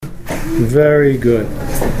Very good.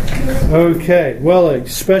 Okay, well, a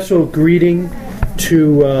special greeting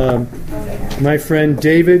to my friend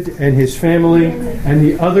David and his family and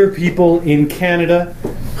the other people in Canada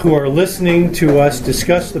who are listening to us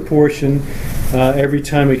discuss the portion every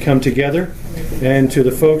time we come together. And to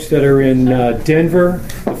the folks that are in Denver,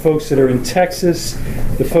 the folks that are in Texas,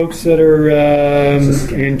 the folks that are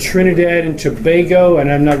in Trinidad and Tobago,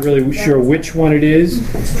 and I'm not really sure which one it is,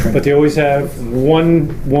 but they always have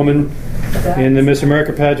one woman in the Miss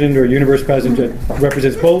America pageant or Universe pageant that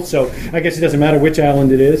represents both, so I guess it doesn't matter which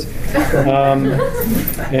island it is.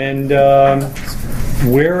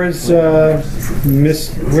 Where is the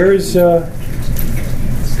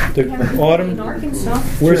Autumn?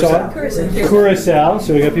 Where's Autumn? Curacao.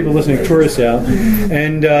 So we got people listening to Curacao,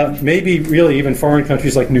 and maybe really even foreign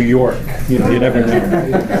countries like New York. You never know.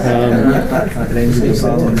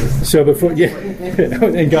 So before,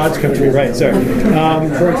 in God's country, right? Sorry.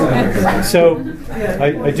 So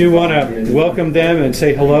I do want to welcome them and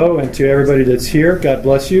say hello, and to everybody that's here. God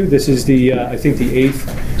bless you. This is the I think the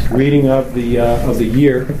 8th reading of the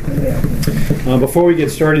year. Before we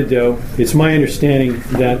get started, though, it's my understanding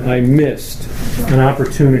that I missed an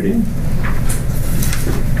opportunity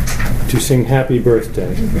to sing Happy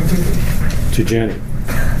Birthday to Jenny.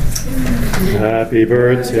 Happy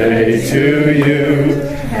birthday to you.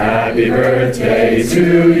 Happy birthday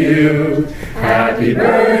to you. Happy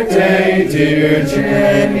birthday, dear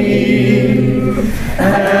Jenny.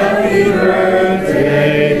 Happy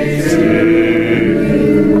birthday to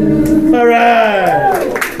you. All right.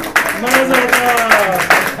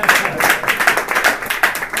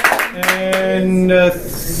 And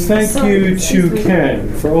thank you to Ken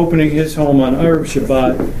for opening his home on Erev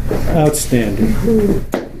Shabbat. Outstanding.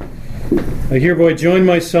 I hereby join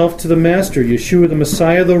myself to the Master, Yeshua the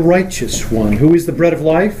Messiah, the righteous one, who is the bread of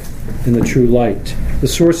life and the true light, the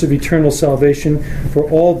source of eternal salvation for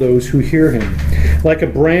all those who hear him. Like a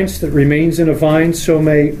branch that remains in a vine, so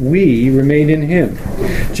may we remain in him,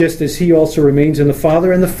 just as he also remains in the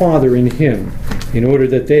Father and the Father in him, in order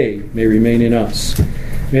that they may remain in us.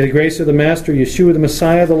 May the grace of the Master, Yeshua the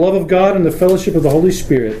Messiah, the love of God, and the fellowship of the Holy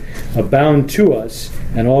Spirit abound to us,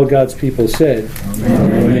 and all God's people said,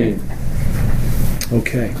 Amen.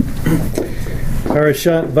 Okay.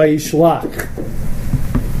 Parashat Vayishlach.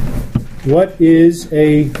 What is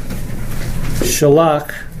a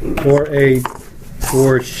shalach or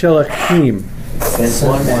shalachim?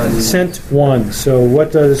 Sent one. So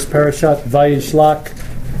what does Parashat Vayishlach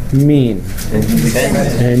mean?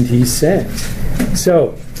 And he sent.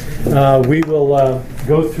 So we will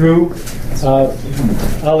go through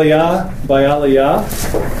aliyah by aliyah,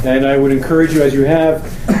 and I would encourage you, as you have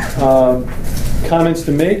comments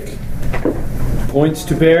to make, points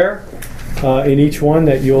to bear in each one,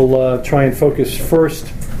 that you'll try and focus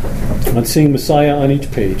first on seeing Messiah on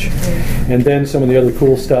each page, and then some of the other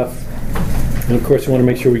cool stuff. And of course, we want to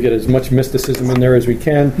make sure we get as much mysticism in there as we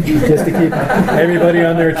can, just to keep everybody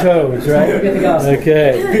on their toes, right?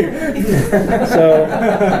 Okay. So,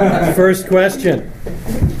 first question.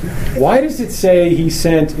 Why does it say he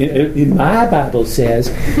sent, in my Bible says,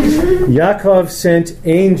 Yaakov sent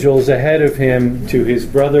angels ahead of him to his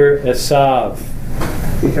brother Esav?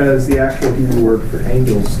 Because the actual Hebrew word for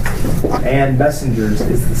angels and messengers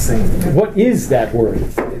is the same. What is that word?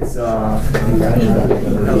 It's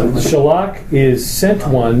Shalach is sent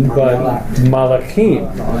one, but Malachim,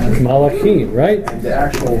 right? And the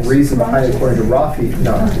actual reason behind it, according to Rashi,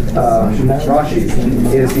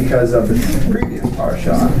 is because of the previous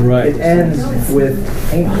parasha. Right. It ends with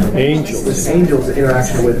angels. Angels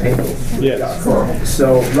interaction with angels. Yes.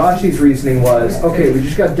 So Rashi's reasoning was, okay, we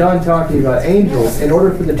just got done talking about angels. In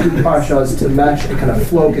order for the two parashas to match and kind of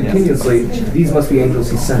flow continuously, these must be angels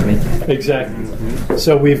he sent me. Exactly.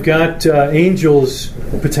 So we've got angels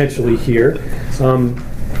potentially here.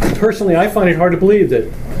 Personally, I find it hard to believe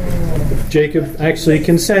that Jacob actually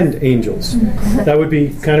can send angels. That would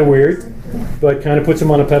be kind of weird, but kind of puts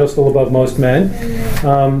him on a pedestal above most men.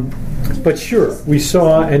 But sure, we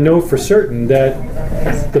saw and know for certain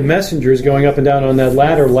that the messengers going up and down on that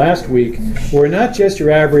ladder last week were not just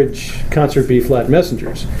your average concert B-flat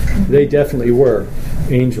messengers. They definitely were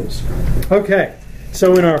angels. Okay,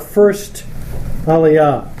 so in our first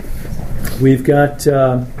aliyah, we've got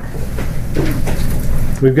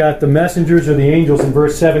the messengers or the angels in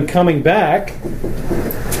verse 7 coming back.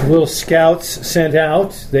 Little scouts sent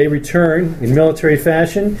out. They return in military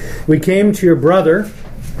fashion. We came to your brother.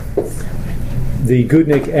 The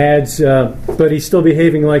Gutnik adds, but he's still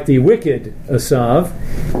behaving like the wicked Esav.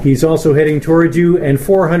 He's also heading toward you, and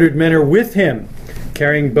 400 men are with him,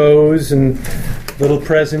 carrying bows and little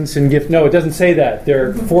presents and gift. No, it doesn't say that. There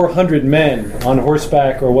are 400 men on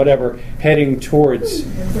horseback or whatever heading towards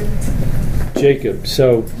Jacob.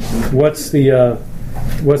 So, what's the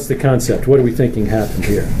concept? What are we thinking happened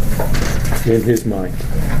here in his mind?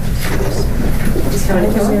 He's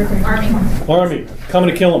coming to kill him. Army coming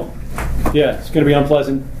to kill him. Yeah, it's going to be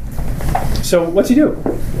unpleasant. So, what's he do?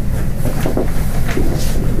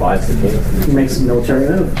 He makes a military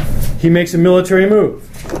move. He makes a military move.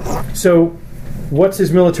 So, what's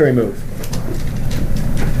his military move?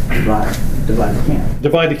 Divide the camp.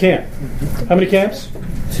 Divide the camp. How many camps?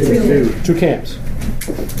 Two camps.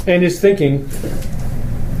 And his thinking,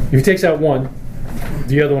 if he takes out one,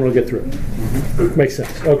 the other one will get through. Makes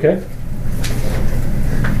sense. Okay.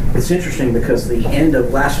 It's interesting because the end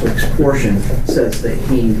of last week's portion says that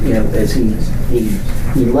he, as he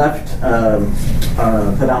left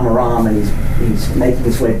Padam Aram and he's making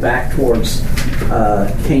his way back towards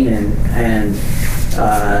Canaan, and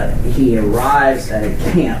he arrives at a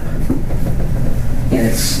camp, and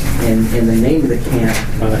it's and the name of the camp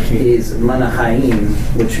is Manahaim,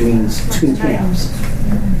 which means two camps.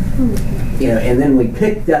 And then we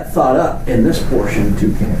pick that thought up in this portion,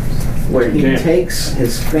 two camps, where he takes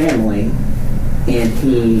his family and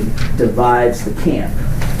he divides the camp.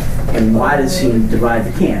 And why does he divide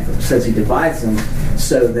the camp? It says he divides them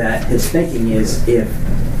so that his thinking is, if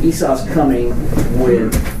Esau's coming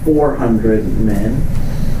with 400 men,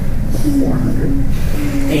 400,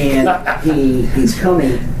 and he's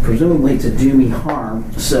coming presumably to do me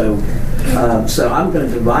harm, so I'm going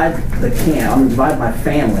to divide the camp. I'm going to divide my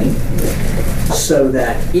family so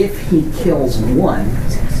that if he kills one,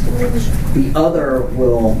 the other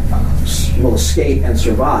will escape and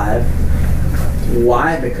survive.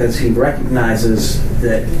 Why? Because he recognizes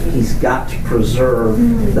that he's got to preserve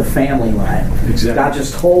the family line. Exactly. God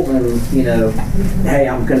just told him, hey,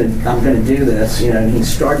 I'm gonna do this, and he's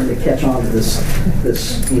starting to catch on to this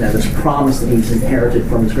promise that he's inherited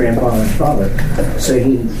from his grandfather and father. So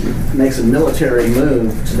he makes a military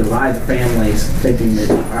move to divide the families, thinking that,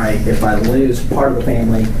 all right, if I lose part of the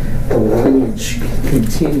family, the lineage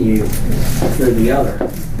continue through the other.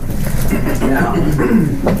 Now,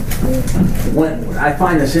 when I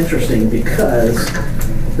find this interesting because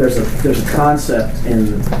there's a concept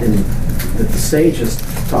that the sages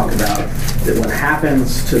talk about, that what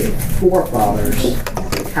happens to the forefathers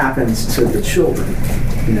happens to the children,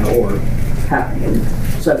 or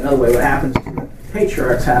said another way, what happens to the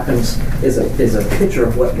patriarchs is a picture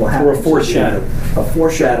of what will happen. Or a foreshadow. A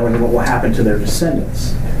foreshadowing of what will happen to their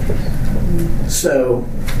descendants. So,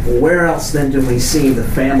 where else then do we see the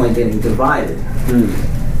family getting divided?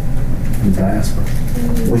 In diaspora.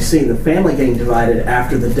 We see the family getting divided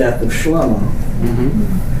after the death of Shlomo,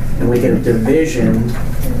 and we get a division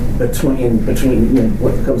between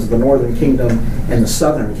what becomes the northern kingdom and the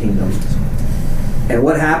southern kingdom. And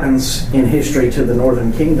what happens in history to the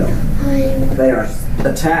northern kingdom? They are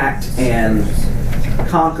attacked and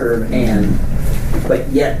conquered, but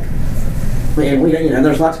yet. And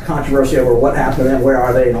there's lots of controversy over what happened to them, where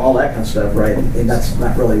are they, and all that kind of stuff, right? And that's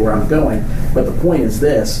not really where I'm going. But the point is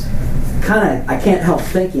this: I can't help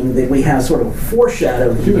thinking that we have sort of a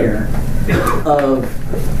foreshadow here of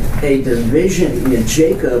a division.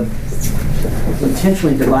 Jacob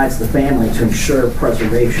intentionally divides the family to ensure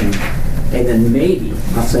preservation, and then maybe,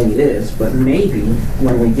 I'm not saying it is, but maybe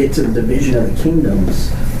when we get to the division of the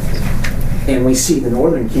kingdoms, and we see the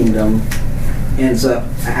northern kingdom ends up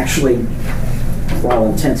actually, for all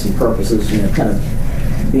intents and purposes, kind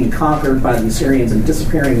of being conquered by the Assyrians and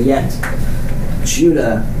disappearing, yet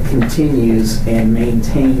Judah continues and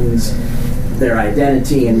maintains their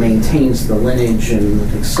identity and maintains the lineage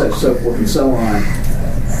and so forth and so on.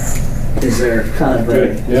 Is there kind of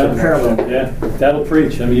a parallel? Yeah, that'll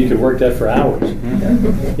preach. You could work that for hours.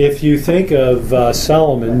 If you think of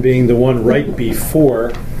Solomon being the one right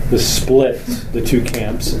before the split, the two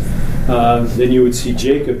camps, then you would see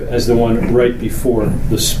Jacob as the one right before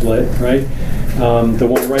the split, right? The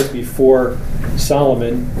one right before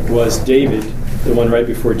Solomon was David. The one right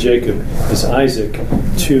before Jacob is Isaac.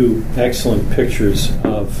 Two excellent pictures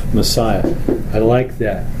of Messiah. I like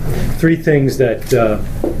that. Three things that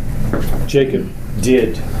Jacob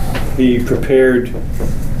did. He prepared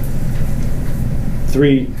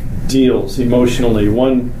three deals emotionally.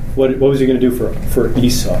 One, what was he going to do for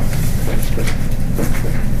Esau?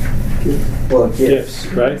 Well, Gifts,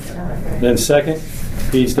 right? Then second,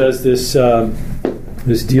 he does this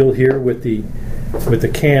this deal here with the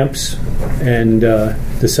camps and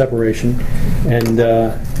the separation, and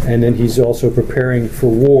then he's also preparing for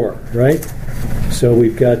war, right? So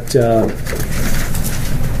we've got.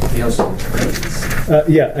 He also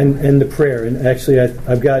Yeah, and the prayer. And actually,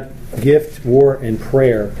 I've got gift, war, and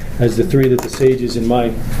prayer as the three that the sages in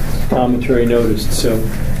my commentary noticed. So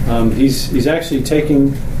he's actually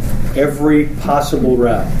taking every possible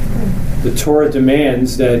route. The Torah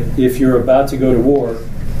demands that if you're about to go to war,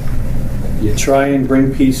 you try and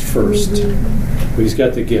bring peace first. But he's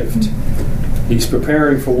got the gift. He's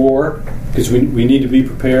preparing for war because we need to be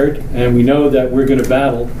prepared, and we know that we're going to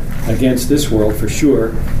battle against this world for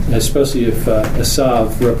sure, especially if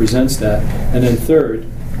Esav represents that. And then third,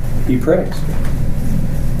 he prays.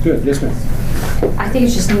 Good. Yes, ma'am. I think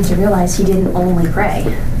it's just need to realize he didn't only pray.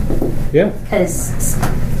 Yeah. Because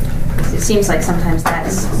it seems like sometimes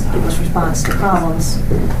that's people's response to problems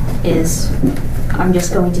is, I'm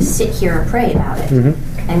just going to sit here and pray about it.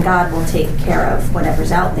 Mm-hmm. And God will take care of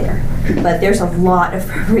whatever's out there. But there's a lot of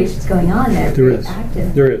preparations going on there. There is.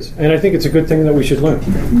 Active. There is. And I think it's a good thing that we should learn.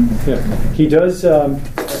 Yeah. He does,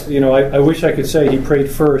 I wish I could say he prayed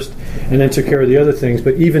first and then took care of the other things,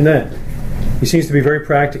 but even then, he seems to be very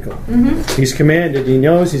practical. Mm-hmm. He's commanded. He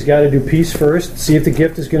knows he's got to do peace first, see if the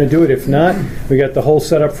gift is going to do it. If not, we got the whole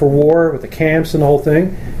setup for war with the camps and the whole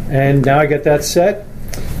thing. And now I get that set.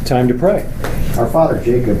 Time to pray. Our father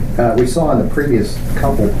Jacob, we saw in the previous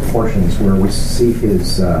couple portions where we see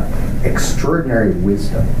his extraordinary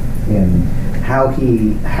wisdom in how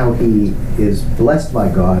he is blessed by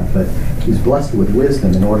God, but he's blessed with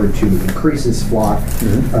wisdom in order to increase his flock,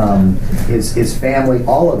 his family,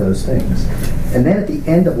 all of those things. And then at the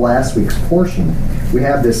end of last week's portion, we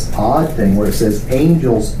have this odd thing where it says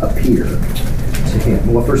angels appear to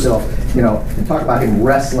him. Well, first of all, and talk about him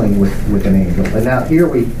wrestling with an angel. And now here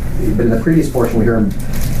but in the previous portion we hear him,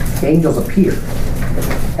 angels appear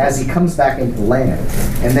as he comes back into the land.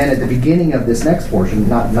 And then at the beginning of this next portion,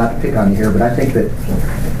 not to pick on you here, but I think that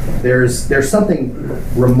there's something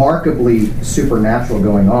remarkably supernatural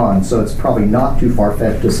going on, so it's probably not too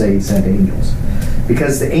far-fetched to say he sent angels.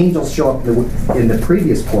 Because the angels show up in the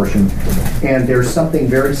previous portion, and there's something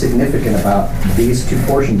very significant about these two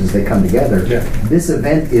portions as they come together. Yeah. This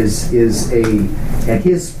event is and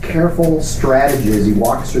his careful strategy as he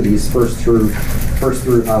walks through these first through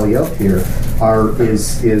Aliyot here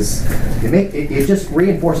it just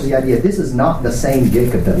reinforces the idea this is not the same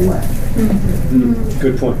Jacob that left. Mm-hmm.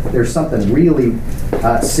 Good point. There's something really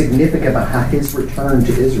significant about his return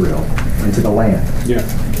to Israel and to the land. Yeah,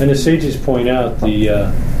 and the sages point out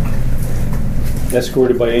the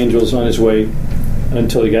escorted by angels on his way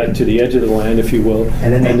until he got to the edge of the land, if you will.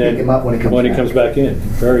 And then they pick him up when he comes back. Comes back in.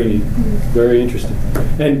 Very, very interesting.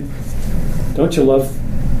 And don't you love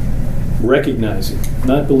recognizing,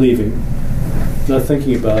 not believing, not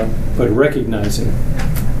thinking about, but recognizing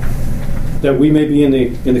that we may be in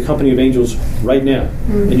the company of angels right now,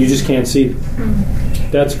 and you just can't see them.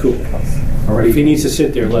 That's cool. All right. If he needs to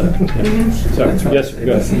sit there, let him. Yeah. Sorry. Yes,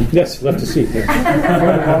 go ahead. Yes, left a seat. Yeah.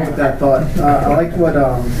 Going along with that thought, I liked what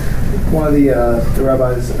one of the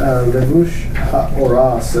rabbis, Levush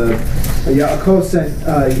Orah, said. Yaakov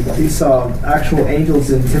sent Esau actual angels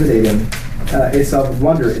to intimidate him. Esau would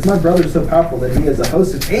wonder, is my brother so powerful that he has a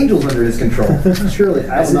host of angels under his control? Surely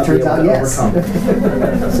I will not be able to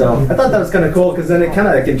overcome. So I thought that was kind of cool because then it kind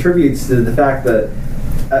of contributes to the fact that,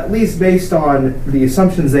 at least based on the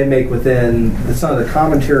assumptions they make within some of the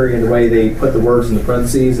commentary and the way they put the words in the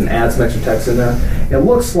parentheses and add some extra text in there, it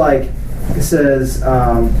looks like it says,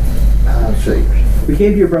 I'll show you. We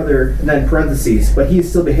came to your brother, and then parentheses, but he's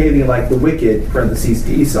still behaving like the wicked, parentheses,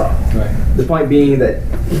 to Esau. Right. The point being that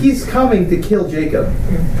he's coming to kill Jacob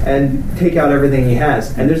and take out everything he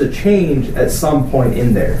has, and there's a change at some point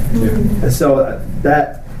in there. Yeah. And so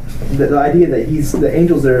the idea that the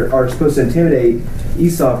angels that are supposed to intimidate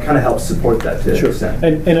Esau kind of helps support that to an extent.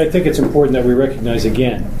 And I think it's important that we recognize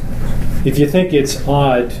again, if you think it's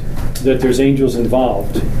odd that there's angels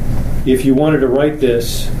involved, if you wanted to write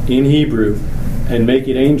this in Hebrew and make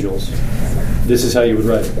it angels, this is how you would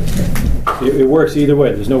write it. It works either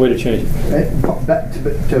way. There's no way to change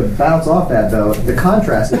it. To bounce off that, though, the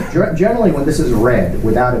contrast is generally when this is read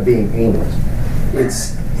without it being angels,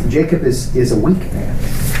 Jacob is a weak man.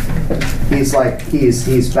 He's like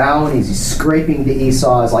he's bound. He's scraping to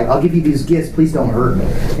Esau. He's like, I'll give you these gifts. Please don't hurt me.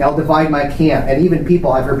 I'll divide my camp. And even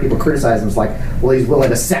I've heard people criticize him. It's like, well, he's willing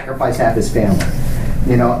to sacrifice half his family.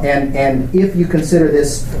 And if you consider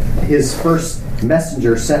this his first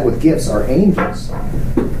messenger sent with gifts are angels,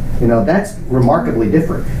 that's remarkably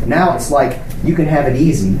different. Now it's like You can have it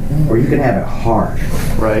easy, or you can have it hard.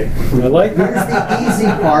 Right. I like Here's the easy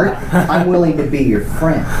part. I'm willing to be your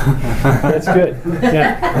friend. That's good.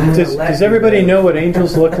 Yeah. Does everybody know what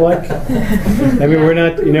angels look like? I mean, we're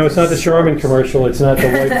not, it's not the Charmin commercial. It's not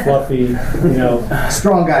the white, fluffy,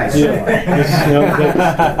 Strong guys. Yeah.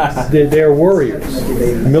 They're warriors.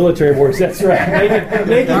 Military warriors. That's right. Naked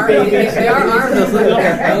babies. They are armed.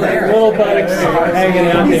 Little buttocks hanging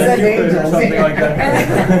out He said there. angels. Something like that.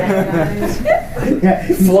 Yeah.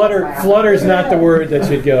 Flutter's not the word that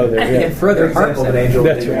should go there. And Yeah. further, Example of an angel.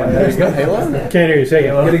 That's would be right. one There you that- go, Halo. Can't hear you say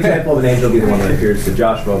A it. good example of an angel would be the one that appears to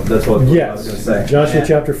Joshua. That's what I was going to Yes. say. Joshua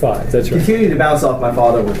chapter 5. That's right. Continue to bounce off my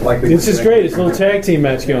father with like. This is great. It's a little tag team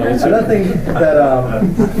match going. It's Another thing that I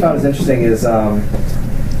found is interesting is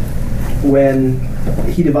when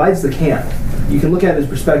he divides the camp, you can look at his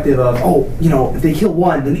perspective of, if they kill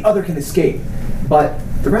one, then the other can escape. But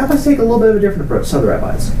the rabbis take a little bit of a different approach, some of the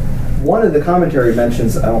rabbis. One of the commentary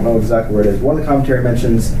mentions, I don't know exactly where it is, one of the commentary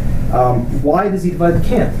mentions, why does he divide the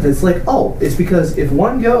camp? And it's like, it's because if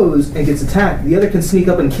one goes and gets attacked, the other can sneak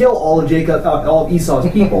up and kill all of all of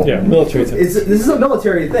Esau's people. Yeah, military thing. This is a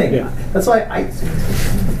military thing. Yeah. That's why I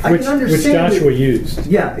Which can understand Joshua used.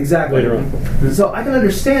 Yeah, exactly. Later on. So I can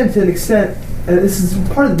understand to an extent, and this is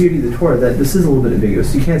part of the beauty of the Torah, that this is a little bit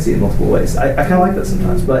ambiguous. You can't see it in multiple ways. I kind of like that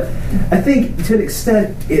sometimes, but I think to an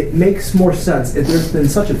extent it makes more sense if there's been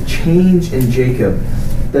such a change in Jacob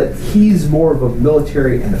that he's more of a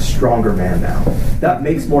military and a stronger man now. That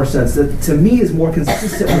makes more sense. That to me is more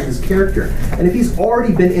consistent with his character. And if he's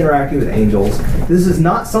already been interacting with angels, this is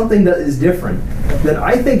not something that is different. Then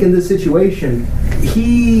I think in this situation,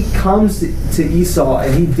 he comes to Esau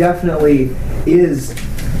and he definitely is,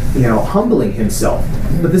 humbling himself.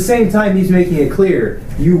 But at the same time, he's making it clear,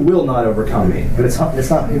 you will not overcome me. But it's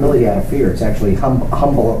not humility out of fear. It's actually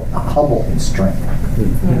humble in strength.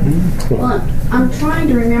 Well, I'm trying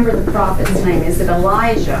to remember the prophet's name. Is it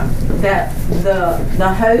Elijah? That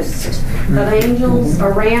the host of angels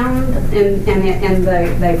around and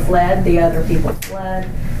they fled. The other people fled.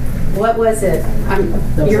 What was it?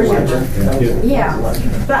 Yours? Yeah.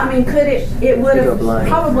 But I mean, could it would have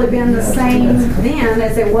probably been the same then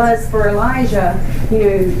as it was for Elijah.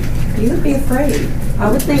 You would be afraid. I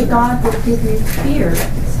would think God would give you fear.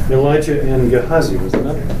 Elijah and Gehazi was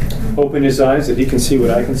another. Open his eyes that he can see what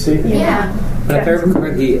I can see. Yeah. But if I remember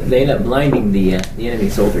correctly, they end up blinding the enemy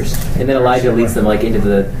soldiers, and then Elijah leads them into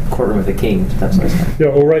the courtroom of the king. That's what I was Yeah,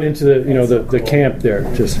 or right into the the camp there.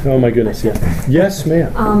 Just oh my goodness, yeah. Yes,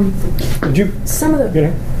 ma'am. Did you? Some of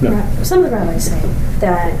the some of the rabbis say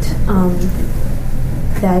that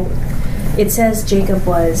that it says Jacob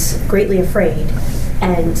was greatly afraid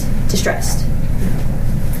and distressed,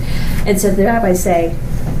 and so the rabbis say,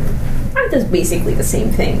 aren't those basically the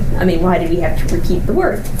same thing? I mean, why did we have to repeat the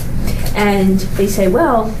word? And they say,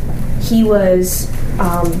 well, he was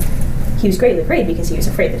greatly afraid because he was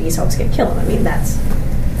afraid that Esau was going to kill him. I mean, that's.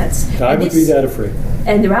 I would be that afraid.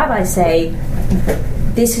 And the rabbis say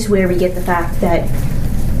this is where we get the fact that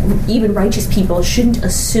even righteous people shouldn't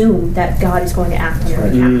assume that God is going to act on their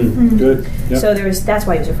behalf. Good. Yep. So that's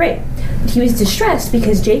why he was afraid. But he was distressed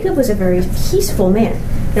because Jacob was a very peaceful man.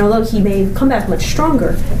 And although he may come back much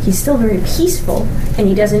stronger, he's still very peaceful, and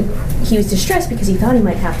he was distressed because he thought he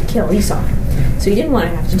might have to kill Esau. So he didn't want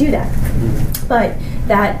to have to do that. But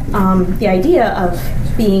that the idea of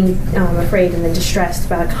being afraid and then distressed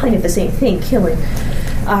about kind of the same thing, killing,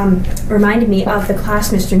 reminded me of the class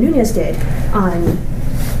Mr. Nunez did on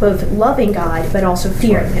both loving God but also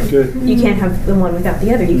fearing Him. Good. You can't have the one without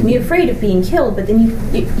the other. You can be afraid of being killed, but then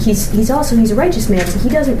he's a righteous man, so he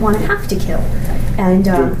doesn't want to have to kill. And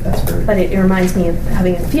but it reminds me of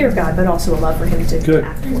having a fear of God, but also a love for Him to Good.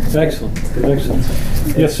 act. Excellent.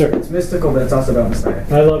 Yes, sir. It's mystical, but it's also about Messiah.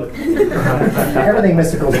 I love it. Everything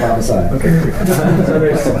mystical is about Messiah.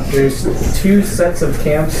 So there's two sets of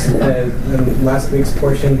camps. In last week's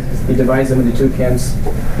portion, he divides them into two camps,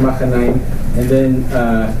 Machanaim, and then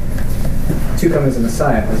two comings of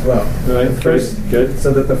Messiah as well. Right. First, Good.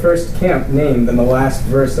 so that the first camp named in the last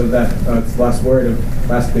verse of that, last word of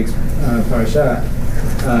last week's parasha,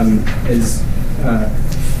 is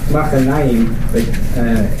Machanaim,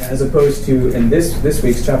 as opposed to in this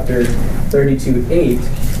week's chapter 32:8,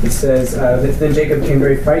 it says that then Jacob became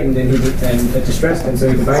very frightened and it distressed him, so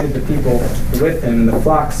he divided the people with him, and the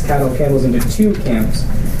flocks, cattle, camels into two camps,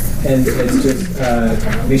 and it's just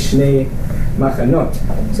Vishnei Machanot.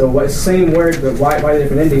 So same word, but why the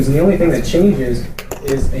different endings? And the only thing that changes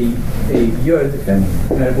is a yud and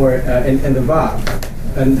the vav.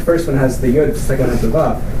 And the first one has the yud, the second one has the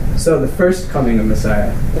vav. So the first coming of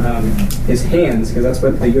Messiah, his hands, because that's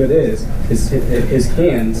what the yud is, his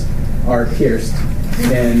hands are pierced.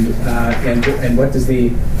 And what does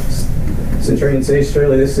the centurion say?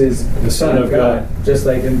 Surely this is The Son of God. Just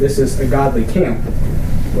like, and this is a godly camp,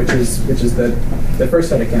 which is the first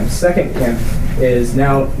set of camps. Second camp is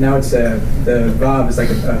now it's the vav is like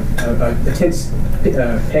a tense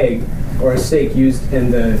peg or a stake used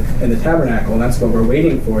in the tabernacle, and that's what we're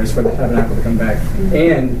waiting for, is for the tabernacle to come back.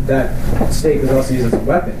 And that stake is also used as a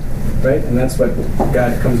weapon, right? And that's what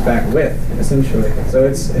God comes back with, essentially. So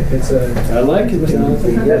it's a. I like it,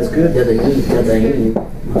 Jonathan. Yeah, it's good.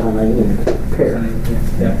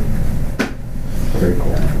 Yeah. Very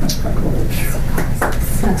cool.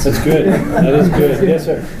 That's good. That is good. Yes,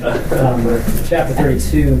 sir. Chapter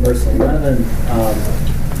 32, verse 11,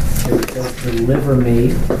 it says, deliver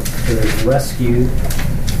me, so there's rescue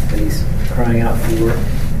that he's crying out for.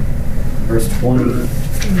 Verse 20,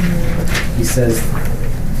 he says,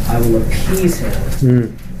 I will appease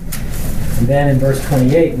him. And then in verse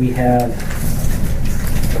 28, we have,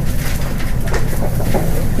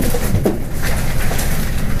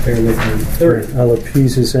 bear with me, 30. I'll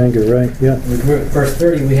appease his anger, right? Yeah. Verse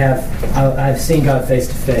 30, we have, I've seen God face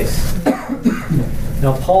to face.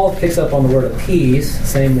 Now, Paul picks up on the word appease,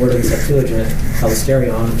 same word in the Septuagint,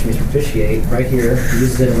 alisterion, which means propitiate, right here. He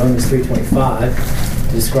uses it in Romans 3:25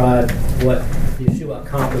 to describe what Yeshua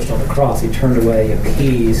accomplished on the cross. He turned away,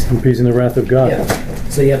 appeased. Appeasing the wrath of God. Yeah.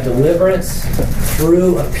 So you have deliverance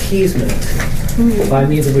through appeasement by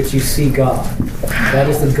means of which you see God. That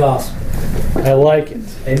is the gospel. I like it.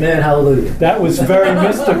 Amen. Hallelujah. That was very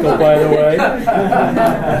mystical, by the way.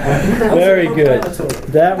 Very good.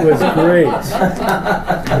 That was great.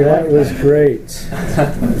 That was great.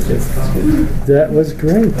 That was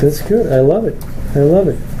great. That's good. I love it. I love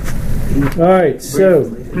it. All right. So,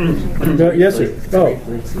 yes, sir. Oh,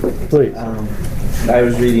 please. I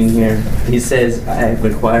was reading here. He says, I have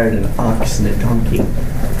acquired an ox and a donkey,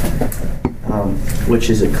 which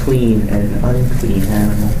is a clean and an unclean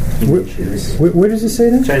animal. Where does it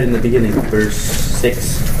say that? It's right in the beginning, verse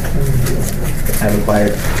 6. I've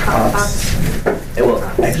acquired ox.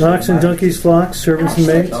 Ox and donkeys, flocks, servants and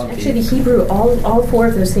maids? Actually, the Hebrew, all four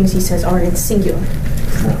of those things he says are in singular.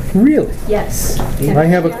 Really? Yes. I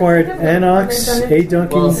have acquired an ox, a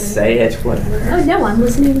donkey. Well, say it, whatever. Oh, no, I'm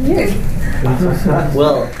listening to you.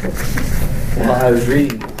 Well, while I was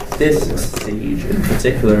reading, this sage in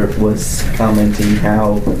particular was commenting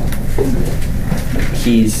how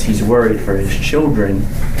he's worried for his children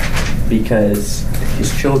because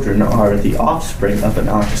his children are the offspring of an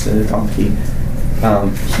ox and a donkey.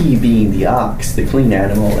 He being the ox, the clean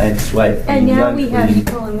animal, and his wife And being now we have you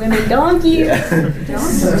calling women donkeys.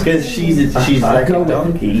 Because she's like a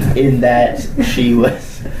donkey in that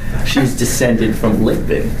she's descended from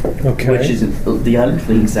Lickbin, which is the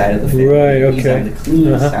unclean side of the family. Right, okay. He's on the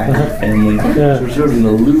clean side of the family. So it's sort of an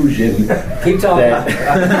illusion. Keep talking.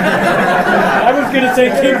 I was going to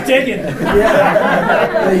say keep digging.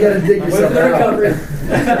 Yeah, you gotta dig yourself out.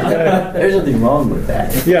 There's nothing wrong with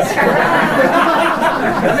that. Yeah.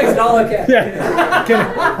 That makes it all okay.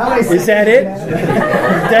 Yeah. Is that it?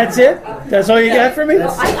 That's it? That's all you got for me?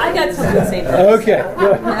 Well, I got something to say. Okay.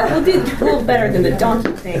 We'll do a little better than the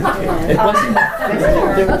donkey thing. Okay,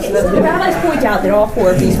 so the rabbis point out that all four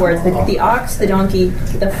of these words, the ox, the donkey,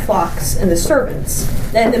 the flocks, and the servants,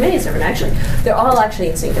 and the maidservant actually, they're all actually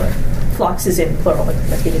in singular. Flocks is in plural, but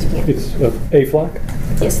that's because you can't. It's a flock?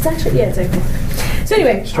 Yes, it's actually, yeah, it's a... So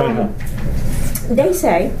anyway, they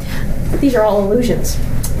say these are all allusions.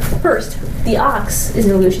 First, the ox is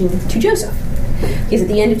an allusion to Joseph. Because at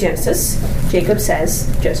the end of Genesis, Jacob says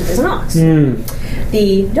Joseph is an ox.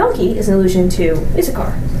 The donkey is an allusion to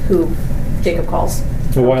Issachar, who Jacob calls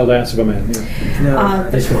a wild ass of a man. Yeah.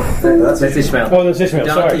 That's Ishmael. Oh, that's Ishmael.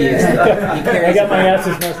 Sorry. I got my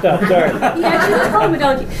asses messed up. Sorry. He actually does call him a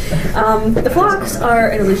donkey. The flocks are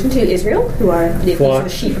an allusion to Israel, who are the sort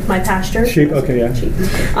of sheep of my pasture. Sheep, okay, yeah. Sheep.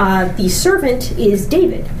 The servant is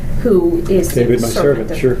David, who is David, the my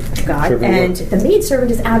servant, sure. God. Servant And the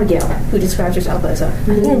maidservant is Abigail, who describes herself as a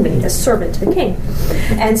handmaid, a servant to the king.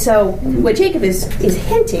 And so what Jacob is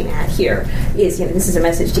hinting at here is, this is a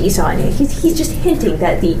message to Esau, and he's just hinting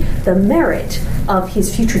that the merit of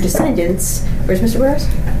his future descendants. Where's Mr. Burroughs?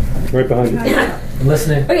 Right behind you. I'm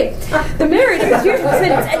listening. Okay, the merit of his future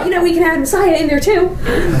descendants, and we can add Messiah in there too,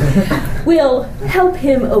 will help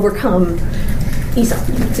him overcome Esau.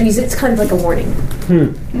 So it's kind of like a warning.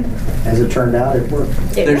 As it turned out, it worked.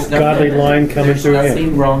 There's godly line coming through. There's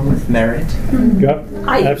nothing wrong with merit. Yep,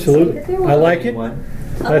 absolutely. I like it.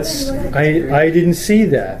 That's I didn't see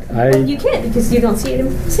that. You can't because you don't see it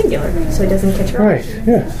in singular, so it doesn't catch your eye. Right.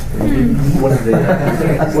 Yeah. One of the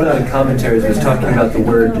commentaries was talking about the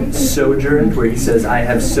word sojourned, where he says, "I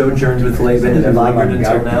have sojourned with Laban and have lingered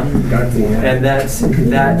until now," and that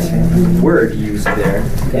word used there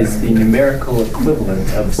is the numerical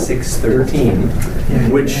equivalent of 613,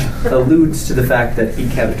 which alludes to the fact that he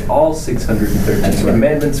kept all 613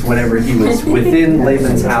 commandments whenever he was within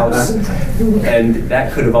Laban's house, and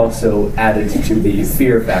that could have also added to the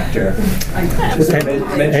fear factor. Just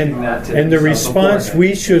mentioning that to And the response beforehand.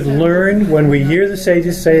 we should learn when we hear the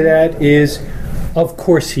sages say that is, of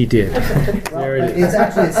course he did. There it is.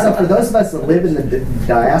 It's so for those of us that live in the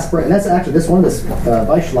diaspora, and that's actually this one of this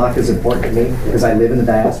Vaishlok is important to me because I live in the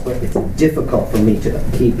diaspora. It's difficult for me to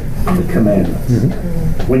keep the commandments.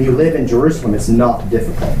 When you live in Jerusalem, it's not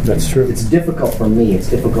difficult. That's true. It's difficult for me. It's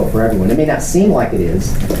difficult for everyone. It may not seem like it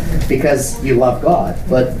is because you love God,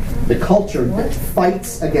 but the culture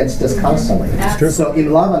fights against us constantly. That's true. So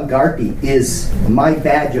Imlavangarti is my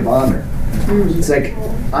badge of honor. It's like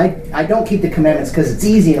I don't keep the commandments because it's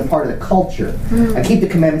easy and a part of the culture. I keep the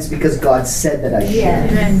commandments because God said that I should.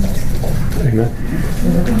 Amen. The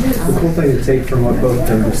cool thing to take from what both of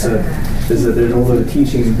them just said is that there's a little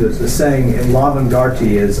teaching. The saying in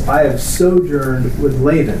Lavangarti is, "I have sojourned with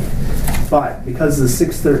Laban, but because of the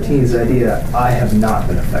 613's idea, I have not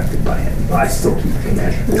been affected by him. I still keep the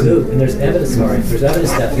commandments." And there's evidence. There's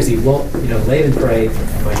evidence that because he won't, Laban prayed.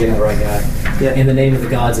 Am I getting the right guy? Yeah. In the name of the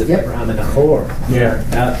gods of Abraham and Nahor. Yeah.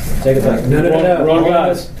 Take it back. No. Wrong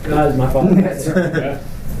gods. God, my fault. Yeah.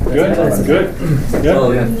 Good. Yeah.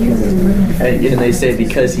 Well, and they say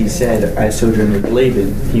because he said, "I sojourned with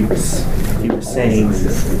Laban," he was saying,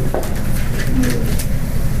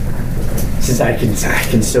 since I can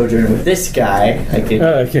sojourn with this guy, I can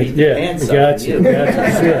Okay. beat the Yeah. pants off Gotcha. you. Sure.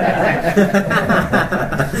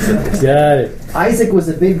 Got it. Isaac was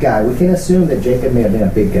a big guy. We can assume that Jacob may have been a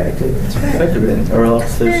big guy too. Could have been, or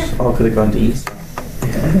else all could have gone to East.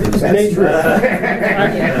 That's true. I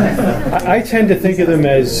tend to think of them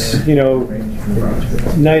as,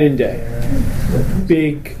 night and day.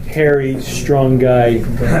 Big, hairy, strong guy.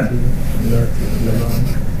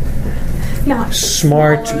 Not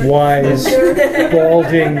Smart, wise,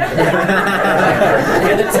 balding. That's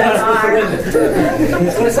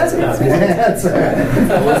what it says about him. That's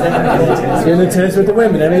In the tents with the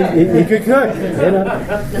women. I mean, he could cook.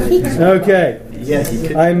 Okay. Yeah, he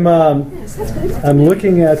could. I'm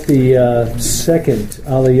looking at the second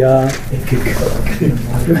Aliyah. He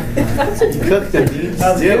cooked the beans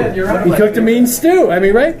too. He cooked a mean stew. I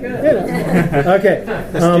mean, right? Okay.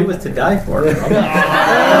 The stew was to die for.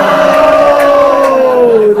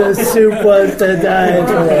 Oh, the soup was to die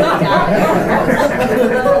for.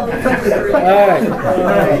 All right.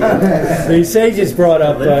 The sages brought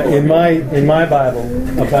up in my Bible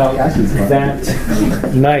about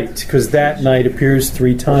that night, because that night appears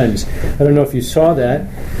 3 times. I don't know if you saw that.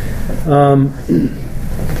 On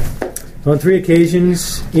 3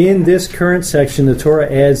 occasions in this current section, the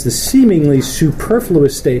Torah adds the seemingly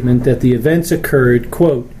superfluous statement that the events occurred,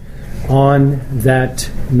 quote, on that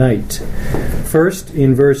night. First,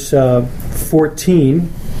 in verse 14,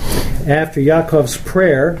 after Yaakov's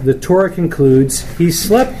prayer, the Torah concludes, he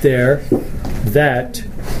slept there that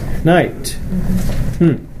night.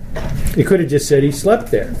 It could have just said he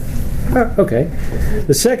slept there. Okay.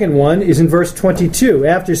 The second one is in verse 22.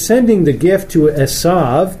 After sending the gift to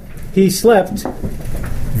Esav, he slept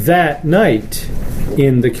that night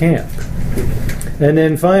in the camp. And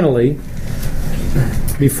then finally,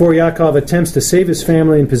 before Yaakov attempts to save his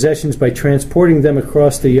family and possessions by transporting them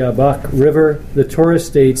across the Yabak River, the Torah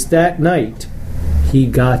states that night he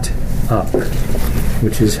got up,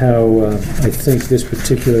 which is how I think this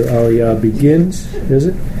particular aliyah begins, is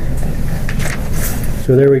it?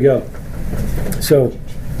 So there we go. So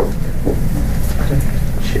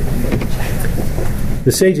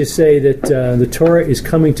the sages say that the Torah is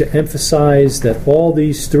coming to emphasize that all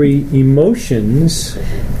these 3 emotions,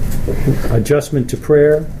 adjustment to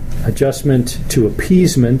prayer, adjustment to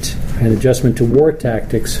appeasement, and adjustment to war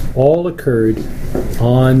tactics, all occurred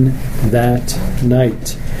on that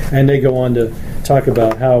night. And they go on to talk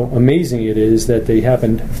about how amazing it is that they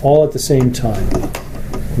happened all at the same time.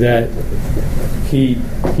 That he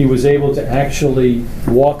was able to actually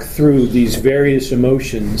walk through these various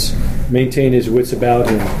emotions, maintain his wits about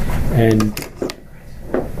him, and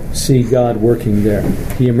see God working there.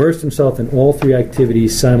 He immersed himself in all 3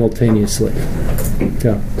 activities simultaneously.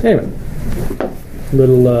 So, anyway,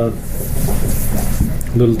 little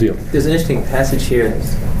deal. There's an interesting passage here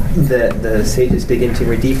that the sages dig into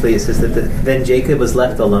more deeply. It says that then Jacob was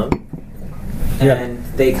left alone, Yeah. and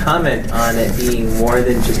they comment on it being more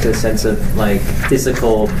than just a sense of like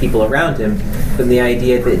physical people around him, but the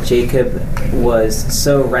idea that Jacob was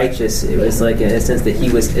so righteous, it was like in a sense that he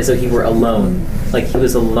was as though he were alone, like he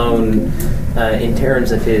was alone in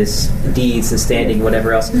terms of his deeds and standing,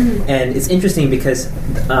 whatever else. And it's interesting because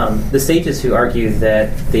the sages who argue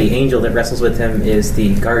that the angel that wrestles with him is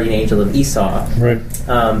the guardian angel of Esau, Right.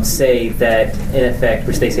 say that in effect,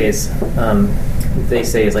 which they say is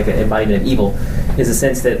like an embodiment of evil, is a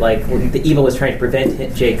sense that like the evil was trying to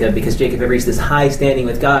prevent Jacob because Jacob had reached this high standing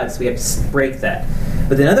with God, so we have to break that.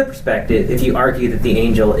 But in another perspective, if you argue that the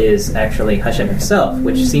angel is actually Hashem himself,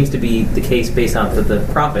 which seems to be the case based on the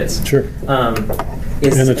prophets, Sure.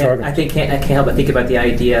 is, the target. I can't help but think about the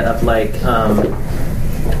idea of like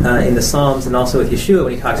in the Psalms and also with Yeshua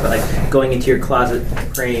when he talks about like going into your closet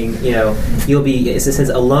praying, you'll be, it says,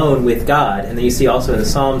 alone with God. And then you see also in the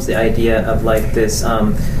Psalms the idea of like this,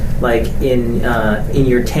 like in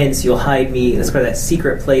your tents you'll hide me. That's kind of that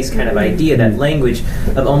secret place kind of idea, that language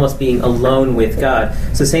of almost being alone with God.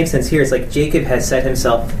 So same sense here, it's like Jacob has set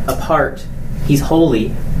himself apart. He's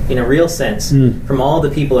holy in a real sense from all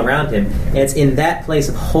the people around him. And it's in that place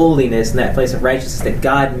of holiness and that place of righteousness that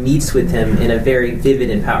God meets with him in a very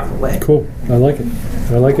vivid and powerful way. Cool. I like it.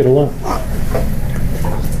 I like it a lot.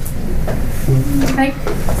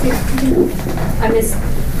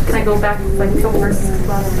 Can I go back like a couple verses to the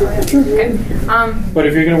bottom? Sure. Okay. But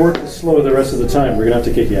if you're going to work slow the rest of the time, we're going to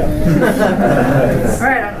have to kick you out. All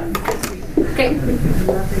right. Okay.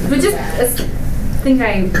 But just a thing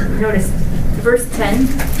I noticed, verse 10 of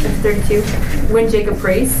 32, when Jacob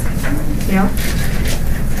prays,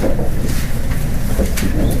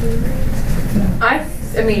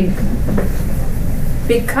 I mean,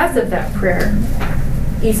 because of that prayer,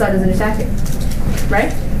 Esau doesn't attack him,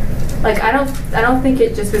 right? Like I don't think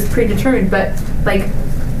it just was predetermined, but like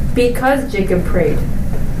because Jacob prayed,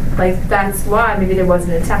 like that's why maybe there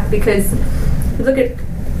wasn't an attack. Because look at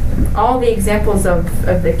all the examples of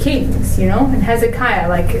the kings, and Hezekiah,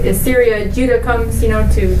 like Assyria, Judah comes,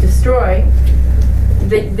 to destroy.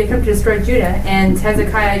 They come to destroy Judah, and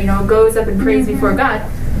Hezekiah, goes up and prays before God,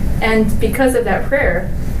 and because of that prayer,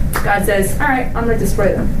 God says, "All right, I'm going to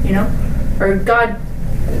destroy them," or God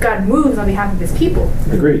moves on behalf of His people.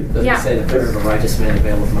 Agreed. Doesn't say the prayer of a righteous man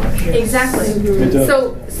availeth much. Exactly. It does.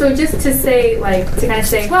 So just to say, to kind of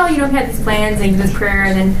say, well, he had these plans and he did this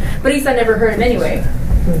prayer, but Esau never heard him anyway.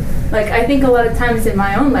 Like I think a lot of times in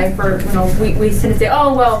my own life, where we tend to say,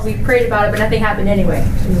 oh well, we prayed about it, but nothing happened anyway.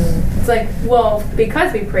 It's like, well,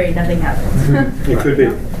 because we prayed, nothing happened. It could be.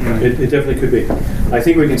 It definitely could be. I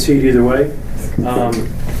think we can see it either way.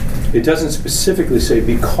 It doesn't specifically say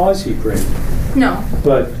because he prayed. No.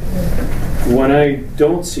 But when I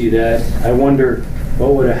don't see that, I wonder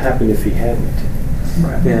what would have happened if he hadn't.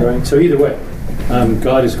 Right. Yeah. Right? So either way,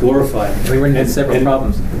 God is glorified. We run into several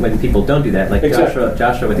problems when people don't do that. Like exactly.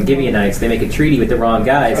 Joshua with the Gibeonites, they make a treaty with the wrong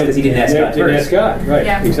guys because he didn't ask God didn't first. ask God, right.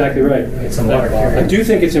 Yeah. Exactly right. I do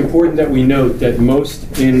think it's important that we note that most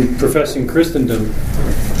in professing Christendom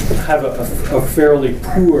have a fairly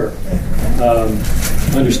poor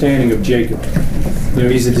understanding of Jacob.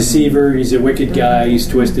 He's a deceiver, he's a wicked guy, he's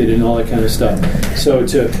twisted and all that kind of stuff. So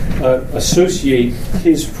to associate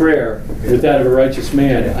his prayer with that of a righteous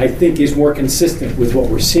man, I think is more consistent with what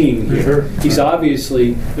we're seeing here. He's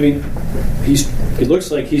obviously, it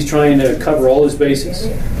looks like he's trying to cover all his bases.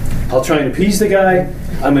 I'll try and appease the guy,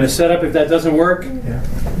 I'm going to set up if that doesn't work,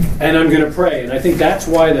 and I'm going to pray. And I think that's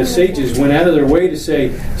why the sages went out of their way to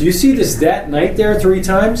say, do you see this that night there 3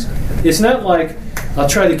 times? It's not like, I'll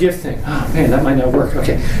try the gift thing. Oh man, that might not work.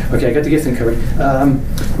 Okay, I got the gift thing covered.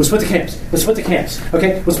 We'll split the camps.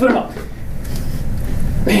 Okay, we'll split them up.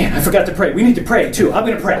 Man, I forgot to pray. We need to pray too. I'm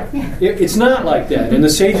going to pray. It's not like that. And the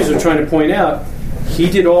sages are trying to point out, he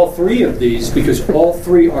did all 3 of these because all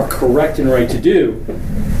 3 are correct and right to do.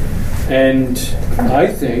 And I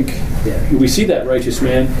think we see that righteous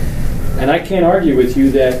man, and I can't argue with you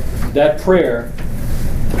that prayer,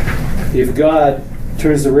 if God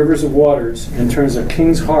turns the rivers of waters and turns a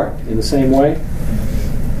king's heart in the same way,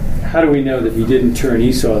 how do we know that he didn't turn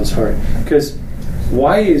Esau's heart? Because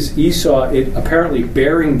why is Esau apparently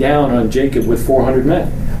bearing down on Jacob with 400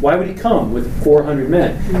 men? Why would he come with 400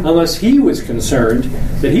 men? Unless he was concerned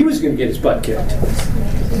that he was going to get his butt kicked.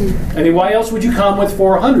 I mean, why else would you come with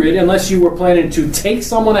 400 unless you were planning to take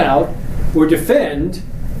someone out or defend?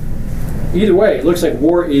 Either way, it looks like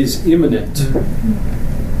war is imminent.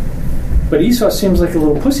 But Esau seems like a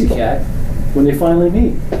little pussycat when they finally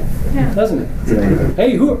meet. Yeah. doesn't it?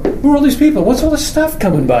 Hey, who are all these people? What's all this stuff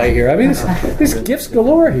coming by here? I mean, there's gifts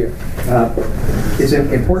galore here. It's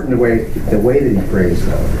important the way that he prays,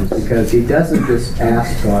 though, is because he doesn't just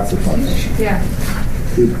ask God for something. Yeah.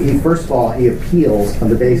 He first of all, he appeals on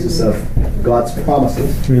the basis of God's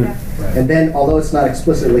promises. Yeah. And then, although it's not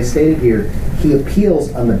explicitly stated here, he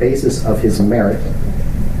appeals on the basis of his merit,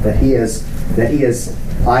 that he is,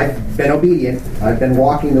 I've been obedient, I've been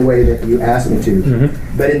walking the way that you asked me to.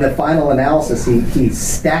 Mm-hmm. But in the final analysis, he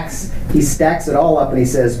stacks it all up and he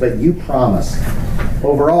says, but you promised.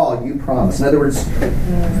 Overall, you promise. In other words,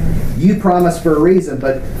 you promise for a reason,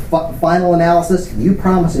 but final analysis, you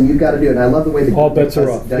promise and you've got to do it. And I love the way the all bets are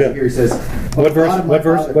off. Does it here. He says, what verse? What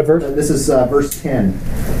verse? This is verse 10.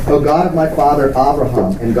 O God of my father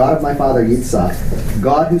Abraham and God of my father Yitzhak,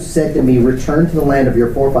 God who said to me, return to the land of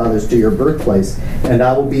your forefathers, to your birthplace, and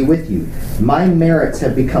I will be with you. My merits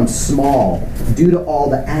have become small due to all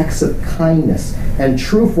the acts of kindness and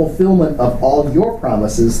true fulfillment of all your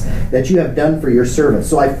promises that you have done for your servants.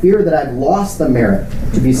 So I fear that I've lost the merit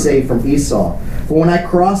to be saved from Esau. For when I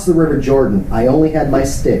crossed the river Jordan, I only had my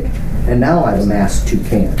stick, and now I've amassed 2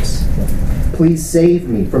 camps. Please save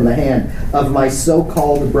me from the hand of my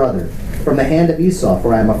so-called brother, from the hand of Esau,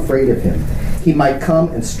 for I am afraid of him. He might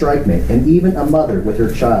come and strike me, and even a mother with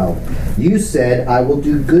her child. You said, I will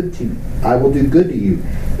do good to you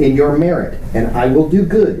in your merit, and I will do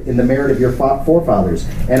good in the merit of your forefathers,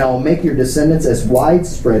 and I will make your descendants as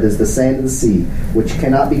widespread as the sand of the sea, which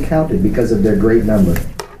cannot be counted because of their great number.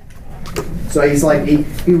 So he's like,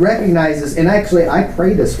 he recognizes, and actually I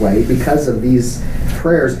pray this way because of these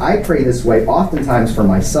prayers. I pray this way oftentimes for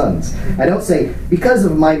my sons. I don't say, because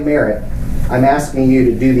of my merit, I'm asking you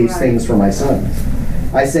to do these things for my sons.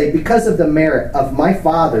 I say, because of the merit of my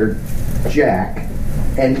father, Jack,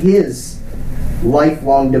 and his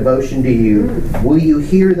lifelong devotion to you, will you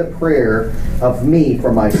hear the prayer of me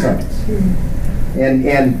for my sons? And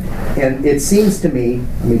it seems to me,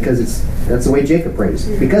 I mean, because that's the way Jacob prays.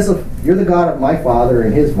 Because you're the God of my father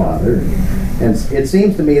and his father, and it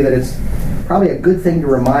seems to me that it's probably a good thing to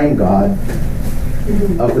remind God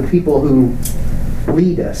of the people who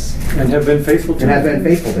lead us and have been faithful to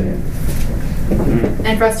him.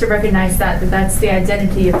 And for us to recognize that's the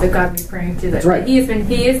identity of the God we're praying to. That's right. He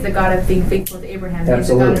is the God of being faithful to Abraham.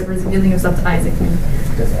 Absolutely. He is the God of revealing himself to Isaac.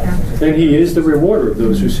 And he is the rewarder of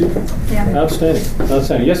those who seek him. Yeah. Outstanding.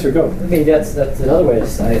 Yes, sir, go. I mean, that's another way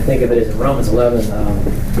I think of it is in Romans 11,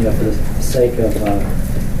 for the sake of,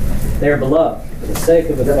 they're beloved, for the sake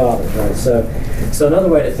of the Father, right? So another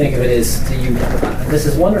way to think of it is this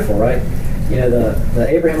is wonderful, right? The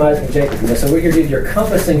Abraham, Isaac, and Jacob. So what you're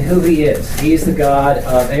compassing who he is. He's the God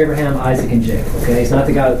of Abraham, Isaac, and Jacob. Okay, he's not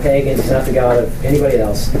the God of pagans. He's not the God of anybody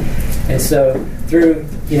else. And so through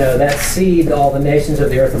that seed, all the nations of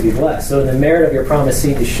the earth will be blessed. So in the merit of your promised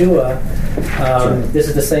seed, Yeshua, this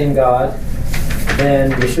is the same God.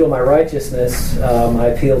 Then Yeshua, my righteousness, I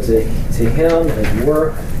appeal to him and his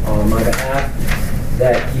work on my behalf,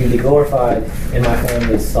 that you be glorified in my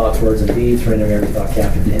family's thoughts, words, and deeds, rendering every thought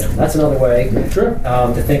captive to him. That's another way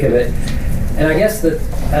to think of it. And I guess and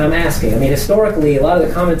I'm asking, historically, a lot of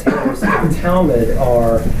the commentators of the Talmud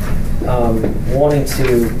are wanting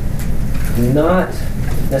to not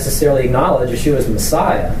necessarily acknowledge Yeshua as the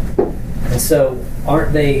Messiah. And so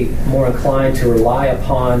aren't they more inclined to rely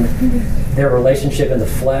upon their relationship in the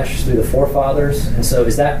flesh through the forefathers? And so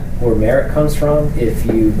is that where merit comes from? If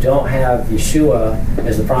you don't have Yeshua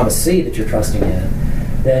as the promised seed that you're trusting in,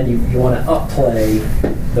 then you want to upplay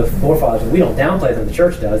the forefathers. We don't downplay them. The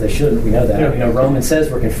church does. They shouldn't. We know that. Yeah. Romans says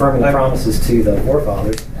we're confirming the promises to the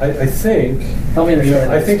forefathers. I think. Help me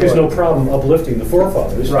understand. I think there's no problem uplifting the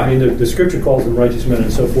forefathers. Right. I mean, the Scripture calls them righteous men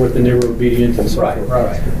and so forth, and they were obedient and so forth.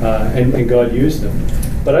 Right. And God used them.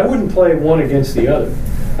 But I wouldn't play one against the other.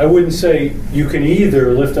 I wouldn't say you can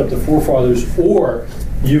either lift up the forefathers or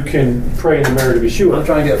you can pray in the merit of Yeshua. I'm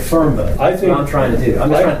trying to affirm both. That's what I'm trying to do.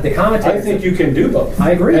 I think you can do both.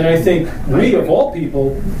 I agree. And I think we, of all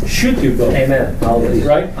people, should do both. Amen. Hallelujah.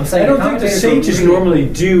 Right? I'm saying I don't think the sages normally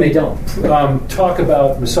do. They don't. Talk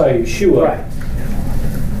about Messiah Yeshua. Right.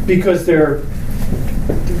 Because of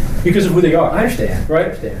who they are. I understand. Right? I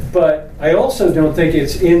understand. But I also don't think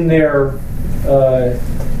it's in their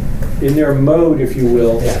mode, if you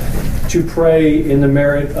will, to pray in the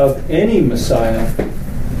merit of any Messiah,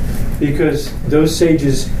 because those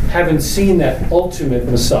sages haven't seen that ultimate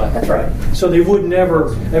Messiah. That's right. So they would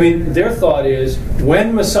never, their thought is,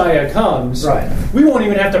 when Messiah comes, we won't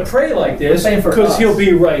even have to pray like this, because he'll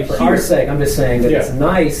be right for here. our sake, I'm just saying that it's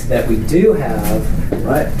nice that we do have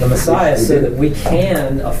the Messiah so that we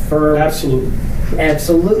can affirm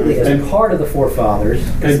Absolutely, as a part of the forefathers,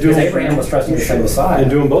 because Abraham was trusting the same Messiah. And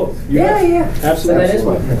do them both. Yeah. Absolutely. So that is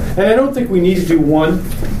one. And I don't think we need to do one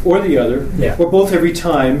or the other, or both every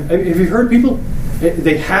time. Have you heard people?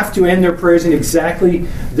 They have to end their prayers in exactly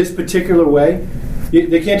this particular way.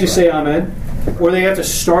 They can't just say amen, or they have to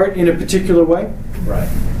start in a particular way. Right.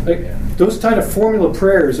 Those kind of formula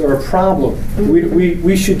prayers are a problem.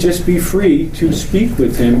 We should just be free to speak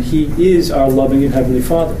with Him. He is our loving and Heavenly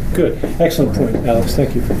Father. Good. Excellent point, Alex.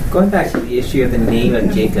 Thank you. Going back to the issue of the name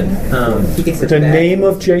of Jacob, he gets name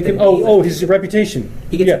of Jacob? His reputation.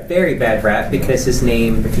 He gets a very bad rap because his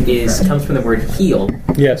name comes from the word heel.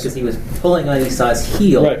 Yes. Because he was pulling on Esau's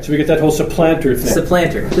heel. Right, so we get that whole supplanter thing.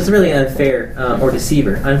 Supplanter. This is really an unfair, or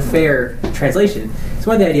deceiver, unfair translation. It's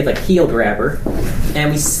more the idea of like heel grabber.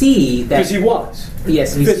 And we see that... Because he was.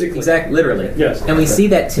 Yes, physically. Exactly, literally. Yes. And we see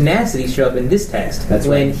that tenacity show up in this text. That's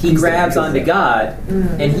when right. he grabs onto God,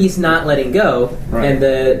 and he's not letting go, and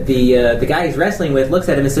the guy he's wrestling with looks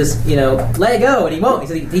at him and says, let go, and he won't. He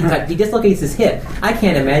says he dislocates his hip. I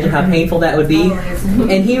can't imagine how painful that would be.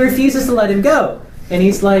 And he refuses to let him go. And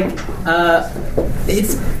he's like,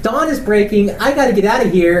 it's dawn is breaking. I got to get out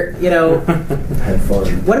of here.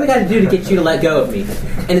 What do we got to do to get you to let go of me?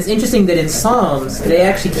 And it's interesting that in Psalms they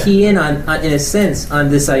actually key in on in a sense, on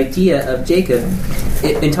this idea of Jacob.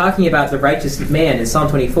 In talking about the righteous man in Psalm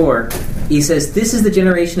 24, he says, "This is the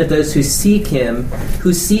generation of those who seek Him,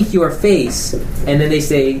 who seek Your face." And then they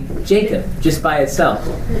say Jacob just by itself.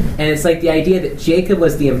 And it's like the idea that Jacob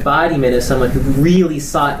was the embodiment of someone who really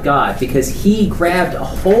sought God because he grabbed a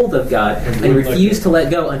hold of God and refused to let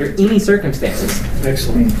go under any circumstances.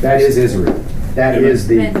 Excellent. That is Israel. That is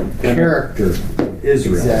the character of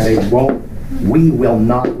Israel. We will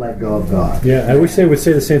not let go of God. Yeah, I wish they would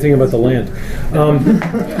say the same thing about the land.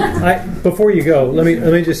 Before you go, let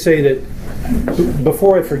me just say that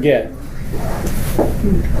before I forget.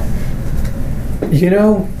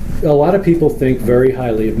 A lot of people think very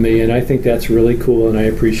highly of me, and I think that's really cool, and I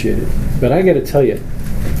appreciate it. But I got to tell you,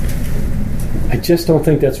 I just don't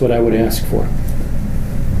think that's what I would ask for.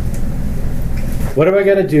 What have I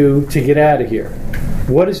got to do to get out of here?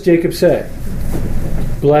 What does Jacob say?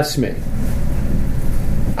 Bless me.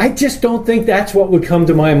 I just don't think that's what would come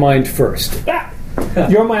to my mind first.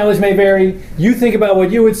 Your mileage may vary. You think about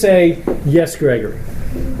what you would say. Yes, Gregory.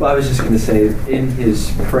 Well, I was just going to say, in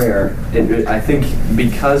his prayer, I think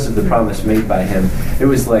because of the promise made by him, it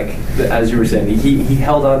was like, as you were saying, he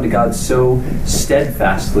held on to God so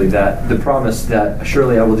steadfastly that the promise that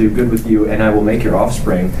surely I will do good with you and I will make your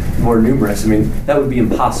offspring more numerous, that would be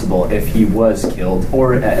impossible if he was killed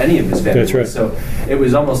or any of his family. That's right. So it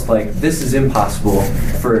was almost like, this is impossible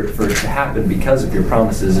for it to happen because of your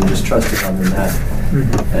promises, and just trusting on that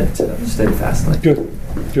steadfastly. Good.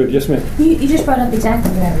 Yes, ma'am. You just brought up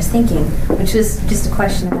exactly what I was thinking, which was just a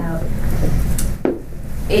question about.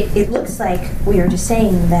 It looks like we were just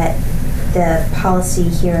saying that the policy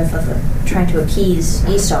here of trying to appease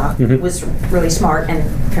Esau was really smart and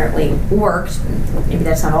apparently worked. Maybe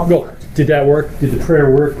that's not all that worked. Did that work? Did the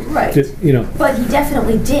prayer work? Right. But he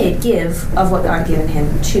definitely did give of what God had given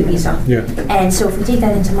him to Esau. Yeah. And so if we take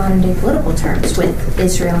that into modern day political terms with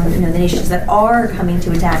Israel and the nations that are coming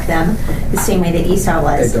to attack them the same way that Esau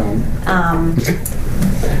was. They don't.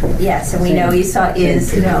 Yes, and we know Esau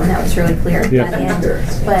is, that was really clear.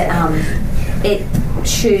 But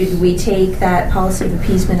should we take that policy of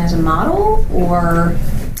appeasement as a model, or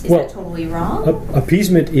is that totally wrong?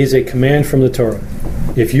 Appeasement is a command from the Torah.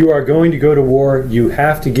 If you are going to go to war, you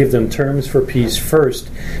have to give them terms for peace first,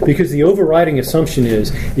 because the overriding assumption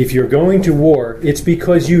is if you're going to war, it's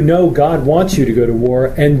because you know God wants you to go to war,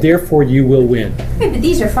 and therefore you will win. Right, but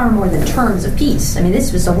these are far more than terms of peace.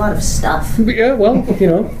 This was a lot of stuff. Yeah, well,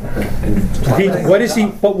 what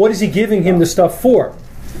is he giving him the stuff for?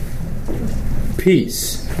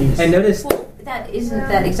 Peace. And notice... Isn't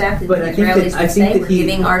that exactly what the Israelis would say? We're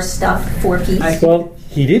giving our stuff for peace. Well,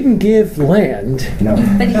 he didn't give land. No.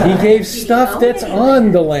 But he gave stuff that's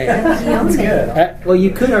on the land. He owns it. Well,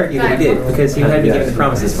 you could argue that he did, because he had been given the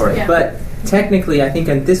promises for it. But technically, I think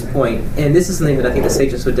at this point, and this is something that I think the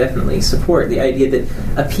sages would definitely support, the idea that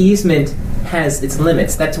appeasement has its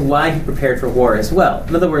limits. That's why he prepared for war as well.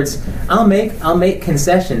 In other words, I'll make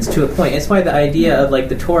concessions to a point. It's why the idea of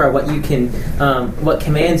the Torah, what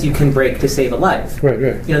commands you can break to save a life. Right.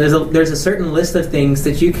 There's a certain list of things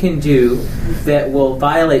that you can do that will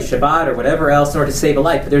violate Shabbat or whatever else in order to save a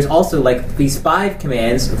life. But there's also these 5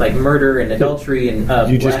 commands, like murder and adultery and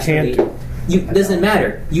you just blasphemy. can't. Doesn't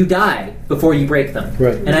matter. You die before you break them.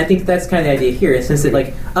 Right. And I think that's kind of the idea here, since that,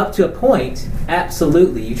 like, up to a point,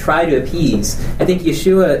 absolutely, you try to appease. I think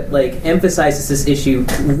Yeshua, like, emphasizes this issue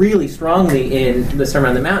really strongly in the Sermon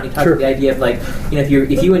on the Mount. He talks about the idea of, like, you know, if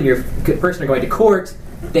you and your person are going to court,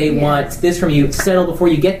 they want this from you, settle before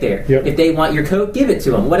you get there. Yep. If they want your coat, give it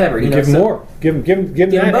to them, whatever. You know, give them so- more. Give them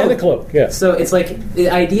that them and the both. cloak. Yeah. So it's like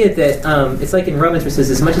the idea that it's like in Romans where it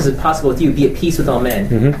says, as much as it's possible with you, be at peace with all men.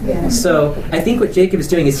 Mm-hmm. So I think what Jacob is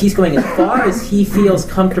doing is he's going as far as he feels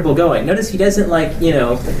comfortable going. Notice he doesn't, like, you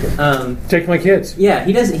know... take my kids. Yeah,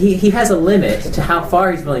 he doesn't. He has a limit to how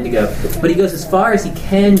far he's willing to go. But he goes as far as he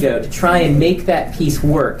can go to try and make that peace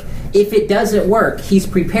work. If it doesn't work, he's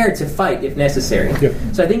prepared to fight if necessary. Yep.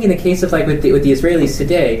 So I think in the case of, like, with the Israelis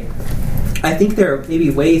today, I think there are maybe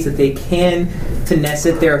ways that they can finesse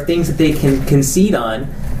it. There are things that they can concede on,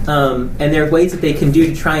 and there are ways that they can do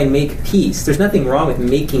to try and make peace. There's nothing wrong with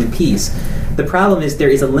making peace. The problem is there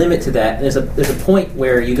is a limit to that. There's a point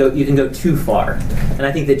where you can go too far, and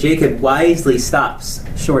I think that Jacob wisely stops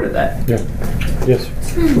short of that. Yeah. Yes.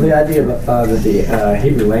 Well, the idea that the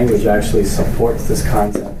Hebrew language actually supports this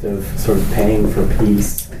concept of sort of paying for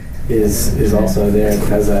peace is also there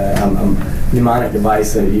as a mnemonic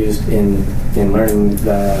device that used in learning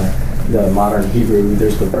the modern Hebrew.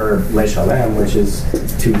 There's the verb leshalem, which is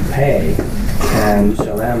to pay, and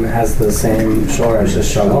shalem has the same shoresh as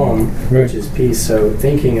shalom, which is peace. So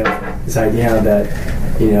thinking of this idea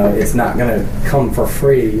that, you know, it's not going to come for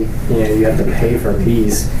free, you know, you have to pay for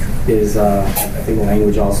peace, is I think the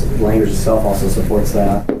language itself also supports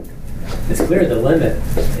that. It's clear the limit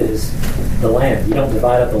is the land. You don't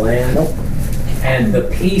divide up the land. Nope. And the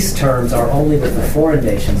peace terms are only with the foreign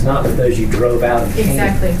nations, not with those you drove out of Canaan.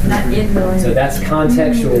 Exactly. Not in the land. So that's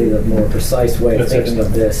contextually the more precise way of thinking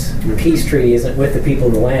of this. The peace treaty isn't with the people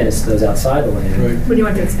in the land, it's those outside the land. Right. What do you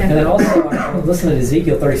want to expand? And then also, I was listening to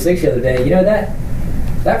Ezekiel 36 the other day. You know,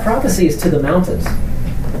 that prophecy is to the mountains.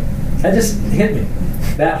 That just hit me.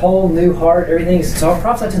 That whole new heart, everything is all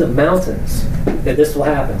prophesied to the mountains that this will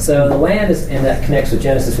happen. So the land is, and that connects with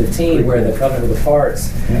Genesis 15, where the covenant with the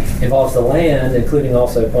parts involves the land, including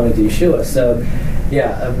also pointing to Yeshua. So,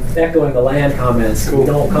 yeah, echoing the land comments, we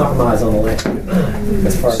don't compromise on the land.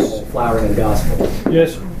 That's part of the whole flowering of the gospel.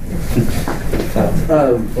 Yes.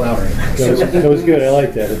 Flowering. That was good. I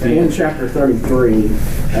like that. At the In end. chapter 33,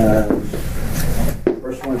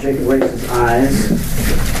 verse 1, Jacob raised his eyes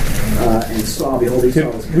and saw, behold, Esau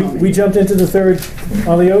was coming. We jumped into the third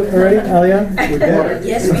Aliyot already, Aliyah?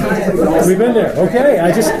 Yes, we did. We've been there. Okay,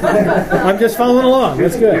 I'm just following along.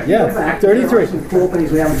 That's good. Yeah, 33. Some cool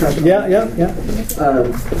things we haven't touched on. Yeah.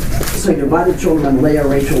 So he divided children on Leah,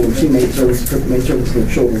 Rachel, and she made servants, took maid servants and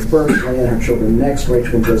their children first, Leah and her children next,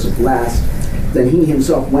 Rachel and Joseph last. Then he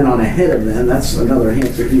himself went on ahead of them. That's another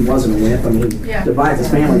hint that he wasn't a wimp. I mean, he divides his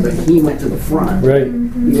family, but he went to the front. Right.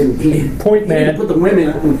 He didn't Point man. put the women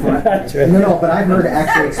in front. That's right. No, but I've heard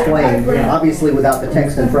actually explain, obviously without the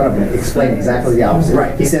text in front of him, explain exactly the opposite.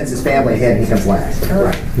 Right. He sends his family ahead and he comes last.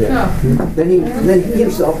 Right. Then he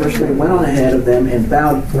himself, verse 3, went on ahead of them and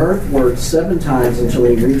bowed earthward 7 times until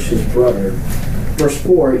he reached his brother. Verse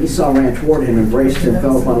 4, Esau ran toward him, embraced him,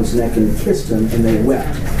 fell upon his neck, and kissed him, and they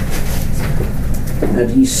wept. Now,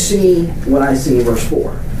 do you see what I see in verse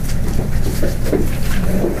 4?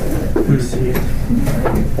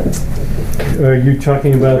 Are you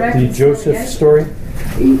talking about the Joseph story?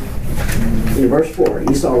 In verse 4,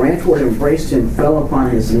 Esau ran toward him, embraced him, fell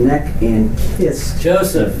upon his neck, and kissed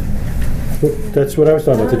Joseph. That's what I was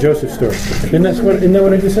talking about, the Joseph story. Isn't that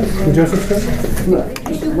what I just said? The Joseph story? Look,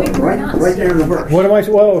 right there in the verse.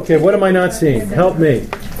 What am I not seeing? Help me.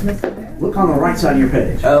 Look on the right side of your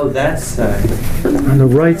page. Oh, that's On the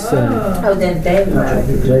right side. Oh, then they were.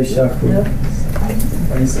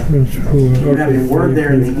 You have your word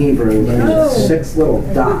there in the Hebrew, there's 6 little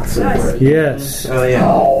dots over it. Yes. oh yeah.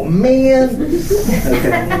 Oh, man! Okay.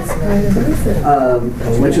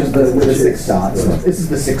 Which is The 6 dots. This is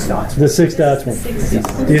the 6 dots. The 6 dots one.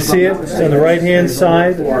 Do you see it? It's on the right-hand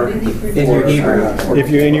side. In your Hebrew. If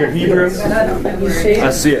you're in your Hebrew. I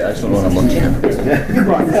see it. I just don't know what I'm looking at. You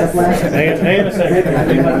brought this up last time. Hang on a second.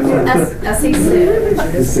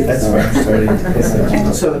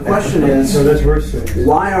 So the question is, So that's verse 6.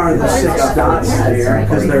 why are the 6 dots there?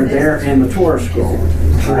 Because they're there in the Torah scroll.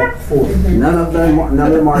 None of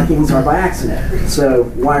the markings are by accident. So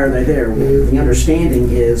why are they there? The understanding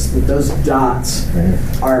is that those dots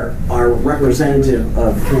are representative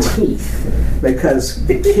of teeth, because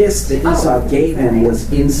the kiss that Esau gave him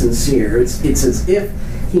was insincere. It's as if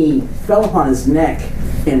he fell upon his neck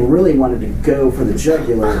and really wanted to go for the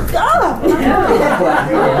jugular.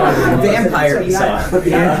 Vampire Esau. But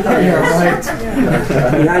the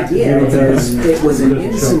idea is it was an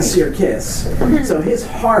insincere kiss. So his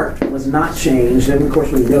heart was not changed, and of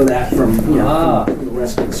course we know that from from the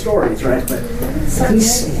rest of the stories, right? But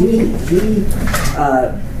he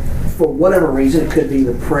for whatever reason, it could be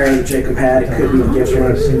the prayer that Jacob had, it could be the gifts,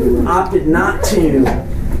 opted not to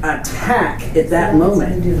attack at that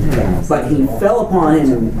moment, but he fell upon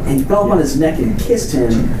him and he fell upon his neck and kissed him.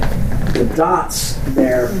 The dots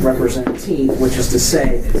there represent teeth, which is to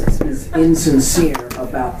say is insincere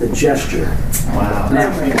about the gesture. Wow.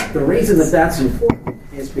 Now, the reason that that's important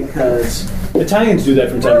is because Italians do that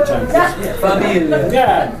from time to time.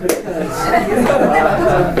 yeah,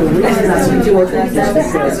 the reason that's important is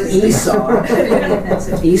because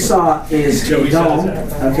Esau is a dome.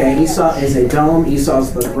 Okay, Esau is a dome.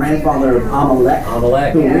 Esau's the grandfather of Amalek,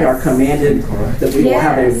 who we are commanded that we will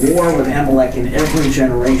have a war with Amalek in every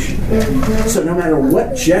generation. So no matter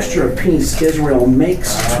what gesture of peace Israel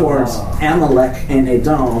makes towards Amalek and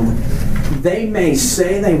Edom, they may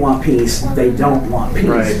say they want peace, they don't want peace.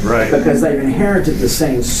 Right. Because they've inherited the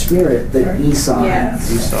same spirit that Esau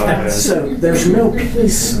has. So there's no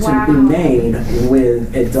peace to be made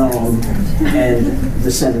with Edom and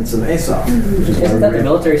descendants of Esau. Isn't that the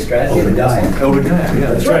military strategy? Obadiah,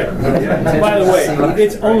 yeah. That's right. By the way,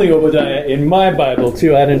 it's only Obadiah in my Bible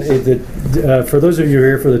too. I didn't. For those of you who are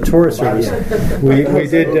here for the Torah service, we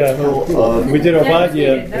did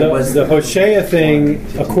Obadiah. The Hosea thing,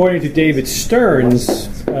 according to David Stern's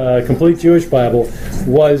complete Jewish Bible,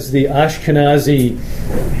 was the Ashkenazi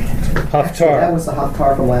Haftar. That was the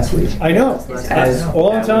Haftar from last week. I know.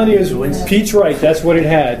 All I'm telling you is Pete's right. That's what it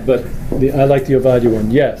had, but I like the Obadiah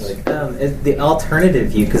one. Yes. The alternative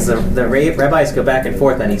view, because the rabbis go back and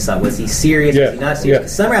forth on Esau. Was he serious? Was he not serious?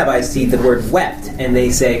 'Cause some rabbis see the word wept, and they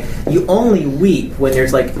say you only weep when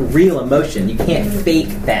there's like real emotion. You can't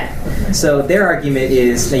fake that. So their argument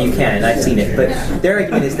is that you can, and I've seen it, but their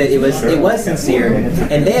argument is that it was sincere,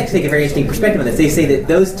 and they actually take a very interesting perspective on this. They say that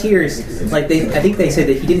those tears, I think they say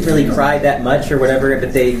that he didn't really cry that much or whatever,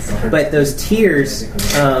 but those tears,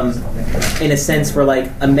 in a sense, were like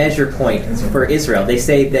a measure point for Israel. They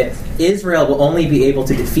say that Israel will only be able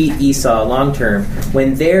to defeat Esau long term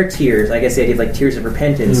when their tears, I guess they have like tears of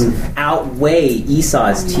repentance, outweigh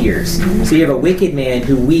Esau's tears. So you have a wicked man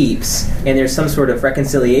who weeps, and there's some sort of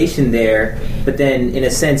reconciliation there, but then in a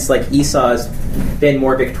sense, like Esau's been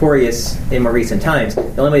more victorious in more recent times.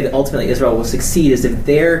 The only way that ultimately Israel will succeed is if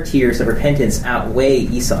their tears of repentance outweigh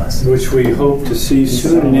Esau's. Which we hope to see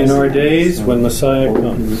soon and in our days when Messiah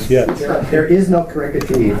comes. Yes. There is no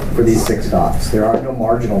caricature for these 6 dots. There are no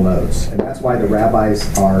marginal notes, and that's why the rabbis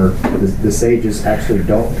the sages actually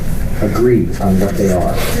don't agree on what they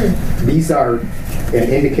are. These are an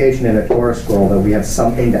indication in a Torah scroll that we have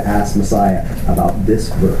something to ask Messiah about this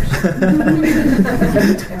verse.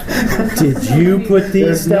 Did you put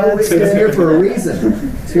these dots there? It's here for a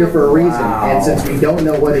reason. It's here for a reason. And since we don't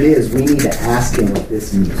know what it is, we need to ask him what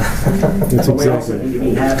this means. That's We also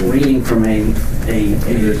need to have reading from a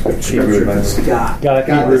scripture that's got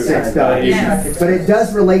the 6 dots. Yes. But it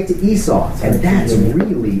does relate to Esau, and that's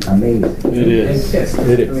really amazing. It is.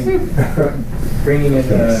 It is. Bringing in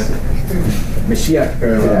the Mashiach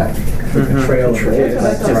parallel, the betrayal of the kiss.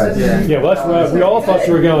 That's right. Yeah, well, that's where we all thought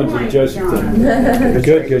you were going to the Joseph thing.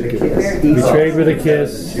 Good. Betrayed with a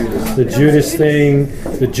kiss, the Judas thing,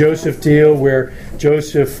 the Joseph deal where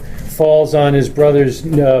Joseph falls on his brother's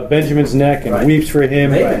Benjamin's neck and weeps for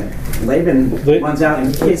him. Laban runs out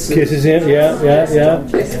and kisses him. Yeah.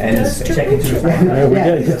 And he's checking his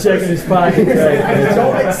He's checking his pocket.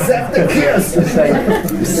 Don't accept the kiss.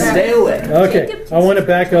 Stay away. Okay, I want to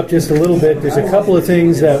back up just a little bit. There's a couple of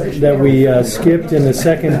things that we skipped in the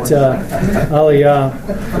second Aliyah.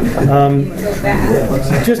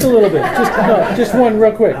 Just a little bit. Just one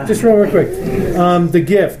real quick. The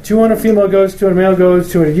gift. 200 female goats, 200 male goats,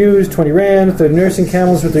 200 ewes, 20 rams, 30 nursing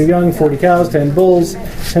camels with their young, 40 cows, 10 bulls,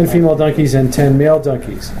 10 female donkeys, and 10 male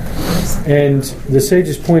donkeys. And the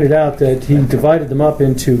sages pointed out that he divided them up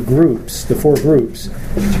into groups, the 4 groups,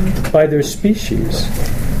 by their species.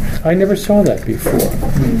 I never saw that before.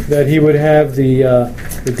 That he would have the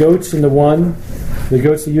goats in the one, the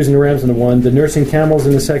goats, the ewes, and the rams in the one, the nursing camels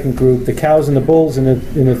in the second group, the cows and the bulls in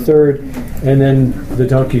the third, and then the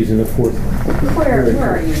donkeys in the fourth. Where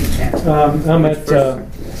are you? I'm at.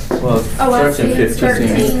 Well, it starts in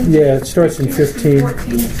 15. Yeah, it starts in 15.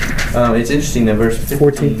 It's interesting that verse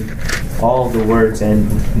 14. All the words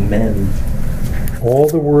end with mem. All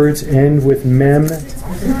the words end with mem.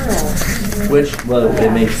 Which, well,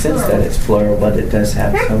 it makes sense that it's plural, but it does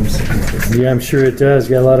have some significance. Yeah, I'm sure it does.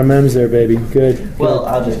 Got a lot of mems there, baby. Good. Well,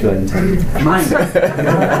 I'll just go ahead and tell you. Mine.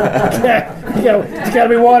 There's got to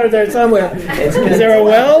be water there somewhere. Is there a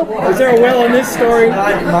well? Is there a well in this story?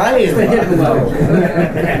 Mine is no,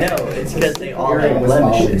 it's because they all have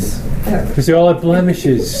blemishes. Because they all have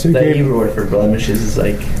blemishes. The Hebrew word for blemishes is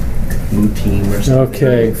like mutim or something.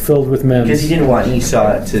 Okay, filled with mems. Because he didn't want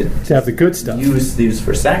Esau to have the good stuff. Use these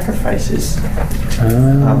for sacrifices.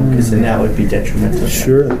 Because then that would be detrimental.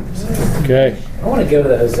 Sure. Okay. I want to go to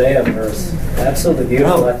the Hosea verse. Absolutely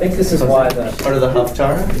beautiful. I think this is why the... Part of the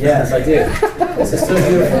Haftarah? Yes, I do. This is so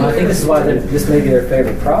beautiful. I think this is why this may be their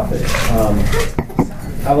favorite prophet.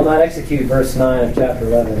 I will not execute, verse 9 of chapter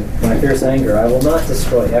 11, my fierce anger. I will not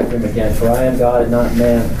destroy Ephraim again, for I am God and not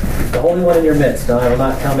man. The Holy One in your midst, and I will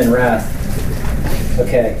not come in wrath.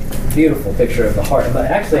 Okay, beautiful picture of the heart. But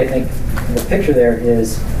actually, I think the picture there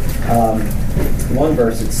is one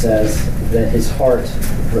verse it says that his heart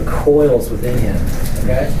recoils within him.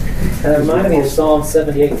 Okay? And it reminded me of Psalm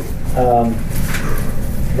 78,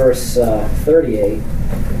 verse 38.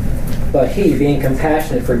 But he, being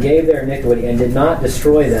compassionate, forgave their iniquity and did not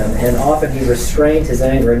destroy them. And often he restrained his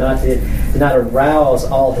anger and did not arouse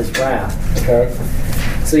all his wrath. Okay?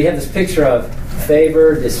 So you have this picture of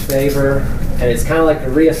favor, disfavor, and it's kind of like a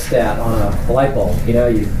rheostat on a light bulb. You know,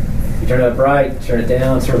 you turn it up bright, turn it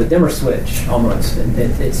down, sort of a dimmer switch almost,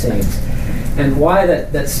 it seems. And why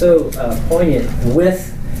that's so poignant with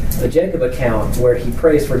the Jacob account where he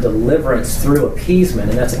prays for deliverance through appeasement,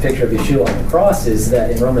 and that's a picture of Yeshua on the cross, is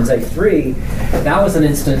that in Romans 8:3, that was an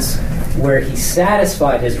instance where he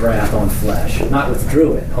satisfied his wrath on flesh, not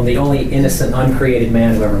withdrew it, on the only innocent, uncreated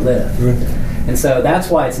man who ever lived. And so that's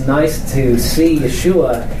why it's nice to see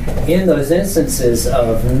Yeshua in those instances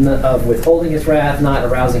of withholding his wrath, not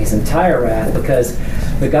arousing his entire wrath, because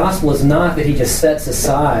the gospel is not that he just sets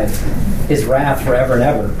aside his wrath forever and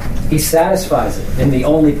ever. He satisfies it in the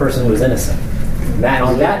only person who is innocent. That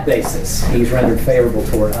on that basis, he's rendered favorable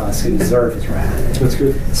toward us who deserve his wrath. That's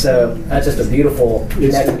good. So that's just a beautiful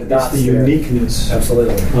connecting the dots. It's the there. uniqueness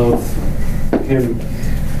Absolutely. of him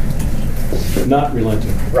not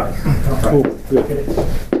relenting. Right. Oh, good.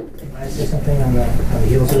 Can I say something on the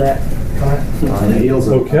heels of that comment? On the heels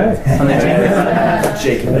of Okay.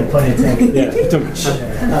 Jacob. Pun intended. Yeah.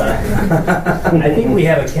 I think we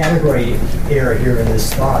have a category error here in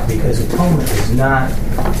this thought, because atonement is not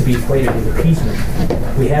to be equated with appeasement.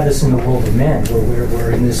 We have this in the world of men, where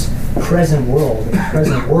we're in this present world. In the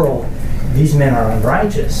present world, these men are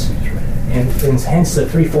unrighteous. And hence the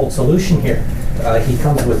threefold solution here. He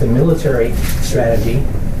comes with a military strategy,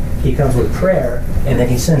 he comes with prayer, and then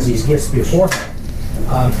he sends these gifts before him.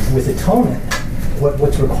 With atonement,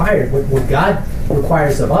 what's required, what God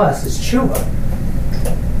requires of us is tshuva.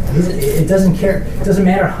 It doesn't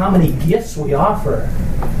matter how many gifts we offer.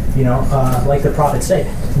 You know, like the prophets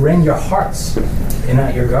say, rend your hearts and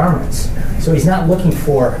not your garments. So he's not looking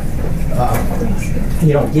for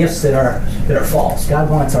gifts that are false. God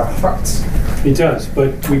wants our hearts. He does,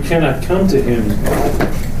 but we cannot come to him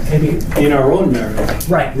in our own merit,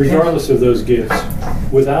 right? Regardless of those gifts,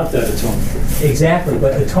 without that atonement. Exactly,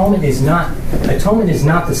 but atonement is not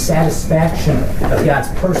the satisfaction of God's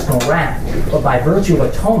personal wrath, but by virtue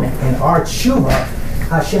of atonement and our tshuva,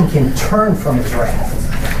 Hashem can turn from His wrath.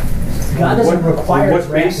 God doesn't require. On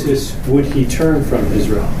what basis would He turn from His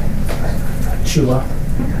wrath? Tshuva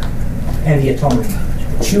and the atonement.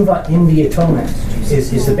 Tshuva in the atonement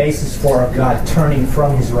is the basis for God turning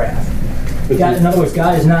from His wrath. God, in other words,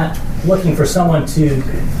 God is not looking for someone to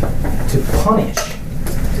punish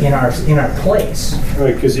in our place.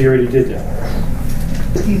 Right, because He already did that.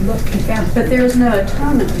 But there is no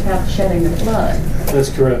atonement without the shedding of blood. That's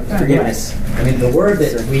correct. Forgiveness. I mean, the word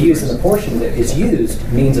that we use in the portion that is used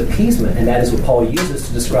means appeasement, and that is what Paul uses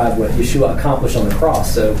to describe what Yeshua accomplished on the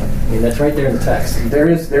cross. So, I mean, that's right there in the text. There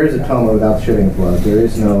is atonement without shedding of blood. There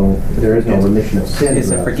is no remission of sin.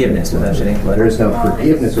 It's a forgiveness without shedding blood. There is no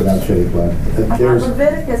forgiveness without shedding blood.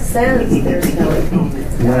 Leviticus says there's no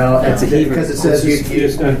atonement. No, because it says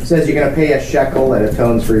you're going to pay a shekel that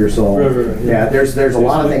atones for your soul. Right. Yeah, there's a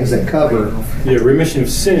lot of things that cover. Yeah, remission of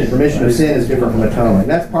sin. Remission of sin is different from atonement. And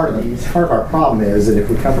that's part of our problem is that if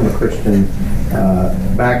we come from a Christian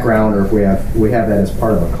background, or if we have that as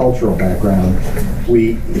part of a cultural background,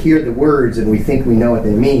 we hear the words and we think we know what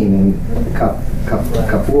they mean. And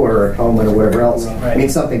kafur or atonement or whatever else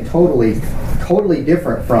means something totally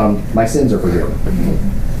different from my sins are forgiven.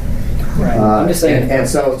 Right. I'm just saying. And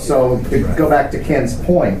so to go back to Ken's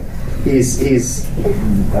point, he's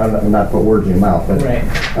I'm not put words in your mouth, but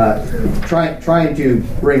trying to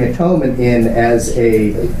bring atonement in as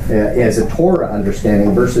a Torah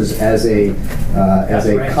understanding versus as a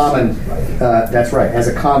common that's right, as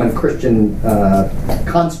a common Christian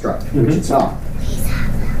construct, which it's not.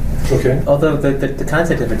 Okay. Although the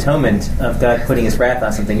concept of atonement, of God putting his wrath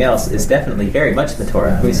on something else, is definitely very much in the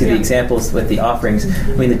Torah. We see the examples with the offerings.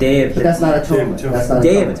 I mean, the day of... But that's not atonement. That's not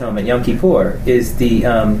Day of Atonement, Yom Kippur, is the...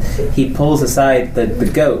 he pulls aside the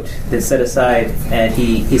goat that's set aside, and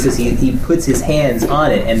he says he puts his hands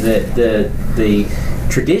on it, and the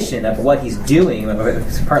tradition of what he's doing,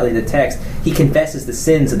 partly the text, he confesses the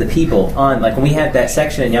sins of the people on, like when we have that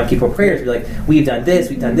section in Yom Kippur prayers, we're like, we've done this,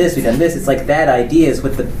 we've done this, we've done this. It's like that idea is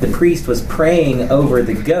what the priest was praying over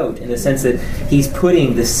the goat, in the sense that he's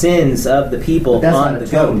putting the sins of the people on the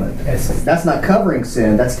goat. That's not covering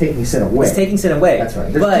sin, that's taking sin away. It's taking sin away. That's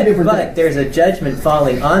right. But there's a judgment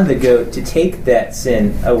falling on the goat to take that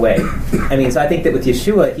sin away. I mean, so I think that with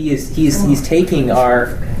Yeshua, he's taking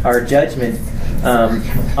our judgment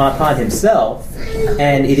upon himself,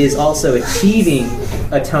 and it is also achieving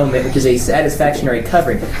atonement, which is a satisfactory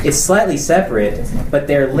covering. It's slightly separate, but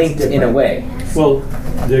they're linked in a way. Well,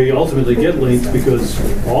 they ultimately get linked because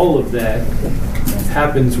all of that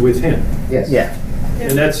happens with him. Yes. Yeah.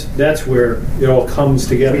 And that's where it all comes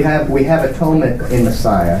together. We have atonement in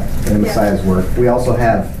Messiah, in Messiah's work. We also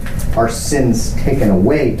have our sins taken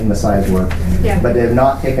away in Messiah's work, but they're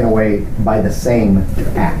not taken away by the same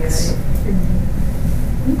acts.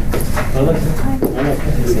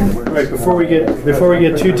 Right, before we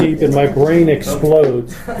get too deep and my brain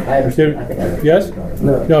explodes. Yes?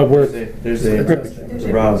 No, there's a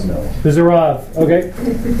Rav. There's a Rav. Okay.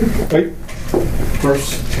 Wait.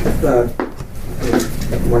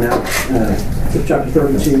 We're now chapter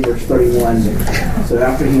 32, verse 31. So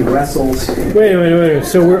after he wrestles... Wait a minute.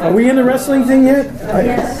 So are we in the wrestling thing yet?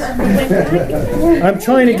 I'm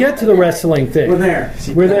trying to get to the wrestling thing. We're there.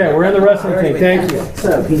 We're in the wrestling thing. Thank you.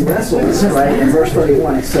 So he wrestles, right? In verse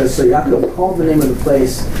 31 it says, so Yaakov called the name of the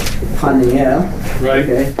place Paniel. Right.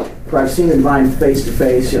 Okay. For I've seen the divine face to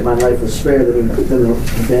face, yet my life was spared.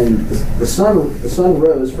 Then the sun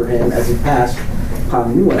rose for him as he passed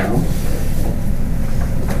Panuel.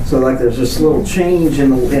 So like there's this little change in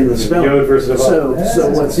the spelling. Yod versus So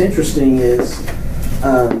what's interesting is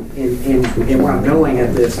in where I'm going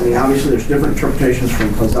at this. I mean, obviously there's different interpretations from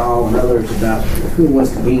Chazal and others about who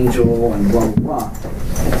was the angel and blah blah blah.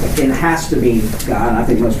 It has to be God. I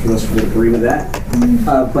think most of us would agree with that.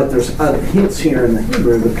 But there's hints here in the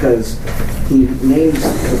Hebrew because he names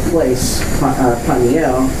the place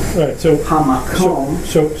Paniel, Right. So Hamakom.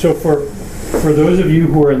 So for those of you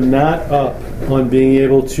who are not up on being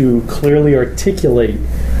able to clearly articulate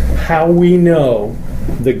how we know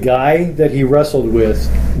the guy that he wrestled with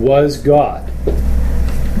was God,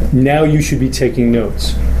 now you should be taking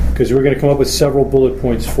notes, because we're going to come up with several bullet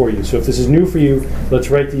points for you. So if this is new for you, let's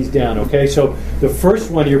write these down, okay? So the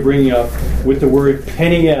first one you're bringing up with the word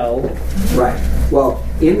Peniel. Right. Well,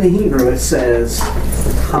 in the Hebrew it says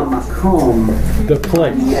Hamakom. The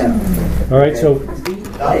place. Yeah. All right, so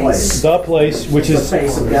The place, which is the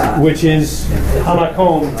face of God. which is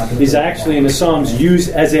Hamakom, is actually in the Psalms used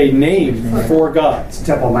as a name for God. It's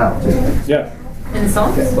Temple Mount. Yeah. In the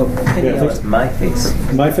Psalms? It's my face,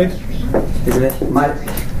 My face? isn't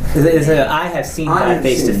it? I have seen God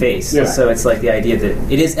face to face. Yeah. So it's like the idea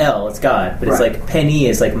that it is El, it's God, but it's Right. like Penny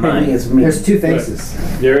is like mine. Penny is me. There's two faces.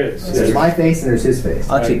 There is. There's my face and there's his face.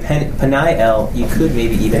 Actually, Penai El, you could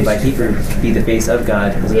maybe even by Hebrew be the face of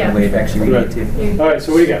God. Is another way of actually reading it too. All right,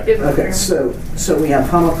 so what do you got? Okay, so we have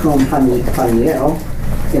Hamakom Paniel,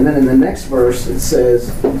 and then in the next verse it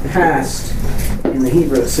says past. In the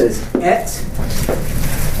Hebrew it says Et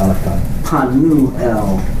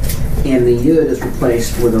Panuel, and the Yud is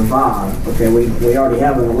replaced with a Vav. Okay, we already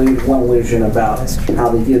have one illusion about how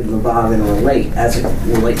the Yud and the Vav interrelate as it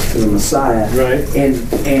relates to the Messiah. Right.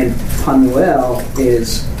 And Panuel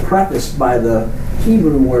is prefaced by the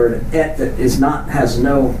Hebrew word Et that has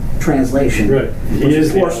no translation. Right. He Which is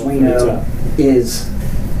of the course El. we know is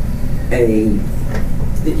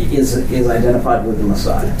identified with the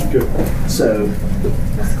Messiah. Good. So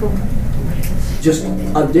That's cool. just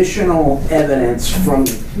additional evidence from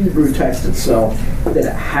the Hebrew text itself that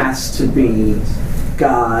it has to be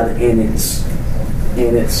God, and it's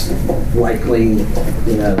likely,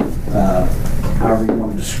 however you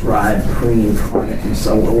want to describe pre-incarnate and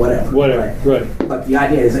so or whatever. Right. But the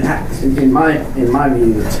idea is, in my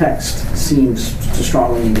view, the text seems to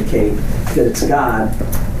strongly indicate that it's God,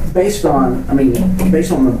 based on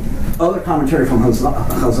the other commentary from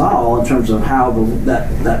Chazal in terms of how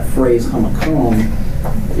that phrase Hamakom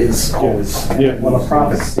is always. Yeah. Well, the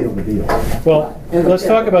prophets seal the deal. Well, let's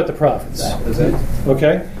talk about the prophets.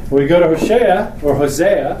 Okay? When we go to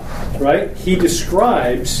Hosea, right? He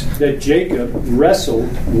describes that Jacob wrestled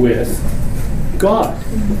with God.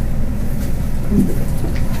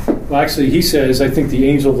 Well, actually, he says, I think the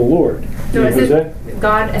angel of the Lord. No, it Hosea? says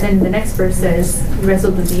God, and then the next verse says he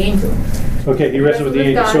wrestled with the angel. Okay, he wrestled with the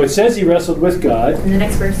angel. God. So it says he wrestled with God, And the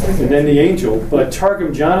next verse says and then the angel. But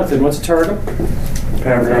Targum Jonathan, what's a Targum?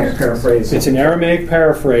 Paraphrase. It's an Aramaic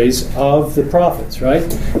paraphrase of the prophets, right?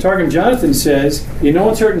 Targum Jonathan says, in no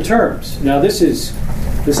uncertain terms. Now this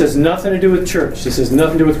has nothing to do with church. This has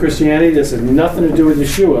nothing to do with Christianity. This has nothing to do with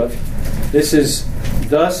Yeshua. This is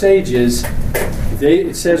the sages.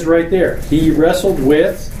 It says right there, he wrestled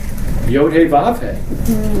with Yod-Heh-Vav-Heh.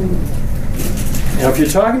 Now, if you're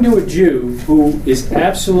talking to a Jew who is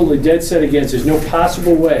absolutely dead set against, there's no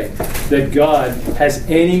possible way that God has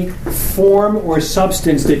any form or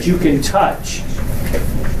substance that you can touch,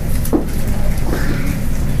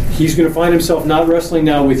 he's going to find himself not wrestling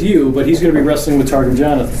now with you, but he's going to be wrestling with Targum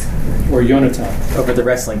Jonathan or Yonatan. Over the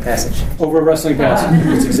wrestling passage. Over a wrestling passage.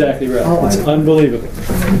 That's exactly right. It's unbelievable.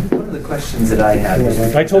 One of the questions that I had was,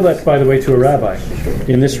 I told that, by the way, to a rabbi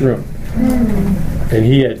in this room, and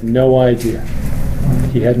he had no idea.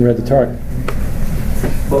 He hadn't read the Targum.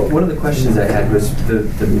 well, one of the questions I had was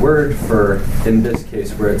the word for, in this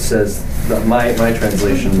case, where it says, that my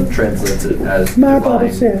translation translates it as divine.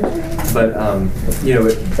 But,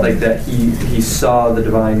 like that he saw the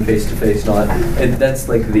divine face to face and all that. And that's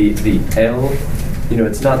like the El.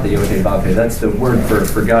 It's not the Yod-Heh-Vav-Heh. That's the word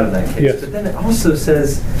for God in that case. Yes. But then it also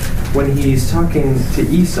says, when he's talking to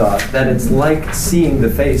Esau, that it's like seeing the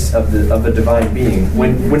face of a divine being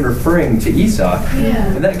when referring to Esau.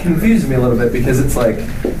 Yeah. And that confused me a little bit because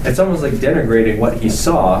it's almost like denigrating what he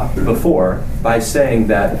saw before by saying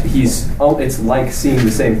that it's like seeing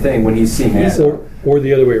the same thing when he's seeing Esau. Or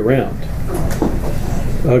the other way around.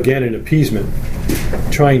 Again, an appeasement,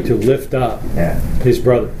 trying to lift up his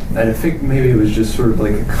brother. And I think maybe it was just sort of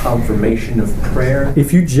like a confirmation of prayer.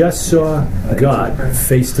 If you just saw God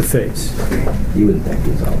face to face, You wouldn't think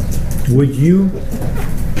he was all. would you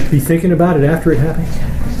be thinking about it after it happened?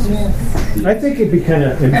 I think it'd be kind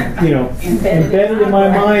of, embedded in my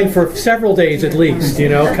mind for several days at least.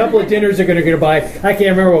 A couple of dinners are going to go by. I can't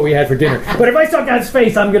remember what we had for dinner, but if I saw God's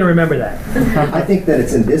face, I'm going to remember that. I think that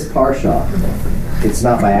it's in this parsha. It's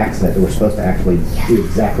not by accident that we're supposed to actually do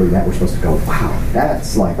exactly that. We're supposed to go, wow,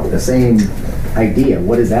 that's like the same idea.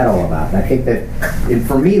 What is that all about? And I think that,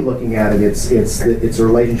 for me, looking at it, it's a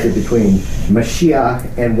relationship between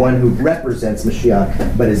Mashiach and one who represents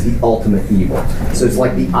Mashiach, but is the ultimate evil. So it's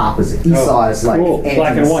like the opposite. Esau is like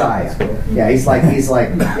anti-Messiah. Yeah, he's like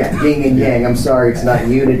yin and yang. I'm sorry, it's not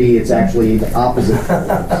unity. It's actually the opposite.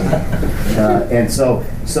 And so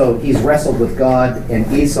he's wrestled with God, and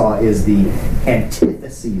Esau is the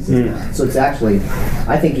antithesis of God. So it's actually,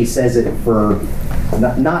 I think he says it for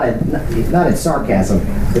not in sarcasm,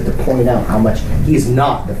 but to point out how much he's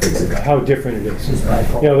not the face of God. How different it is.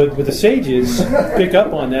 But the sages pick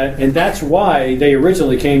up on that, and that's why they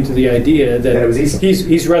originally came to the idea that it was Esau.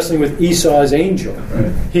 He's wrestling with Esau's angel,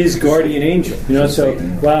 his guardian angel. So,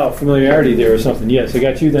 wow, familiarity there or something. Yes, I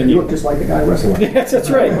got you. Then You you. look just like the guy wrestling. Yes,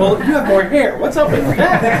 that's right. Well, you have more hair. What's up with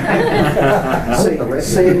that?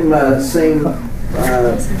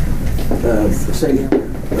 Same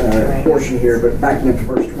portion here, but backing up to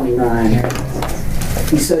verse 29.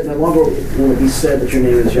 He said, "No longer will it be said that your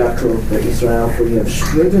name is Yaakov, but Israel, for you have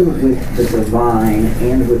striven with the divine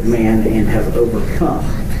and with man and have overcome."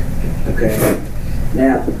 Okay.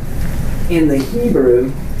 Now, in the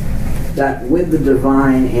Hebrew, that with the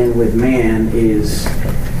divine and with man is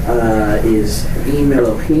Im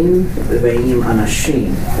Elohim ve'im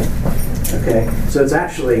Anashim. Okay, so it's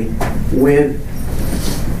actually with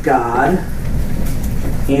God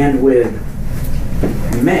and with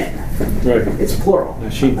men. Right. It's plural.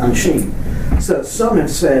 Anashim. So some have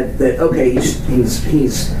said that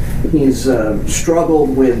he's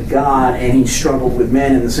struggled with God and he's struggled with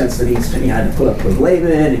men in the sense that he had to put up with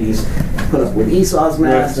Laban and he's put up with Esau's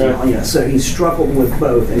mess. Right. So he's struggled with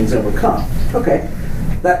both and he's overcome. Okay,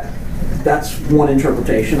 that's one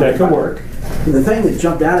interpretation. That could work. The thing that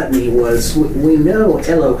jumped out at me was we know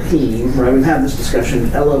Elohim, right? We've had this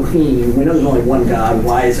discussion. Elohim. We know there's only one God.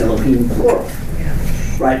 Why is Elohim plural?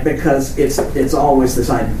 Right, because it's always this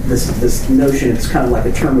notion. It's kind of like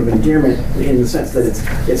a term of endearment in the sense that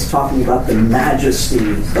it's talking about the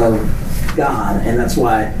majesty of God, and that's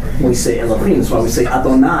why we say Elohim. That's why we say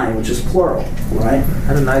Adonai, which is plural, right?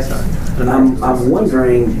 Adonai's not. I'm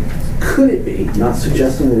wondering, could it be? Not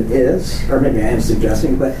suggesting that it is, or maybe I am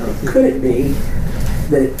suggesting, but could it be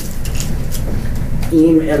that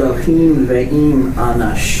Im Elohim ve'im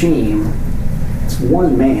anashim, it's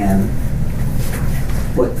one man,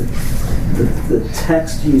 but the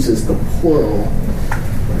text uses the plural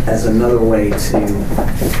as another way to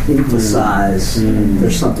emphasize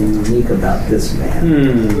there's something unique about this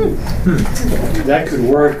man. That could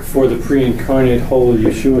work for the pre-incarnate whole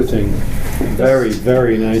Yeshua thing very,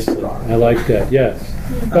 very nicely. I like that, yes.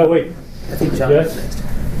 Oh, wait. I think John Yes? is next.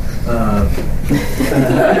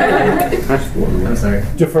 I'm sorry.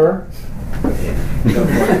 Defer?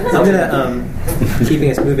 I'm gonna, keeping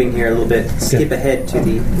us moving here a little bit, skip ahead to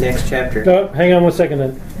the next chapter. Oh, hang on one second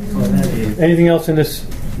then. Anything else in this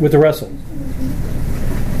with the wrestle?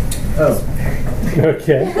 Oh.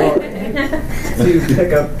 Okay. To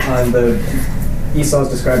pick up on the Esau's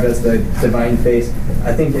described as the divine face,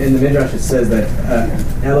 I think in the Midrash it says that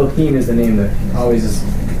Elohim is the name that always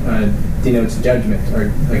denotes judgment,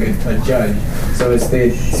 or like a judge. So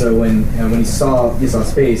when he saw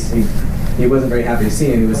Esau's face, he wasn't very happy to see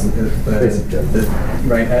him. He was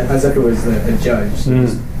right, as if it was a judge. So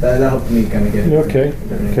that helped me kind of get it. Okay.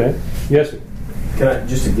 Okay. Yes. Can I,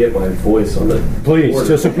 just to get my voice on the Please, order.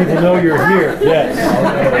 just so people know you're here. Yes.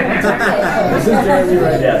 This is Jeremy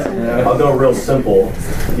right now. Yes. I'll go real simple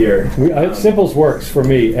here. Simples works for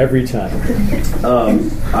me every time.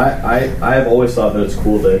 I have always thought that it's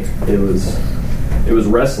cool that it was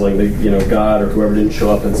wrestling. That God or whoever didn't show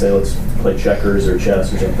up and say let's play checkers or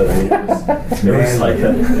chess or something. I mean, it was like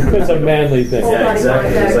it's a manly thing. Yeah,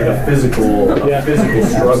 exactly. It's like a physical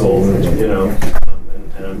struggle.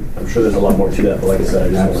 I'm sure there's a lot more to that, but like I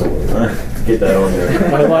said, I just want to get that on there.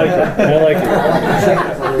 I like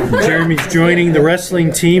it. Jeremy's joining the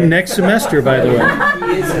wrestling team next semester, by the way.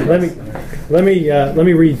 Let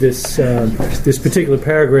me read this this particular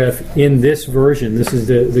paragraph in this version. This is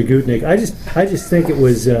the Gutnick. I just think it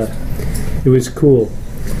was cool.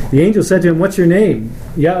 The angel said to him, "What's your name?"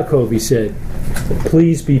 Yaakov, he said.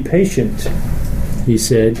 "Please be patient," he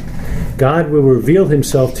said. "God will reveal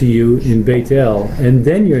himself to you in Beit El, and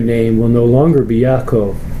then your name will no longer be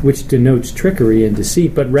Yaakov," which denotes trickery and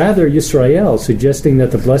deceit, but rather Yisrael, suggesting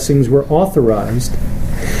that the blessings were authorized.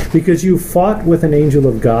 "Because you fought with an angel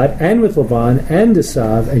of God, and with Lavan and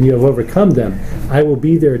Esav, and you have overcome them, I will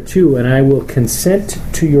be there too, and I will consent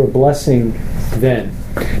to your blessing then."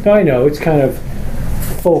 Now I know it's kind of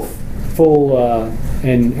full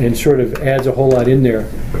and sort of adds a whole lot in there,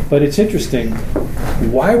 but it's interesting.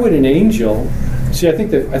 Why would an angel? See, I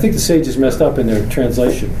think the sages messed up in their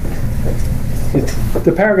translation.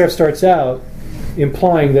 The paragraph starts out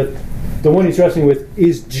implying that the one he's wrestling with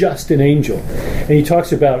is just an angel, and he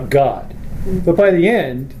talks about God. But by the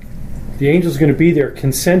end, the angel's going to be there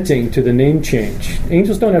consenting to the name change.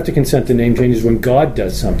 Angels don't have to consent to name changes when God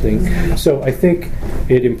does something. So I think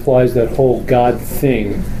it implies that whole God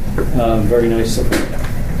thing very nicely.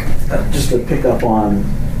 Just to pick up on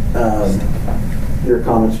your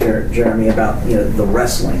comments, Jeremy, about the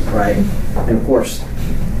wrestling, right? And of course,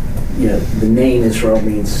 the name Israel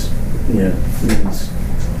means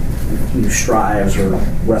who strives or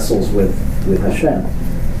wrestles with Hashem,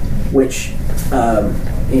 which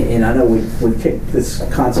and I know we kicked this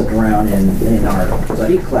concept around in our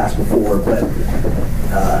Zadik class before, but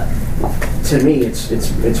to me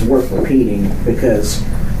it's worth repeating, because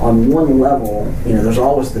on one level, there's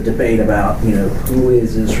always the debate about, who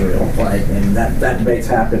is Israel, right? And that debate's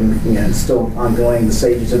happened, it's still ongoing. The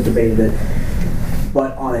sages have debated it.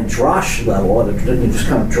 But on a drosh level, just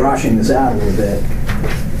kind of droshing this out a little bit,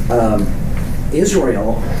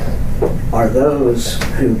 Israel are those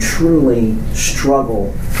who truly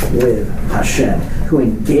struggle with Hashem, who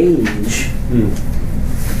engage,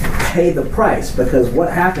 pay the price, because what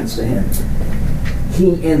happens to him?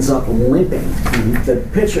 He ends up limping. The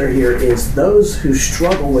picture here is those who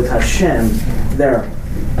struggle with Hashem,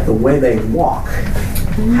 the way they walk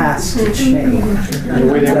has to change. And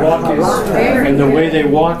the way they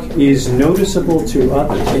walk is noticeable to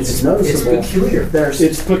others. It's noticeable. It's peculiar.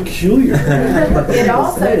 It's peculiar. But It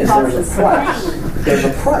also causes there's a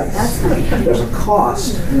price. There's a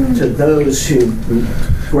cost to those who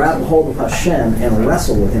grab a hold of Hashem and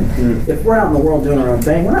wrestle with Him. If we're out in the world doing our own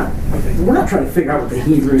thing, we're not trying to figure out what the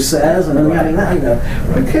Hebrew says, and who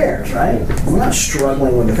cares, right? We're not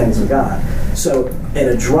struggling with the things of God. So at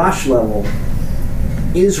a drosh level,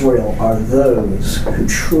 Israel are those who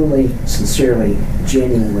truly, sincerely,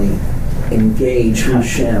 genuinely engage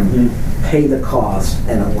Hashem, pay the cost,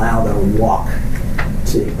 and allow their walk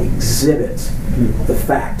to exhibit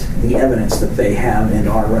the evidence that they have and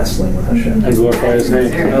are wrestling with Hashem. And glorify His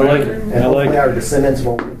name. I like it. And hopefully our descendants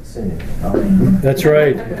won't be sinning. That's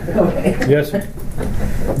right. Yes.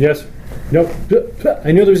 Yes. Nope.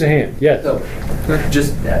 I knew there was a hand. Yes. So,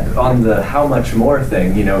 just on the how much more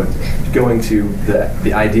thing, going to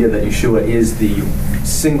the idea that Yeshua is the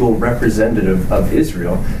single representative of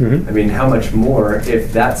Israel. Mhm. I mean, how much more,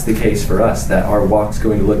 if that's the case for us, that our walk's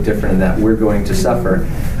going to look different and that we're going to suffer,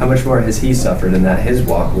 how much more has he suffered and that his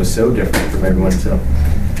walk was so different from everyone? So,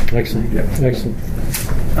 excellent. Yeah. Excellent.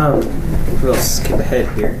 We'll skip ahead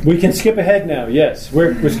here. We can skip ahead now. Yes,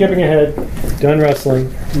 we're skipping ahead. Done wrestling.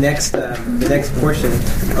 Next, the next portion,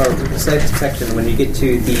 or section, when you get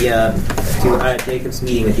to Jacob's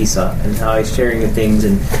meeting with Esau and how he's sharing the things,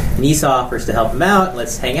 and Esau offers to help him out.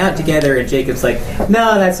 Let's hang out together. And Jacob's like,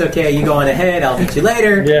 "No, that's okay. You go on ahead. I'll meet you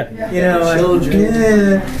later." Yeah.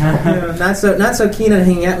 Not so keen on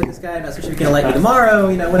hanging out with this guy. Not so sure you're gonna like me tomorrow.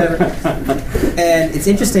 Whatever. And it's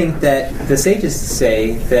interesting that the sages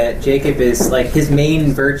say that Jacob is like his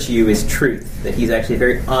main virtue is truth. That he's actually a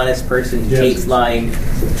very honest person. He hates lying,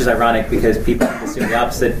 which is ironic because people assume the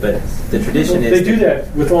opposite. But the tradition is they do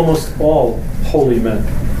that with almost all holy men,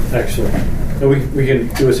 actually. And we can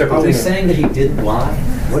do a separate Are thing. we saying that he didn't lie?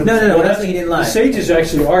 No, we're not saying he didn't lie. The sages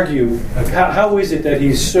actually argue how is it that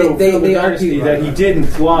he's so filled with honesty that he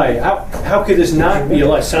didn't lie? How could this not be a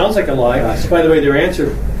lie? Sounds like a lie. By the way, their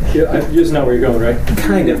answer is not where you're going, right?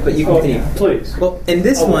 Kind of, but you continue. Please. Well, in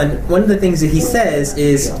this one of the things that he says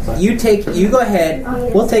is, you go ahead,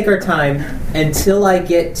 we'll take our time until I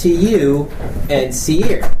get to you and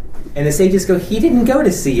Seir. And the sages go, he didn't go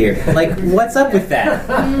to Seir. Like, what's up with that?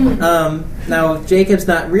 Now, Jacob's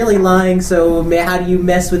not really lying, so how do you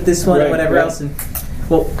mess with this one or whatever else? And,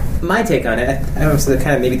 well, my take on it, I don't know,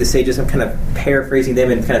 kind of maybe the sages, I'm kind of paraphrasing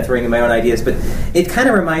them and kind of throwing in my own ideas, but it kind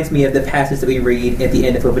of reminds me of the passage that we read at the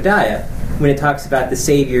end of Obadiah, when it talks about the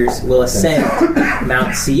saviors will ascend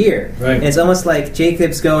Mount Seir. Right. And it's almost like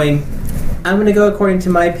Jacob's going, I'm going to go according to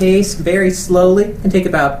my pace, very slowly, and take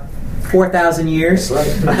about 4,000 years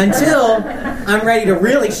until I'm ready to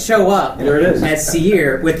really show up at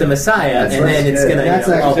Seir with the Messiah, then it's going to. That's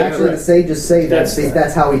actually the sages say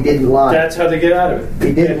that's how he didn't lie. That's how they get out of it.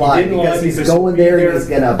 He didn't lie because he's going there and he's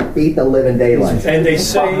going to beat the living daylight. And they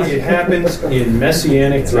say it happens in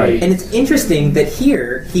Messianic days. And it's interesting that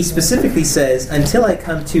here he specifically says, "Until I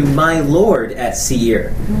come to my Lord at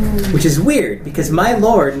Seir," which is weird because my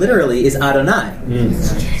Lord literally is Adonai.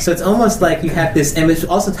 So it's almost like you have this, and which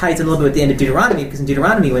also ties in a little bit at the end of Deuteronomy, because in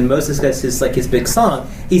Deuteronomy, when Moses does his big song,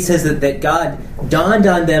 he says that God dawned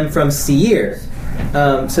on them from Seir.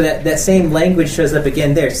 So that same language shows up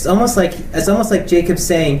again there. It's almost like Jacob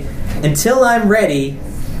saying, "Until I'm ready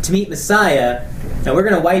to meet Messiah, and we're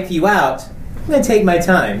going to wipe you out, I'm going to take my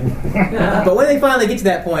time." But when they finally get to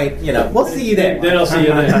that point, we'll see you there. Then I'll see you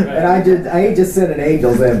then. And I ain't just sending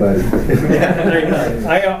angels in, buddy.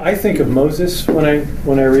 I think of Moses when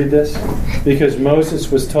I read this, because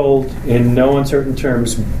Moses was told in no uncertain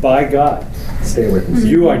terms by God, "Stay with us.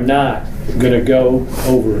 You are not going to go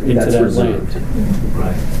over into That's that reserved." land."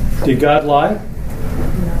 Right. Did God lie?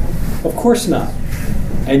 Of course not.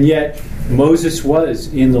 And yet Moses was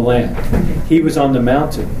in the land. He was on the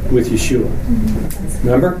mountain with Yeshua.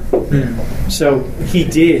 Remember? So he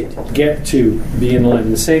did get to be in the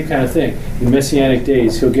land. The same kind of thing. In Messianic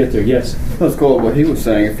days, he'll get there. Yes? Let's go with what he was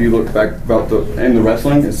saying. If you look back about in the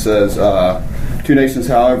wrestling, it says, two nations,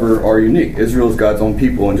 however, are unique. Israel is God's own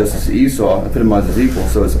people, and just as Esau epitomizes evil,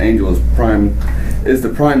 so his angel is the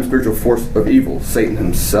prime spiritual force of evil, Satan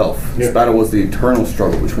himself. Yeah. This battle was the eternal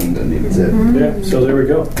struggle between the demons. Yeah, so there we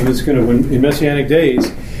go. And it's going to, in Messianic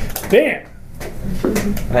days, bam!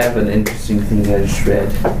 I have an interesting thing that I just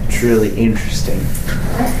read. It's really interesting.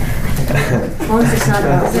 As long as it's not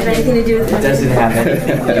about, does it have anything to do with It doesn't have anything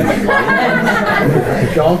to do with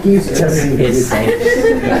women. Donkeys? It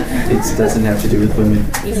doesn't have to do with women.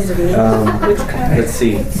 Let's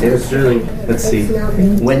see. It was really. Let's see.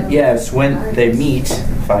 When they meet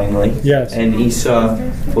finally. Yes. And Esau.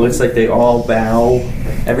 Well, it's like they all bow.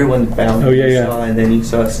 Everyone bows to Esau, and then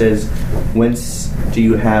Esau says, "Whence do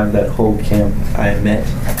you have that whole camp I met?"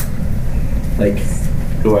 Like,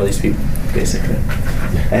 who are these people, basically?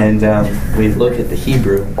 And we look at the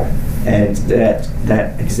Hebrew, and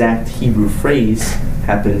that exact Hebrew phrase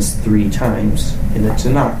happens 3 times in the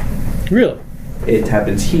Tanakh. Really? It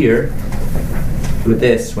happens here with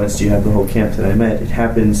this, "Whence do you have the whole camp that I met?" It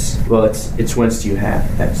happens, well, it's "Whence do you have?"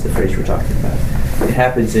 That's the phrase we're talking about. It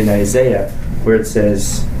happens in Isaiah, where it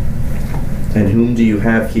says, "And whom do you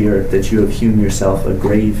have here that you have hewn yourself a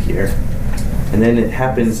grave here?" And then it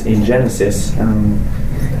happens in Genesis,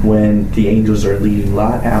 when the angels are leading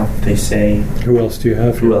Lot out, they say, Who else do you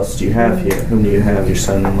have here? Who else do you have here? Whom do you have? Your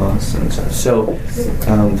son-in-law, and stuff. So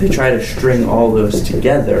they try to string all those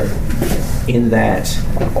together in that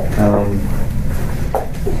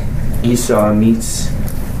Esau meets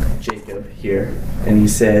Jacob here, and he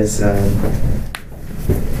says,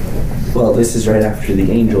 well, this is right after the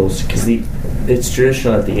angels, because it's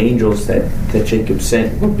traditional that the angels that Jacob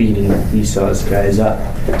sent were beating Esau's guys up,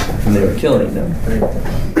 and they were killing them,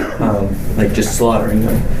 like just slaughtering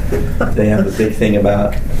them. They have a big thing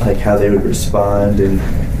about like how they would respond, and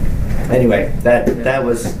anyway, that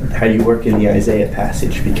was how you work in the Isaiah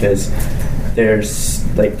passage, because there's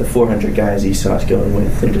like the 400 guys Esau's going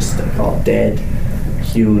with, they're just like all dead,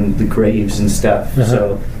 hewn the graves and stuff.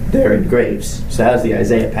 So they're in graves. So that was the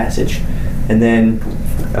Isaiah passage, and then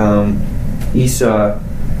Esau,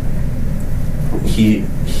 he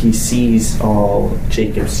sees all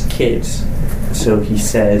Jacob's kids, so he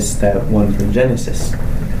says that one from Genesis.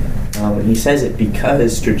 And he says it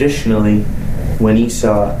because traditionally, when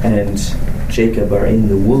Esau and Jacob are in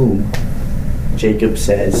the womb, Jacob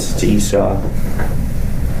says to Esau,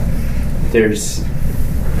 we're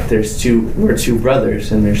two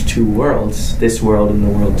brothers, and there's two worlds, this world and the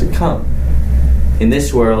world to come. In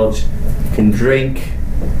this world, you can drink,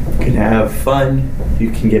 you can have fun,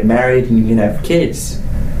 you can get married, and you can have kids.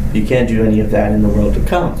 You can't do any of that in the world to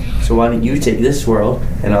come. So why don't you take this world,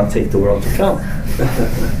 and I'll take the world to come.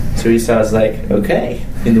 So Esau's like, okay,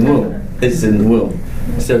 in the womb. This is in the womb.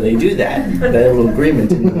 So they do that little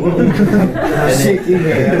agreement in the womb. Shaking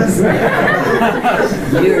hands.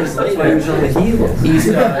 Years later, Esau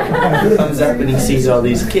comes up and he sees all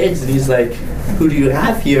these kids, and he's like, who do you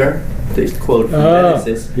have here? This quote from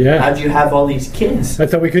Genesis. Yeah. How'd you have all these kids? I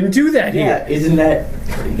thought we couldn't do that here. Yeah, isn't that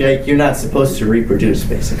like you're not supposed to reproduce,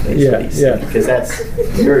 basically? Because that's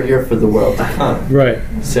you're for the world to come. Right.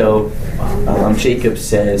 So Jacob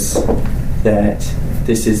says that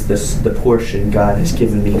this is the portion God has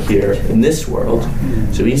given me here in this world.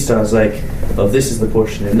 So Esau's like, well, if this is the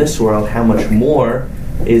portion in this world, how much more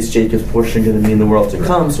is Jacob's portion going to be in the world to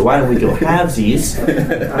come? So why don't we go halvesies? So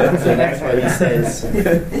that's why he says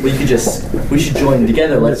we should join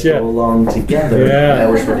together. Let's go along together. Yeah.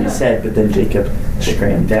 That was what he said. But then Jacob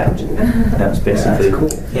scrammed out. That was basically cool.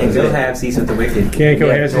 Can't go halvesies with the wicked. Can't go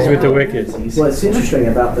halvesies with the wicked. What's interesting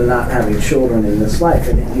about the not having children in this life,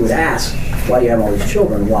 and you would ask, why do you have all these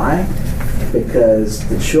children? Why? Because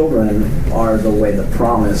the children are the way the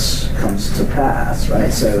promise comes to pass,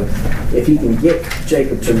 right? So if he can get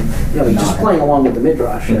Jacob to, just playing along with the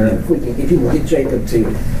Midrash, if you can get Jacob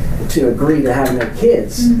to agree to having their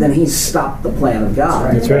kids, then he's stopped the plan of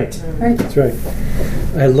God. That's right. That's right.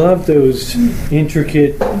 I love those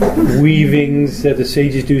intricate weavings that the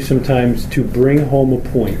sages do sometimes to bring home a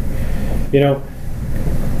point.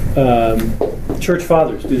 Church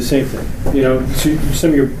fathers do the same thing.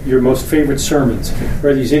 Some of your most favorite sermons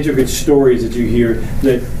are these intricate stories that you hear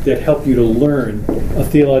that help you to learn a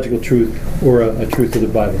theological truth or a truth of the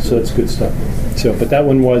Bible. So that's good stuff. But that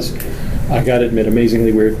one was, I gotta admit,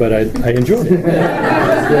 amazingly weird, but I enjoyed it.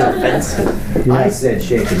 I said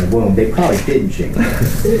shake in the womb. They probably didn't shake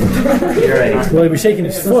it. You're right. Well, they were shaking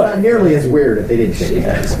his foot. It's not nearly as weird if they didn't shake it.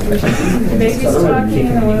 Babies talking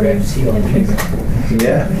in the womb.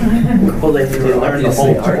 Yeah. Well, they learned the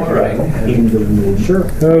whole Torah in the womb. Sure.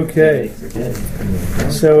 Okay.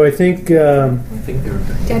 So I think.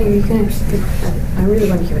 Daddy, are you going to? I really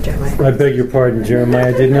want to hear what Jeremiah. I beg your pardon,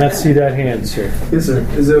 Jeremiah. I did not see that hand, sir. Yes, sir.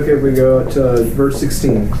 Is it okay if we go to verse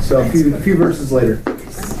 16? So a few verses later.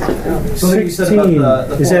 16.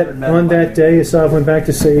 Is that on that day Esau went back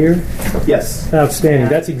to Seir? Yes. Outstanding.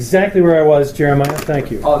 That's exactly where I was, Jeremiah.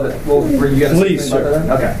 Thank you. Oh, were you guys Please, about sir.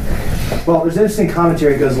 that? Okay. Well, there's interesting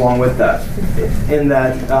commentary that goes along with that. In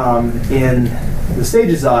that, in the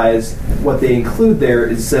sage's eyes, what they include there,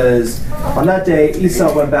 it says, on that day,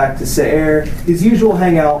 Esau went back to Seir, his usual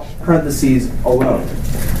hangout, parentheses, alone.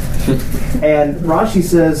 And Rashi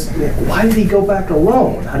says, why did he go back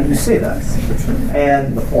alone? How do you say that?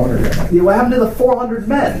 And the 400 men. Yeah, what happened to the 400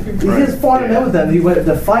 men? He has 400 men with them. He went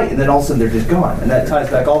to fight, and then all of a sudden they're just gone. And that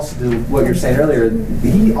ties back also to what you're saying earlier.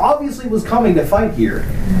 He obviously was coming to fight here.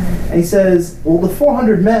 And he says, well, the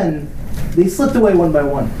 400 men, they slipped away one by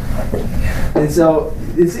one. And so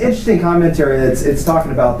it's interesting commentary that's it's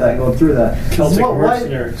talking about that, going through that. Celtic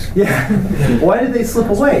mercenaries. Yeah. Why did they slip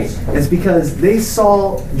away? It's because they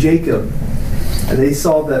saw Jacob, and they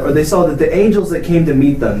saw that the angels that came to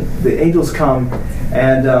meet them, the angels come,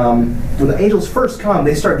 and when the angels first come,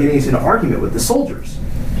 they start getting into an argument with the soldiers.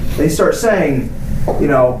 They start saying,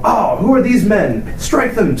 oh, who are these men?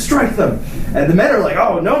 Strike them, strike them. And the men are like,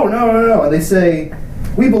 oh, no. And they say,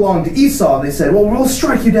 we belong to Esau. And they said, well, we'll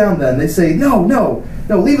strike you down then. They say, no,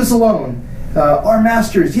 leave us alone. Our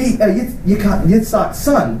master is Yitzhak's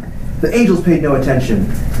son. The angels paid no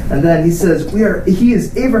attention. And then he says, he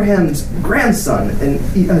is Abraham's grandson,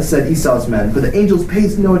 and said Esau's men. But the angels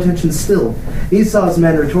paid no attention still. Esau's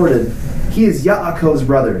men retorted, he is Yaakov's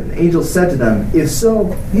brother. And the angels said to them, if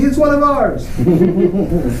so, he is one of ours.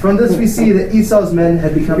 From this we see that Esau's men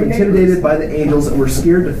had become intimidated by the angels and were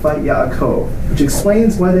scared to fight Yaakov, which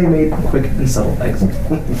explains why they made quick and subtle exit.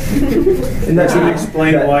 And that should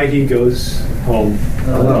explain why he goes home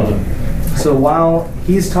alone. So while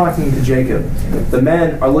he's talking to Jacob, the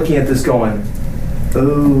men are looking at this going,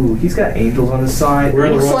 oh, he's got angels on his side. It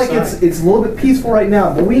looks like it's a little bit peaceful right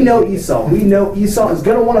now, but we know Esau. We know Esau is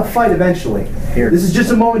going to want to fight eventually. This is just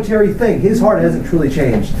a momentary thing. His heart hasn't truly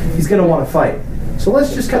changed. He's going to want to fight. So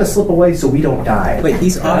let's just kind of slip away so we don't die. Wait,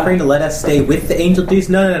 he's offering to let us stay with the angel dudes?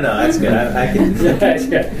 No, that's good. I can.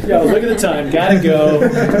 Yo, look at the time. Gotta go.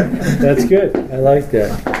 That's good. I like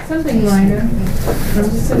that. Something minor. I'm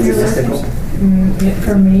just sitting here listening.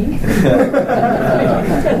 For me.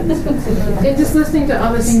 And just listening to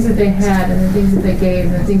all the things that they had and the things that they gave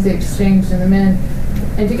and the things they exchanged and the men.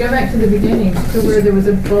 And to go back to the beginning, to where there was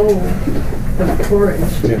a bowl of porridge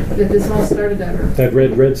that this all started over. That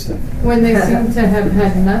red stuff. When they seemed to have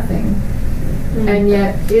had nothing. And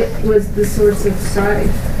yet it was the source of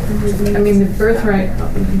strife. I mean, the birthright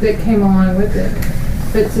that came along with it.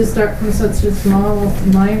 But to start from such a small,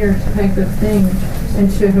 minor type of thing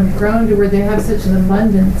and to have grown to where they have such an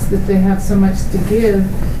abundance that they have so much to give,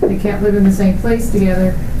 they can't live in the same place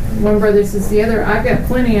together. One brother says to the other, I've got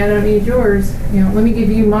plenty, I don't need yours. Let me give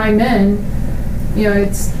you my men.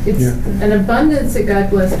 It's an abundance that God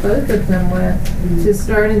blessed both of them with to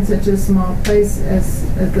start in such a small place as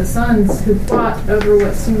the sons who fought over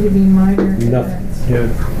what seemed to be minor events.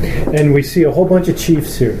 Yeah, and we see a whole bunch of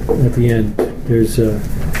chiefs here at the end. There's a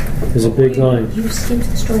big line. You skipped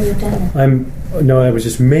the story of Dinah. I was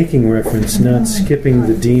just making reference, not skipping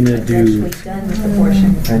the Dinah dude. Done with the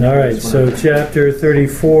portion. All right, so chapter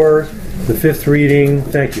 34, the fifth reading.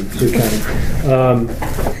 Thank you. Good comment.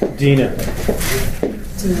 Dinah.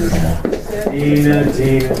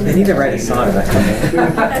 They need to write a song about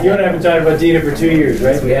that. You and I have been talking about Dinah for 2 years,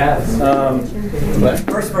 right? Yes, we have.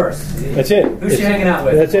 First verse. That's it. Who's she hanging out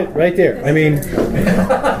with? That's it, right there. I mean,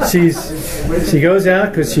 she goes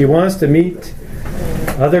out because she wants to meet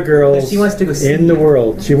other girls she wants to go see in the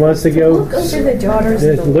world. She wants to go look over the daughters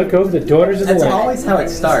of the look over the daughters of the That's land. always how it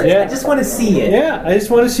starts. Yeah. I just want to see it. Yeah, I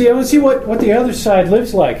just want to see. I want to see what the other side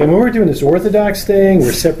lives like. I mean, we're doing this Orthodox thing.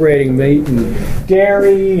 We're separating meat and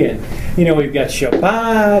dairy, and we've got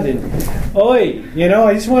Shabbat, and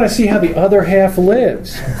I just want to see how the other half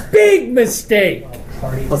lives. Big mistake.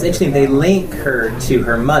 Well, it's interesting. They link her to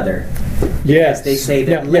her mother. Yes. They say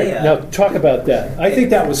that Leah. Now, talk about that. I think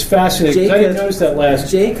that was fascinating because I didn't notice that last.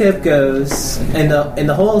 Jacob goes, and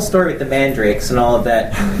the whole story with the mandrakes and all of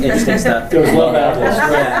that interesting stuff. Those love apples.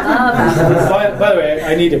 By the way,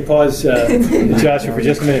 I need to pause Joshua for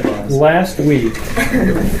just a minute. Last week,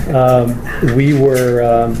 we were,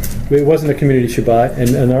 it wasn't a community Shabbat,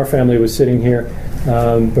 and our family was sitting here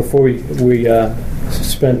before we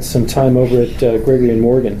spent some time over at Gregory and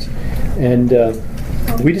Morgan's. And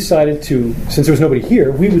we decided to, since there was nobody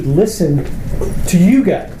here, we would listen to you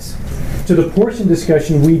guys, to the portion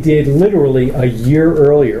discussion we did literally a year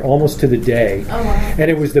earlier, almost to the day. Oh, wow.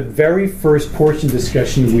 And it was the very first portion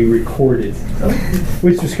discussion we recorded,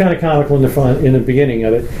 which was kind of comical in the beginning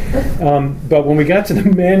of it. But when we got to the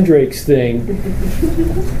mandrakes thing,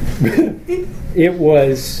 it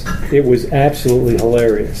was absolutely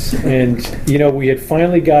hilarious. And, we had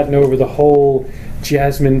finally gotten over the whole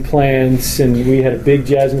jasmine plants, and we had a big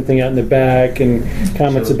jasmine thing out in the back, and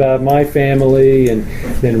comments about my family, and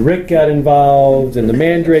then Rick got involved, and the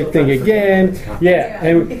mandrake thing again. Yeah,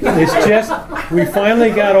 and it's just, we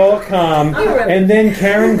finally got all calm, and then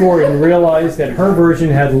Karen Gordon realized that her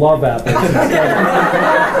version had love apples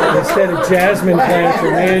instead of jasmine plants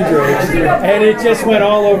or mandrakes, and it just went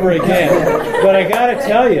all over again. But I gotta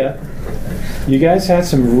tell you, you guys had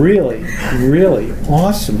some really, really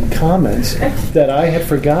awesome comments that I had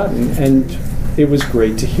forgotten, and it was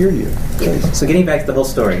great to hear you. So getting back to the whole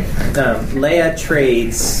story, Leah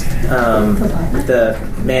trades the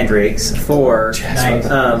mandrakes for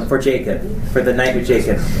Jacob, for the night with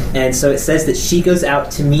Jacob. And so it says that she goes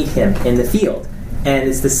out to meet him in the field. And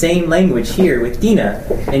it's the same language here with Dinah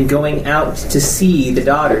and going out to see the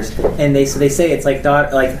daughters. And they say it's like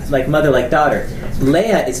mother like daughter.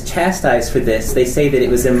 Leah is chastised for this. They say that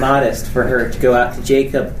it was immodest for her to go out to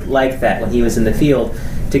Jacob like that when he was in the field.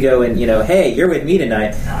 to go and, hey, you're with me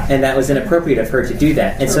tonight, and that was inappropriate of her to do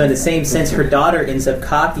that. And so in the same sense, her daughter ends up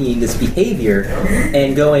copying this behavior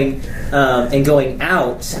and going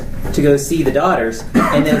out to go see the daughters.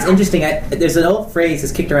 And then it's interesting, there's an old phrase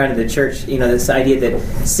that's kicked around in the church, this idea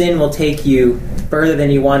that sin will take you further than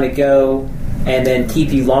you want to go, and then keep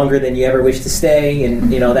you longer than you ever wish to stay,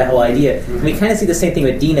 and that whole idea. And we kind of see the same thing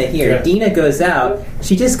with Dina here. Yeah. Dina goes out,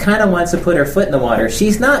 she just kind of wants to put her foot in the water.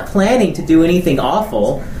 She's not planning to do anything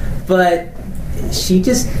awful, but she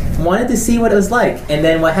just wanted to see what it was like. And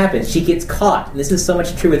then what happens? She gets caught. And this is so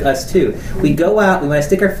much true with us too. We go out, we want to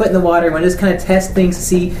stick our foot in the water, we want to just kind of test things to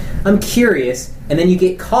see, I'm curious, and then you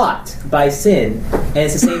get caught by sin. And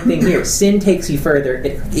it's the same thing here. Sin takes you further.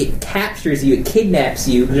 It captures you. It kidnaps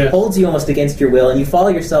you. Yeah. Holds you almost against your will. And you follow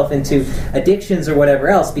yourself into addictions or whatever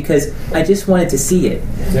else because I just wanted to see it.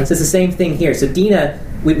 Yeah. So it's the same thing here. So Dina,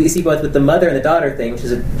 we see both with the mother and the daughter thing, which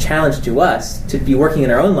is a challenge to us to be working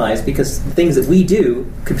in our own lives because things that we do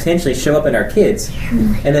could potentially show up in our kids.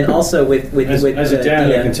 And then also with as a dad,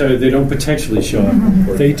 Dina, I can tell you they don't potentially show up.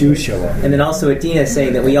 They do show up. And then also with Dina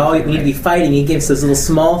saying that we need to be fighting against those little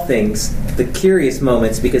small things, the curious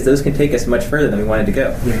moments, because those can take us much further than we wanted to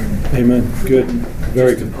go. Yeah. Amen. Good.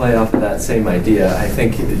 Very good. To play off of that same idea, I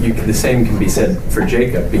think the same can be said for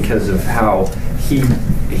Jacob because of how he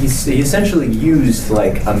essentially used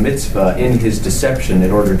like a mitzvah in his deception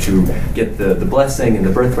in order to get the blessing and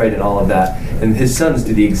the birthright and all of that. And his sons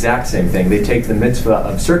do the exact same thing. They take the mitzvah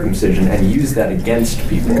of circumcision and use that against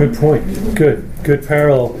people. Good point. Good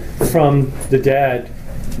parallel from the dad,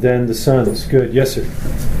 then the sons. Good. Yes, sir.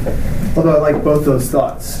 Although I like both those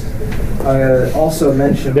thoughts. I also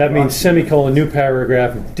mentioned... That means semicolon, new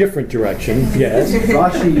paragraph, different direction. Yes.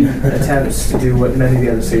 Rashi attempts to do what many of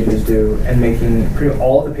the other sages do and making pretty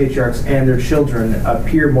all the patriarchs and their children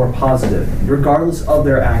appear more positive, regardless of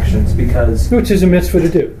their actions, because... Which is a mitzvah to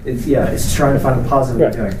do. It's trying to find the positive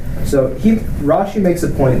in doing. So Rashi makes a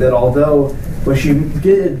point that although what she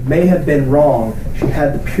did may have been wrong, she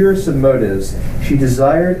had the purest of motives. She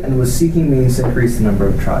desired and was seeking means to increase the number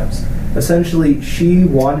of tribes. Essentially, she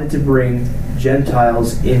wanted to bring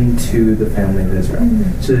Gentiles into the family of Israel.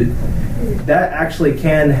 Mm-hmm. So that actually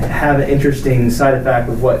can have an interesting side point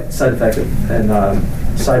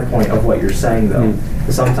of what you're saying, though.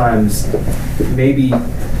 Mm-hmm. Sometimes maybe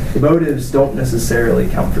motives don't necessarily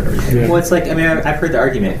count for everything. Yeah. Well, it's like I've heard the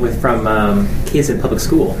argument from kids in public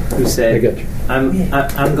school who said,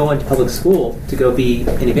 "I'm going to public school to go be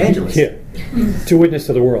an evangelist." Yeah. To witness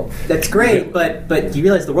to the world. That's great, but you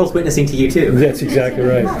realize the world's witnessing to you too. That's exactly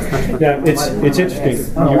right. Yeah, it's interesting.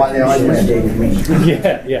 I don't know why they always mandated me.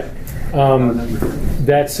 Yeah.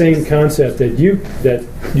 That same concept that you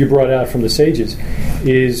brought out from the sages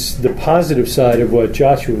is the positive side of what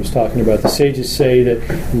Joshua was talking about. The sages say that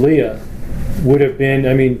Leah would have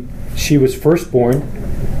been, she was firstborn,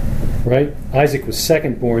 right? Isaac was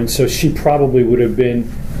secondborn, so she probably would have been...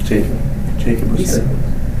 Jacob was second.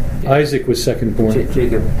 Isaac was secondborn.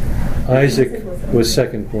 Jacob. Isaac was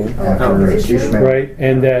secondborn. Right?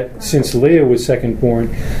 And that since Leah was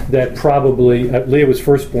secondborn, that probably, Leah was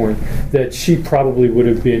firstborn, that she probably would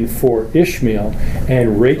have been for Ishmael,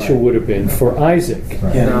 and Rachel would have been for Isaac.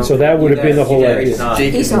 Yeah. So that would have been the whole idea.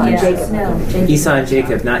 Esau and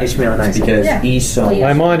Jacob, not Ishmael and Isaac. Because Esau.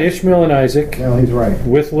 I'm on Ishmael and Isaac. No, he's right.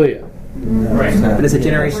 With Leah. Right. But it's a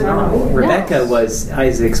generation off. Rebecca was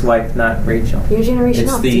Isaac's wife, not Rachel. Your generation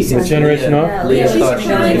off. It's generation off?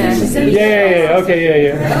 Yeah. Okay,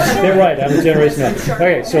 yeah. They're right. I'm a generation off.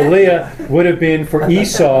 Okay, so Leah would have been for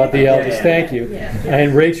Esau, the eldest. Thank you.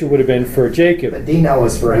 And Rachel would have been for Jacob. But Dinah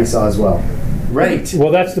was for Esau as well. Right.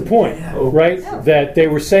 Well, that's the point, right? That they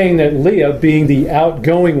were saying that Leah, being the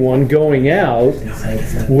outgoing one going out,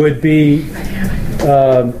 would be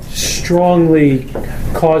strongly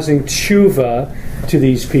causing tshuva to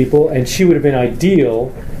these people, and she would have been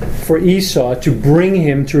ideal for Esau to bring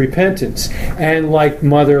him to repentance. And like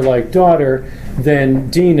mother, like daughter,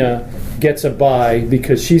 then Dinah gets a bye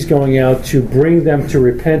because she's going out to bring them to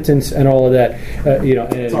repentance and all of that.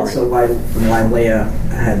 And it's also why Leah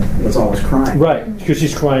was always crying. Right, because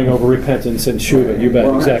she's crying over repentance and tshuva. You bet,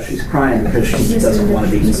 exactly. She's crying because she doesn't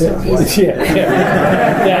want to be Esau's wife.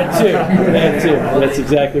 That too. That's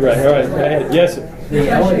exactly right. All right, go ahead. Yes, sir.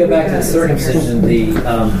 I want to go back to the circumcision. Wait a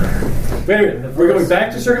minute. We're going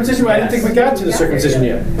back to circumcision? I didn't think we got to the circumcision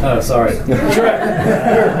yet. Oh, sorry.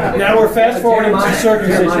 Now we're fast forwarding to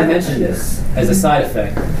circumcision. Jeremiah mentioned this as a side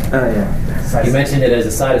effect. Oh, yeah. You mentioned it as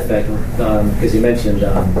a side effect because you mentioned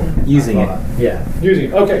using it. Yeah.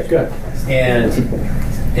 Using it. Okay, good. And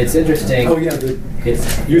it's interesting. Oh, yeah.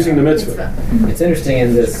 It's using the mitzvah. It's interesting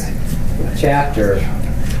in this chapter.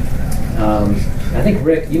 I think,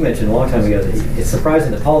 Rick, you mentioned a long time ago that it's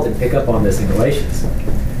surprising that Paul didn't pick up on this in Galatians.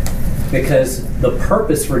 Because the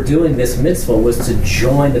purpose for doing this mitzvah was to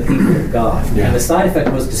join the people of God. Yeah. And the side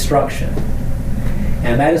effect was destruction.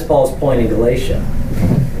 And that is Paul's point in Galatia.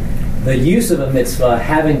 The use of a mitzvah,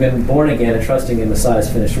 having been born again and trusting in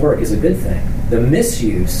Messiah's finished work, is a good thing. The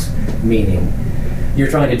misuse, meaning you're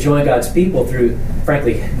trying to join God's people through,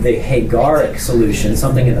 frankly, the Hagaric solution,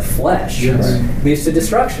 something in the flesh, leads to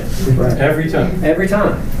destruction. Right. Every time. Every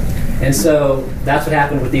time. And so that's what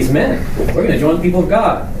happened with these men. We're going to join the people of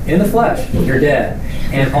God in the flesh. You're dead.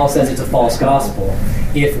 And Paul says it's a false gospel.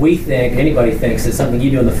 If we think, anybody thinks that something you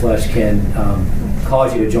do in the flesh can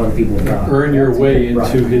cause you to join the people of God. Earn your way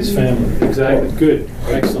into his family. Exactly. Good.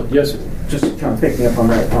 Excellent. Yes, sir. Just kind of picking up on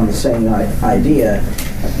that, on the same idea.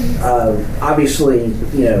 Obviously,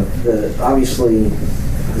 the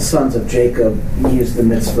sons of Jacob used the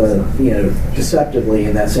mitzvah, deceptively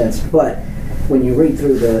in that sense. But when you read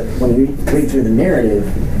through the narrative,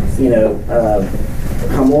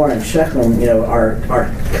 Hamor and Shechem, are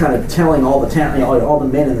kind of telling all the town, all the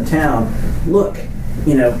men in the town, look,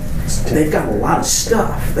 they've got a lot of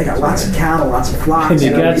stuff. They got lots of cattle, lots of flocks. And they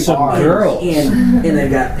got some girls. And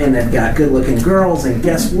they've got good-looking girls. And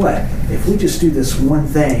guess what? If we just do this one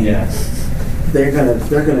thing, they're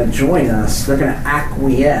gonna join us. They're gonna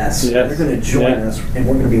acquiesce. Yes. They're gonna join us, and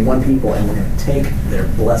we're gonna be one people. And we're gonna take their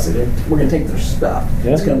blessed. We're gonna take their stuff.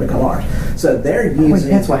 Yeah. It's gonna become ours. So they're using.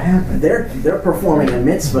 That's what happened. They're performing a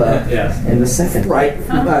mitzvah. In the second, right?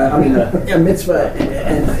 A mitzvah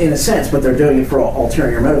in a sense, but they're doing it for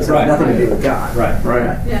ulterior motives. Right. Nothing to do with God.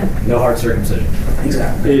 Right. Yeah. No heart circumcision.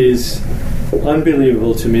 Exactly. It is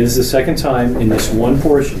unbelievable to me. This is the second time in this one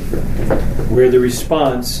portion where the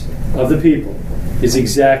response of the people is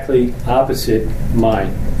exactly opposite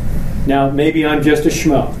mine. Now, maybe I'm just a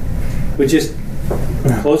schmo, but just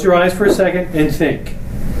close your eyes for a second and think.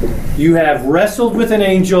 You have wrestled with an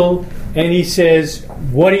angel, and he says,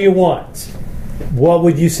 "What do you want?" What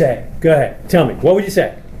would you say? Go ahead. Tell me. What would you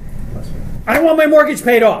say? I want my mortgage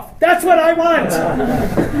paid off. That's what I want.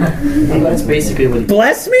 That's basically what.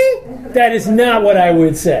 Bless me? That is not what I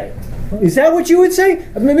would say. Is that what you would say?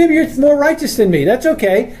 I mean, maybe you're more righteous than me. That's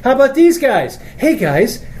okay. How about these guys? Hey,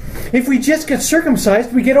 guys, if we just get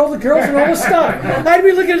circumcised, we get all the girls and all the stuff. I'd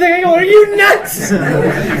be looking at them and going, are you nuts?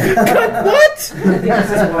 What?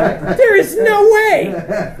 There is no way.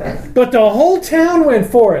 But the whole town went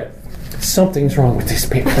for it. Something's wrong with these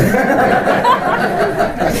people.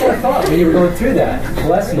 That's what I thought when you were going through that.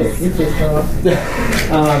 Bless me.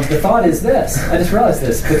 The thought is this. I just realized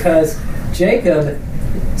this because Jacob...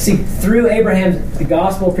 See, through Abraham, the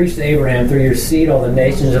gospel preached to Abraham, through your seed all the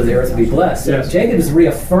nations of the earth will be blessed. Yes. Jacob is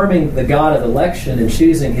reaffirming the God of election and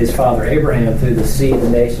choosing his father Abraham through the seed of the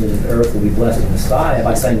nations of the earth will be blessed in Messiah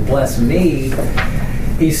by saying, bless me.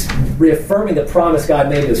 He's reaffirming the promise God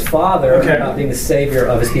made to his father about being the savior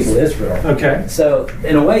of his people Israel. Okay. So,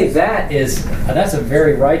 in a way, that's a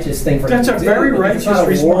very righteous thing for him to do. That's a very righteous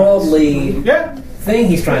response. Worldly thing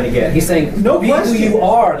he's trying to get. He's saying, be who you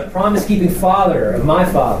are, the promise-keeping father of my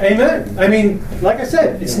father. Amen. I mean, like I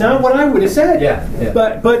said, it's not what I would have said. Yeah.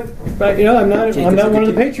 But I'm not one of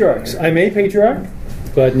the patriarchs. I'm a patriarch,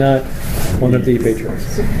 but not one of the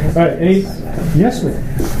patriarchs. All right. Yes, ma'am.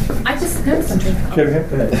 I just noticed something. Go ahead.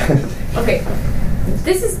 Okay.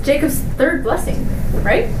 This is Jacob's third blessing,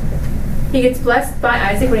 right? He gets blessed by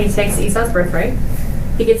Isaac when he takes Esau's birthright.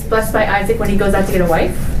 He gets blessed by Isaac when he goes out to get a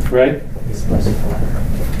wife. Right.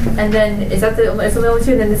 And then, is that the only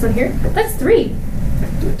two? And then this one here? That's 3.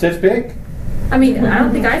 That's big. I mean, I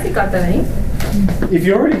don't think Isaac got that many. If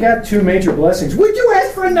you already got 2 major blessings, would you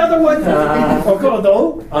ask for another one?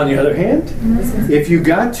 Though, on the other hand, if you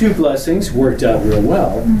got 2 blessings, worked out real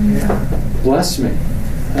well, bless me.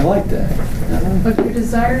 I like that. But your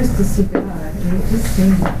desire is to see God. And it just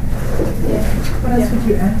seems... What else would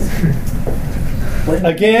you ask for?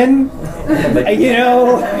 Again,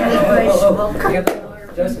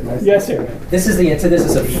 Yes, sir. This is the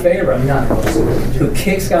antithesis of Pharaoh, who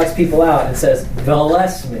kicks God's people out and says,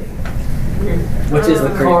 bless me. Which is the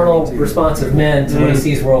carnal response of men to when he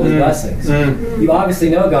sees worldly blessings. You obviously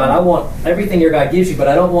know God. I want everything your God gives you, but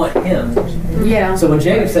I don't want him. Yeah. So when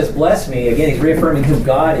Jacob says, bless me, again, he's reaffirming who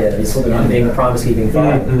God is, being the promise-keeping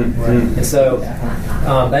father. And so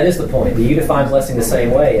that is the point. Do you define blessing the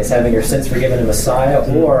same way as having your sins forgiven in Messiah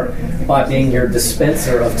or by being your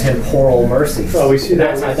dispenser of temporal mercy? Oh, we see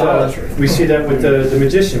that. That's idolatry. We see that with the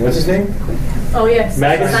magician. What's his name? Oh, yes.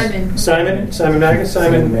 Magus? Simon Magus?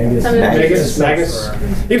 Magus.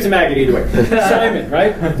 He was a maggot either way. Simon,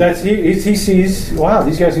 right? That's he sees, wow,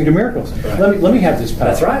 these guys can do miracles. Let me have this power.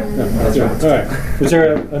 That's right. No, that's right. All right. Was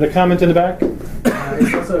there a comment in the back?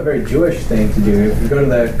 it's also a very Jewish thing to do. If you go to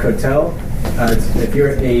the Kotel, if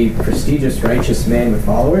you're a prestigious, righteous man with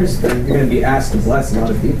followers, then you're going to be asked to bless a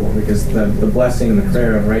lot of people because the blessing and the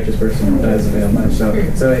prayer of a righteous person does avail much. So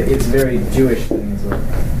it's a very Jewish thing as well.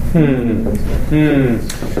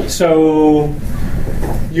 So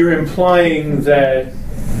you're implying that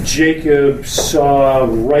Jacob saw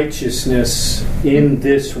righteousness in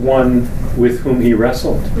this one with whom he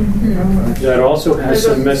wrestled. That also has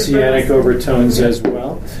some messianic overtones as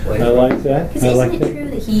well. I like that. Because isn't it true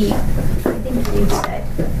that he, I think you said,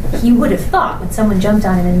 he would have thought when someone jumped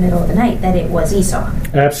on him in the middle of the night that it was Esau?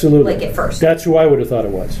 Absolutely. Like at first. That's who I would have thought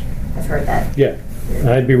it was. I've heard that. Yeah.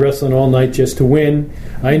 I'd be wrestling all night just to win.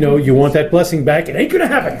 I know you want that blessing back. It ain't going to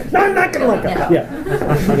happen. No, I'm not going to let it.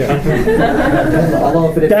 Yeah.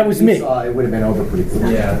 Although if it that was me. Esau, it would have been over pretty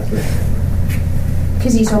quickly. Yeah.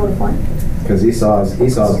 Because Esau would have won. Because Esau's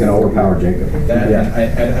going to overpower Jacob.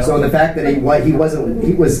 So the fact that he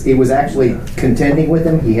was actually contending with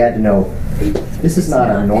him, he had to know this is not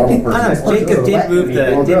a normal person. Jacob did move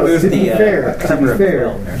the. To be fair,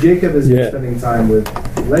 Jacob has been spending time with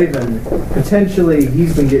Laban. Potentially,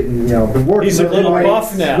 he's been getting been working. He's a little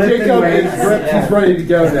buff now. Jacob is ready to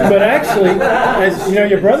go now. But actually, as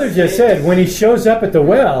your brother just said, when he shows up at the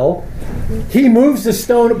well, he moves the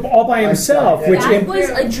stone all by himself. Which that was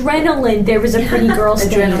adrenaline. There was a pretty girl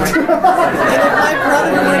standing right there. My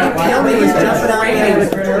brother wanted to kill me. He's jumping on me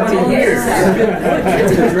with 20 years.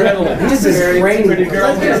 It's adrenaline. This is great. One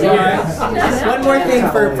more thing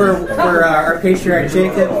for our patriarch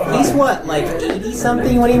Jacob. He's what, like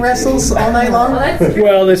 80-something when he wrestles all night long?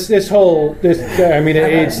 Well, this whole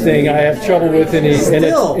age thing I have trouble with in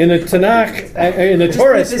the Tanakh, in the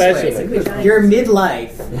Torah especially. You're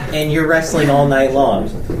midlife and you're wrestling all night long.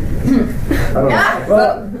 I don't know.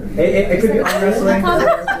 Well, it could be arm wrestling.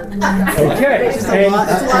 Okay. It's a lot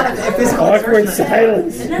of physical awkward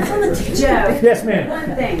silence. Joe. Yes, ma'am.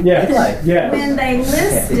 One thing. Yes. When they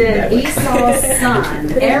listed Esau's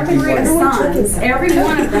son, every one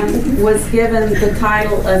of them was given the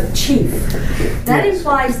title of chief. That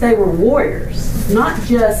implies they were warriors, not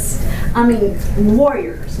just,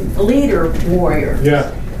 warriors, leader warrior.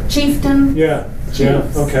 Yeah. Chieftain. Yeah. Yeah.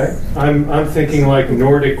 Okay. I'm thinking like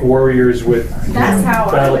Nordic warriors with. That's how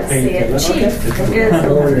I would see it. Chief is.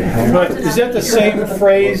 But is that the same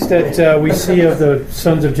phrase that we see of the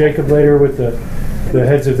sons of Jacob later with the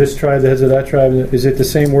heads of this tribe, the heads of that tribe? Is it the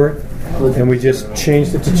same word? And we just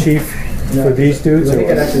changed it to chief for these dudes? I think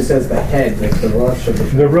it actually says the head, like the rosh of the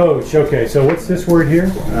tribe. The rosh. Okay. So what's this word here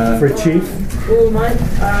for chief? Oh, mine.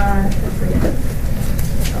 I forget.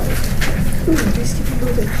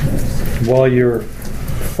 While you're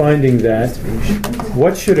finding that,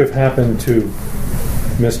 what should have happened to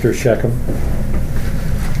Mr. Shechem?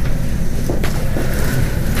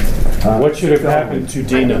 What should have happened to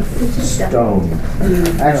Dinah? Stone.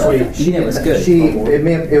 Actually, Dinah was good.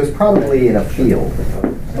 It was probably in a field.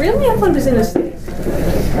 Really? I thought it was in a city.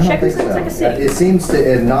 I don't think so. Like a city. It seems to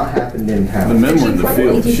have not happened in town. The men were in the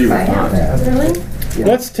field. She was not. Really?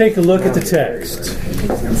 Let's take a look at the text.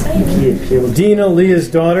 Dinah, Leah's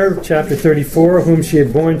daughter, chapter 34, whom she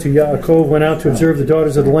had borne to Yaakov, went out to observe the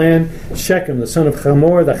daughters of the land. Shechem, the son of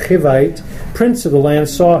Hamor, the Hivite, prince of the land,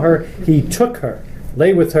 saw her. He took her,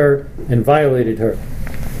 lay with her, and violated her.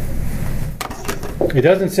 It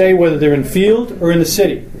doesn't say whether they're in field or in the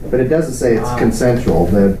city. But it doesn't say it's consensual.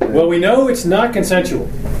 Well, we know it's not consensual.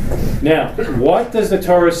 Now, what does the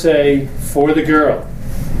Torah say for the girl?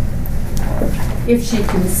 If she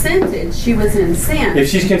consented, she was in sin. If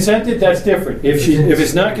she's consented, that's different. If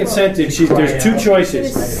it's not consented, there's two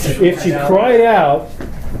choices. If she cried out,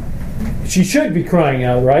 she should be crying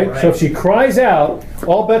out, right? So if she cries out,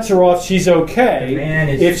 all bets are off. She's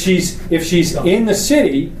okay. If she's in the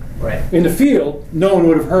city, in the field, no one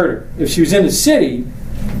would have heard her. If she was in the city,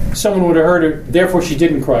 someone would have heard her. Therefore, she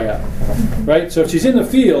didn't cry out, right? So if she's in the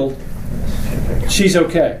field, she's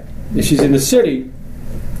okay. If she's in the city,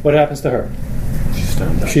 what happens to her?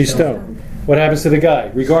 She's stoned. What happens to the guy?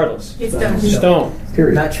 Regardless, He's stoned. Stoned.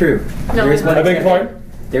 Period. Not true. No. There is one I beg your exception. pardon?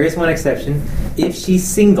 There is one exception. If she's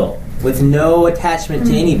single with no attachment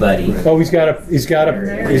to anybody, Oh, he's got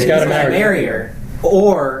to marry her,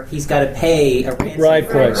 or he's got to pay a ransom bride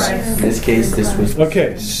for her. price. In this case, this was.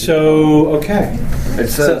 Okay, It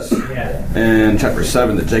says in chapter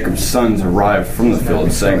 7 that Jacob's sons arrived from the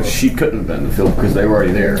field, saying she couldn't have been in the field because they were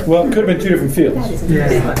already there. Well, it could have been two different fields.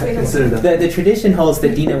 The tradition holds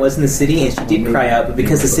that Dinah was in the city and she did cry out, but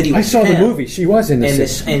because the city was I saw the him, movie. She was in the and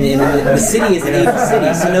city. the city is an Asian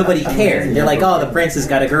city, so nobody cared. They're like, oh, the prince has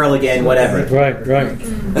got a girl again, whatever. Right.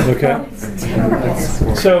 Okay.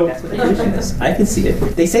 So That's what the tradition is. I can see it.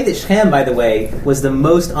 They say that Shem, by the way, was the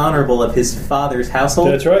most honorable of his father's household.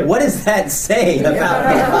 That's right. What does that say about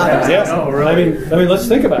his father's yeah, household? I mean, let's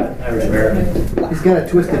think about it. He's got a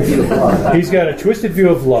twisted view of love. He's got a twisted view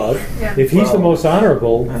of love. Yeah. If he's the most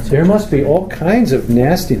honorable, there must be all kinds of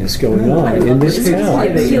nastiness going on in this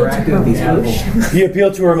town. He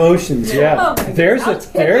appealed to her emotions. Yeah, there's How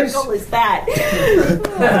typical is that?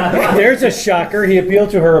 there's a shocker. He appealed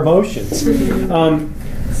to her emotions.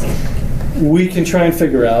 We can try and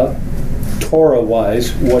figure out,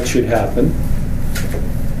 Torah-wise, what should happen.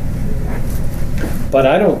 But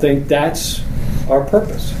I don't think that's our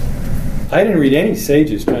purpose. I didn't read any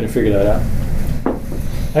sages trying to figure that out.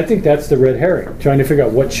 I think that's the red herring, trying to figure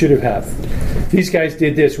out what should have happened. These guys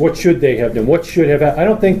did this. What should they have done? What should have happened? I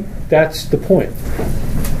don't think that's the point.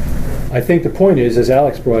 I think the point is, as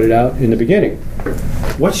Alex brought it out in the beginning,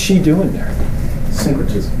 what's she doing there?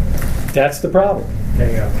 Syncretism. That's the problem. There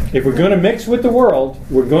you go. If we're going to mix with the world,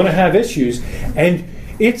 we're going to have issues, and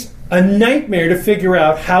it's a nightmare to figure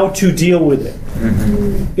out how to deal with it.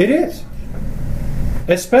 Mm-hmm. It is.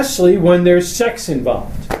 Especially when there's sex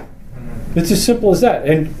involved. It's as simple as that.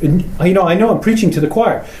 And I know I'm preaching to the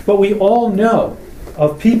choir, but we all know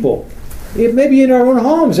of people, it may be in our own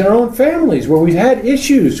homes, in our own families, where we've had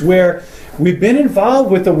issues where we've been involved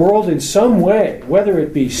with the world in some way, whether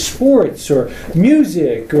it be sports or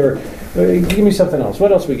music or give me something else.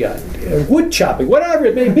 What else we got? Wood chopping, whatever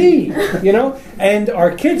it may be, And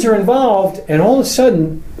our kids are involved, and all of a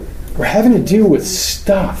sudden, we're having to deal with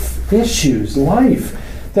stuff, issues, life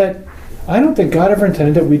that I don't think God ever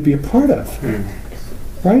intended that we'd be a part of.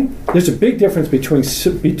 Right? There's a big difference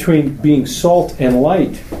between being salt and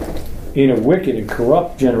light in a wicked and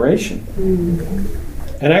corrupt generation,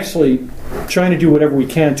 and actually trying to do whatever we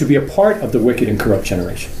can to be a part of the wicked and corrupt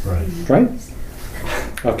generation. Right?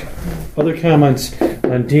 Okay. Other comments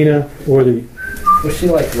on Dina or the... Was she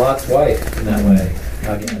like Lot's wife in that way?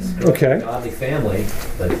 I guess. Okay. Godly family,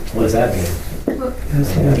 but what does that mean?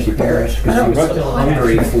 She perished because she was still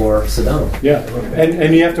hungry for Sodom. Yeah,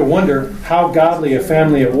 and you have to wonder how godly a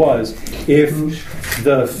family it was if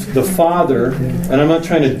the father, and I'm not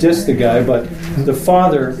trying to diss the guy, but the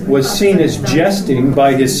father was seen as jesting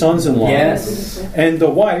by his sons-in-law. Yes. And the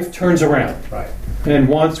wife turns around. Right. And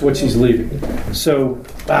wants what she's leaving. So,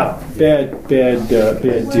 wow, bad deal.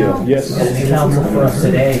 Yes? The counsel for us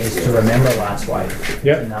today is to remember Lot's wife.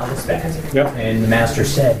 Yep. And not look back. Yep. And the master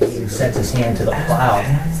said, he who sets his hand to the plow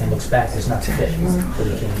and looks back is not fit for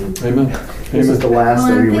the kingdom. Amen. This is the last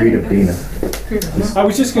that we read of Dina. I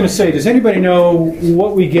was just going to say, does anybody know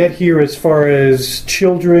what we get here as far as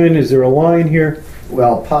children? Is there a line here?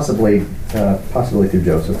 Well, possibly through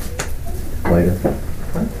Joseph later.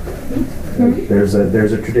 There's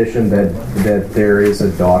a tradition that there is a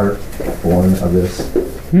daughter born of this.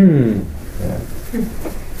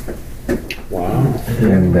 Wow.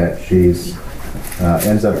 And that she's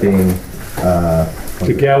ends up being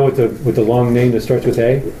the gal with the long name that starts with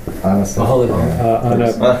A. Honestly, a holy woman.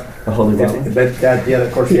 A holy woman. But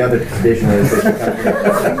of course, the other tradition is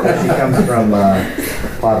that she comes from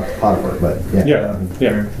Potiphar. But yeah.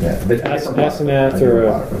 But Asenath or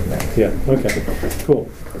okay, cool.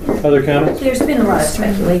 Other comments? There's been a lot of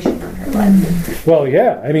speculation on her life. Well,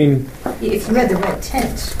 yeah. I mean, if you read The Red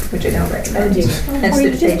Tent, which I don't recommend, that's Or you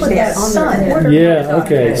the just put that on son. yeah.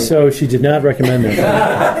 Okay. So she did not recommend that.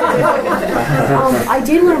 I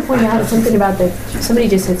did want to point out something about somebody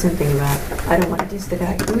just said something about, I don't want to diss the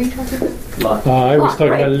guy. Who were you talking about? I was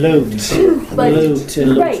talking about Lot. But, Lot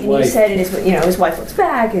and Lot's right, and wife. you said his wife looks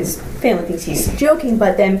back, his family thinks he's joking,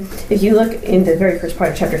 but then if you look in the very first part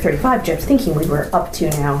of chapter 35, Jeff's thinking we were up to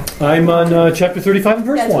now. I'm on chapter 35 and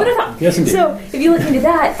verse 1. That's what I thought. Yes, indeed. So if you look into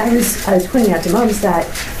that, I was pointing out to Mums that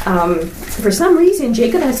for some reason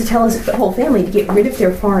Jacob has to tell his whole family to get rid of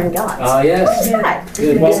their foreign gods. Oh, yes. What is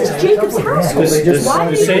that? Well, This is Jacob's household.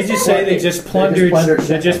 The sages say they just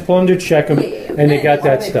plundered Shechem, and they got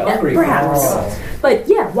that stuff. Perhaps. But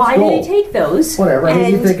yeah, why did they take those? Whatever. I mean,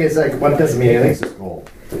 you And- think it's like what doesn't mean anything is gold.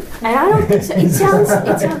 And I don't think so. It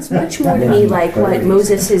sounds much more to me like what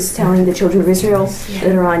Moses is telling the children of Israel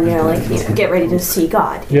that are on, get ready to see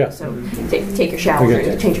God. Yeah. So take your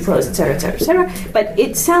shower, change your clothes, etc., etc., etc. But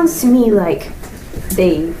it sounds to me like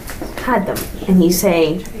they had them, and he's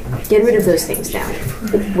saying, get rid of those things now.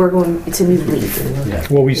 It's a new leaf.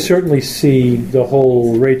 Well, we certainly see the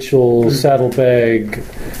whole Rachel saddlebag,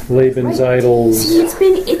 Laban's idols. See,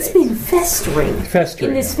 it's been festering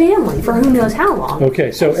in this family for who knows how long.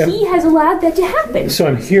 Okay, so he has allowed that to happen. So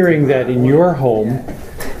I'm hearing that in your home,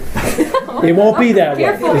 It won't be that way.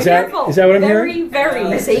 Careful, Is that careful. is that what I'm hearing?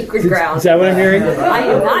 Very sacred ground. Is that what I'm hearing? I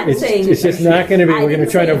am not saying It's just not going to be. We're going to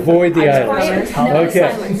try to avoid the idols.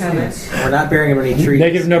 Okay. We're not burying any trees.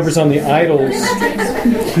 Negative numbers on the idols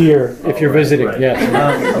here if you're visiting. Yeah.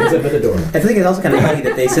 I think it's also kind of funny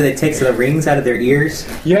that they said they take some of the rings out of their ears.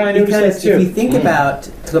 Yeah, I noticed because that too. if you think about,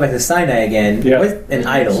 to go back to Sinai again, and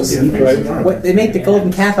idols, Right. what they make the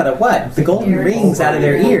golden calf out of what? The golden rings out of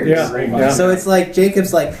their ears. Yeah. So it's like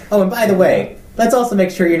Jacob's like, oh, and by the way, let's also make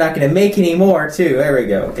sure you're not going to make any more too. There we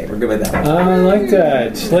go. Okay, we're good with that. I like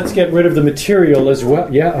that. Let's get rid of the material as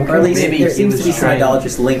well. Yeah. Okay. Or at least there seems to be some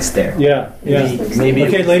idolatrous links there. Yeah. Maybe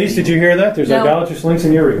Okay, ladies, did you hear that? There's No. idolatrous links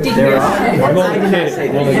in your ears. There are. I'm only kidding.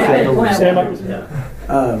 I'm only kidding. Stand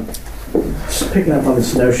up. Just picking up on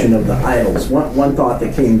this notion of the idols, one thought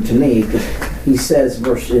that came to me, he says,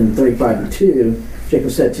 verse in 35:2,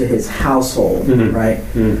 Jacob said to his household, right?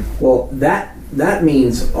 Well, that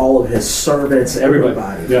means all of his servants,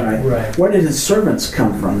 everybody, right? Where did his servants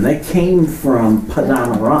come from? They came from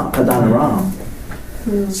Padan Aram.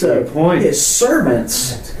 So his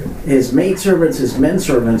servants, his maidservants, his men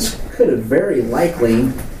servants, could have very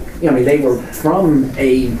likely, they were from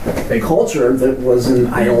a culture that was an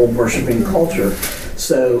idol-worshipping culture.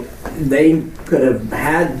 So they could have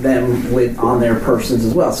had them on their persons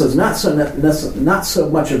as well. So it's not so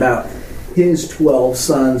much about his 12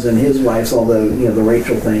 sons and his wives, although the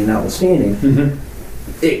Rachel thing notwithstanding.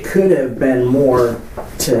 It could have been more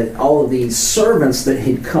to all of these servants that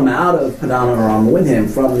had come out of Padan Aram with him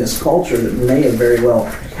from this culture that may have very well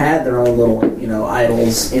had their own little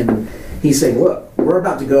idols. And he's saying, look, we're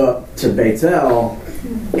about to go up to Bethel,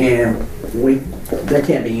 and there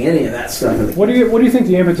can't be any of that stuff. What do you think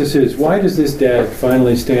the impetus is? Why does this dad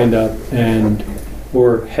finally stand up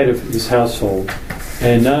or head of his household,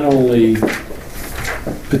 and not only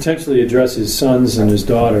potentially address his sons and his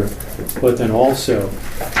daughter, but then also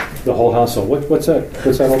the whole household? What's that?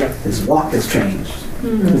 What's that all about? His walk has changed.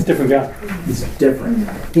 He's a different guy. He's different.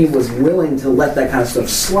 He was willing to let that kind of stuff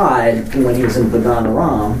slide when he was in Padan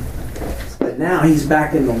Aram, but now he's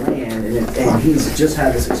back in the land, and he's just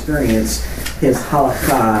had this experience. His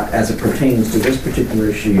halakha, as it pertains to this particular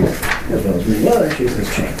issue, as well as many other issues,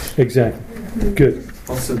 has changed. Exactly. Good.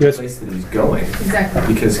 Also, the place that he's going.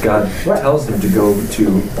 Exactly. Because God tells him to go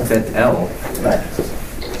to Bethel. Right.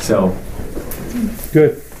 So.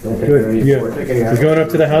 Good. Good. Yeah. We're going up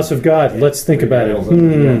to the house of God. Let's think about it.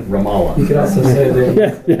 Ramallah. You could also say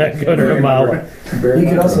that. Yeah, go to Ramallah. You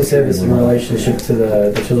could also say this in relationship to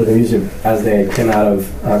the children of Egypt as they came out of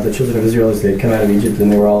the children of Israel as they came out of Egypt,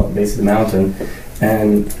 and they were all at the base of the mountain,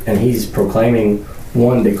 and he's proclaiming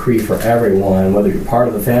one decree for everyone, whether you're part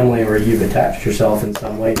of the family or you've attached yourself in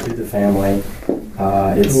some way to the family.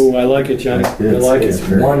 Ooh, I like it, Johnny. I like it.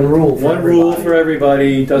 One rule. One rule for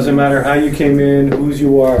everybody. Doesn't matter how you came in, whose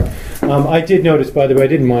you are. I did notice, by the way, I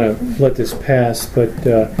didn't want to let this pass, but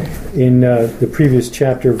in the previous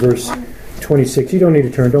chapter, verse 26, you don't need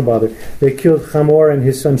to turn, don't bother. They killed Hamor and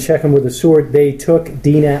his son Shechem with a sword. They took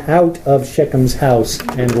Dinah out of Shechem's house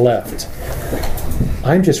and left.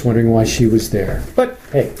 I'm just wondering why she was there. But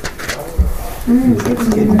hey.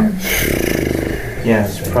 Yeah,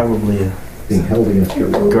 it's probably being held against her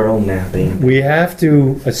will. Girl napping. We have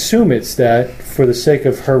to assume it's that for the sake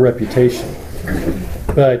of her reputation.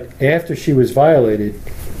 But after she was violated,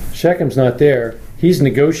 Shechem's not there. He's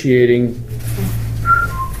negotiating.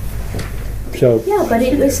 So yeah, but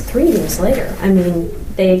it was 3 days later. I mean,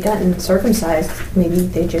 they had gotten circumcised. Maybe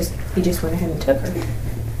he just went ahead and took her.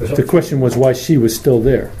 The question was why she was still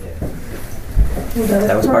there.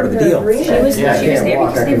 That was part of the deal. She was there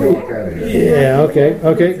because they were there. Yeah,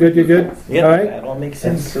 okay, good. Yeah, all right. that all makes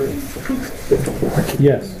sense.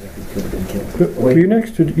 Yes. Were you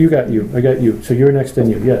next? Or you got you. I got you. So you're next and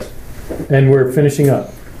you, yes. And we're finishing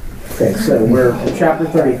up. Okay, so we're in chapter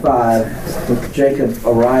 35. Jacob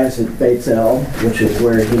arrives at Bethel, which is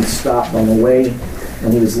where he stopped on the way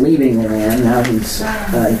when he was leaving the land. Now he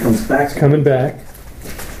comes back. Coming back.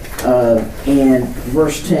 And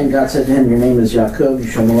verse 10, God said to him, your name is Jacob. You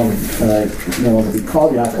shall no longer be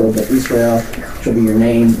called Jacob, but Israel shall be your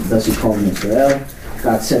name. Thus he called him Israel.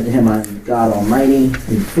 God said to him, I am God Almighty.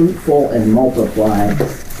 Be fruitful and multiply.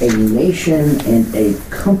 A nation and a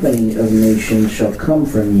company of nations shall come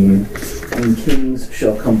from you, and kings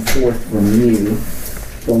shall come forth from you.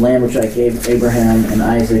 The land which I gave Abraham and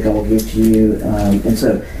Isaac I will give to you. And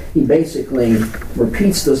so he basically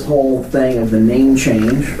repeats this whole thing of the name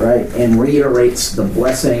change, right, and reiterates the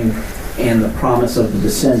blessing and the promise of the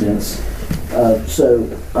descendants. So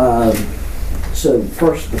the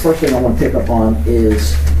first thing I want to pick up on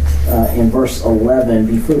is in verse 11,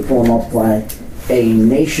 be fruitful and multiply. a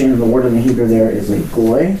nation, the word in the Hebrew there is a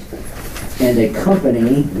goy, and a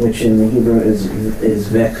company, which in the Hebrew is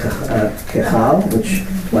vekechal, which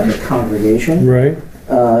like a congregation. Right.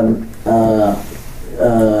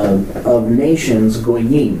 Of nations,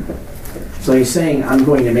 goyim. So he's saying, I'm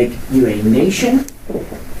going to make you a nation,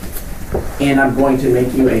 and I'm going to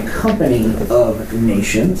make you a company of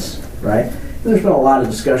nations, right? There's been a lot of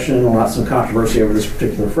discussion and some controversy over this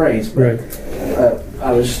particular phrase, but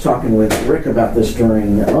I was just talking with Rick about this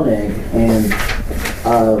during Oneg, and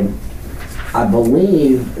I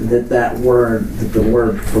believe that the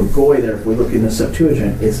word for goy there, if we look in the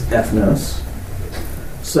Septuagint, is ethnos.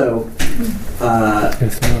 So,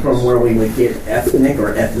 from where we would get ethnic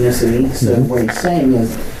or ethnicity. So what he's saying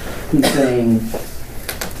is, he's saying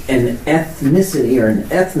an ethnicity or an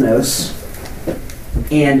ethnos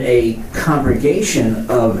and a congregation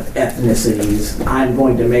of ethnicities I'm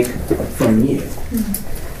going to make from you.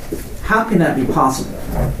 How can that be possible?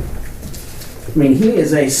 I mean, he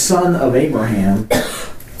is a son of Abraham,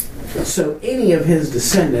 so any of his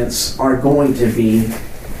descendants are going to be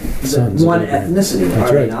one ethnicity,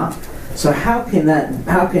 are they not? So how can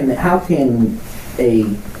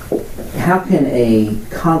a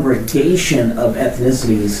congregation of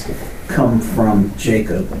ethnicities come from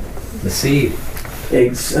Jacob? The seed.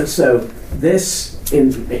 So this,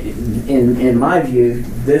 in my view,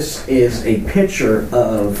 this is a picture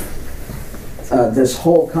of this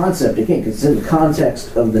whole concept, again, because it's in the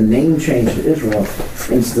context of the name change to Israel.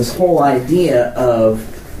 It's this whole idea of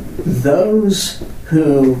those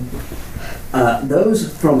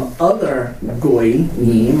from other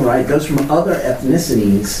goyim, right? Those from other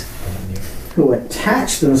ethnicities who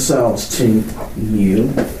attach themselves to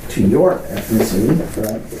you, to your ethnicity,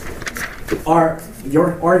 right? Are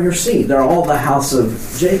your seed. They're all the house of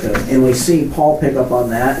Jacob, and we see Paul pick up on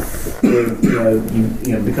that with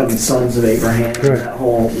you know becoming sons of Abraham, and that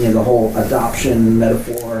whole the whole adoption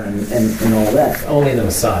metaphor and all that. Only the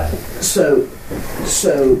Messiah. So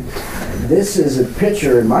this is a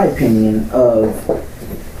picture, in my opinion, of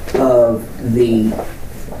the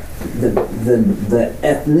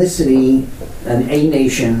ethnicity, a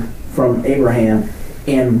nation from Abraham,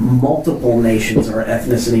 and multiple nations or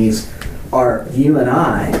ethnicities are you and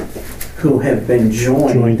I, who have been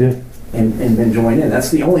joined in. And been joined in. That's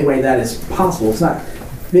the only way that is possible. It's not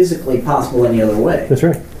physically possible any other way. That's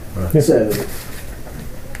right. Yeah. So,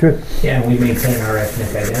 good. Yeah, and we maintain our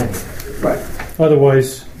ethnic identity. Right.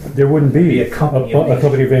 Otherwise, there wouldn't be a company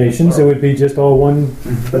of nations. It would be just all one.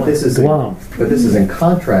 But this is in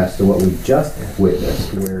contrast to what we just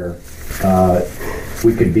witnessed, where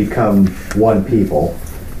we could become one people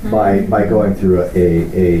by going through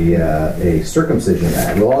a circumcision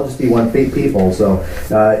act. We'll all just be one people. So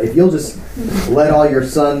if you'll just let all your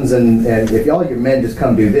sons and if all your men just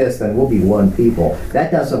come do this, then we'll be one people. That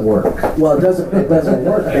doesn't work. Well, it doesn't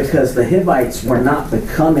work because the Hivites were not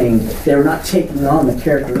becoming. They were not taking on the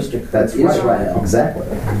characteristic of Israel. Right. Exactly.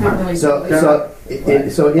 So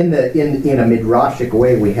in a midrashic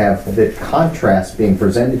way, we have the contrast being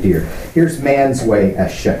presented here. Here's man's way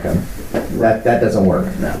as Shechem. That doesn't work.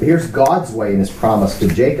 No. Here's God's way in His promise to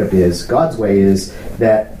Jacob. God's way is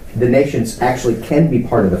that the nations actually can be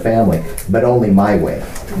part of the family, but only my way.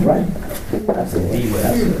 Right. Absolutely.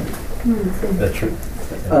 That's true.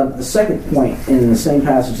 The second point in the same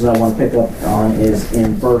passage that I want to pick up on is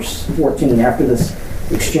in verse 14. After this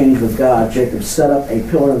exchange with God, Jacob set up a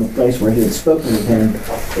pillar in the place where he had spoken with him,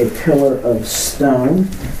 a pillar of stone.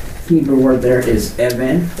 Hebrew word there is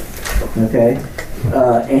even. Okay.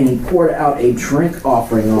 And he poured out a drink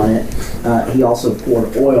offering on it. He also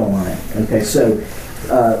poured oil on it. Okay, so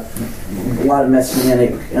a lot of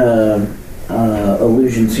messianic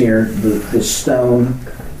allusions here. The stone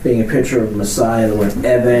being a picture of Messiah, the word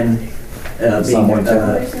Evan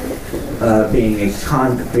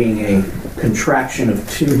being a contraction of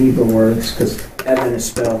two Hebrew words, because Evan is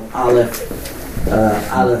spelled Aleph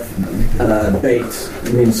Beit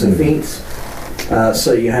Nun Safit.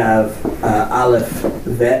 So you have Aleph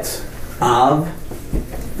Vet Av,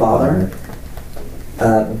 father.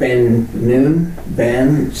 Ben Nun,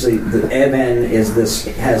 Ben. So the Eben has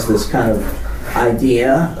this kind of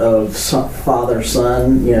idea of father,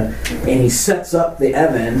 son, and he sets up the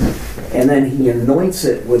Eben, and then he anoints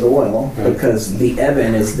it with oil, because the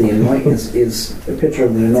Eben is is a picture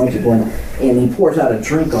of the anointed one, and he pours out a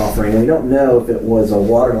drink offering. We don't know if it was a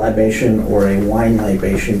water libation or a wine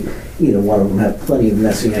libation. Either one of them have plenty of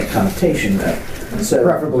messianic connotation there. So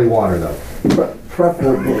preferably water, though.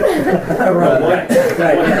 Preferably. Right,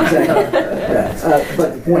 exactly.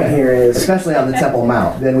 But the point here is, especially on the Temple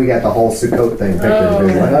Mount. Then we got the whole Sukkot thing pictured.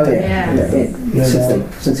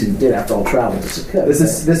 Since he did after all travel to Sukkot. This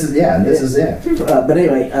is it. But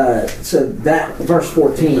anyway, so that verse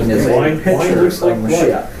 14 is Wine a picture looks like of blood.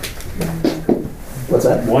 Mashiach. What's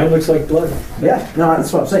that? Wine looks like blood. Yeah, no,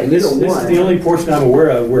 that's what I'm saying. This Either is one. the only portion I'm aware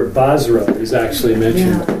of where Basra is actually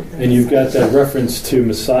mentioned. And you've got that reference to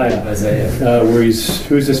Messiah, where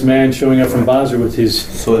who's this man showing up from Basra with his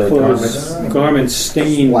garments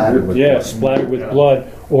stained, splattered with blood,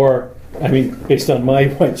 or, I mean, based on my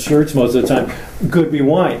white shirts most of the time, could be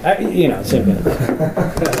wine. Same kind of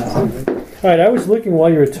thing. All right, I was looking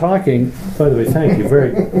while you were talking. By the way, thank you.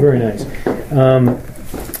 Very, very nice.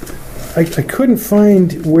 I couldn't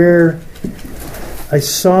find where I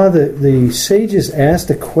saw the sages asked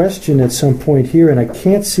a question at some point here, and I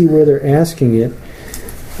can't see where they're asking it.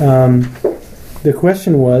 The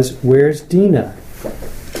question was, where's Dinah?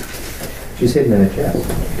 She's hidden in a chest.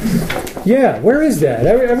 Yeah, where is that?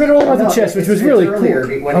 I read all about the chest, which was really earlier,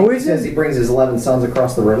 cool. When he says he brings his 11 sons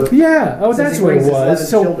across the river. Yeah, that's what it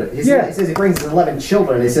was. He says he brings his 11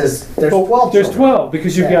 children. He says there's 12 There's children. 12,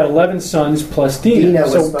 because you've got 11 sons plus Dinah.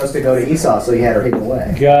 Dinah was supposed to go to Esau, so he had her hidden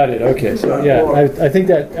away. Got it, okay. So, I think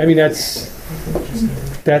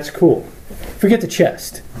that's cool. Forget the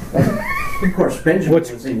chest. Of course, Benjamin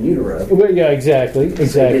was in utero. Well, yeah, exactly. He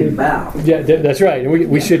didn't bow. Yeah, that's right. And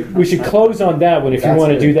we should close on that one. If you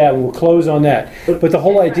want to do that, we'll close on that. But the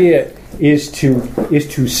whole idea is to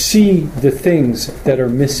see the things that are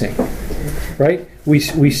missing, right? We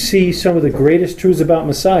see some of the greatest truths about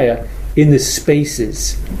Messiah in the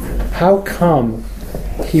spaces. How come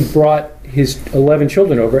he brought his 11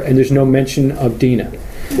 children over and there's no mention of Dinah?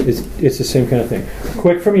 It's the same kind of thing.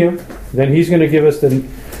 Quick from you. Then he's going to give us the.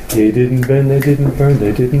 They didn't bend, they didn't burn,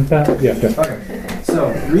 they didn't bow. Yeah. Go. Okay.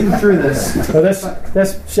 So reading through this. Oh, that's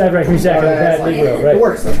Shadrach, Meshach, and Abednego, right? It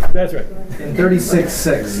works. That's right. In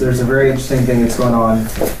 36:6, there's a very interesting thing that's going on.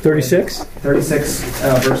 36. 36,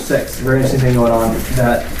 verse 6. Very interesting thing going on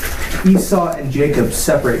that Esau and Jacob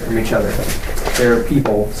separate from each other. Their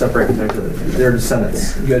people separate from each other. Their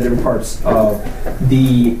descendants go to different parts of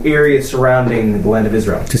the area surrounding the land of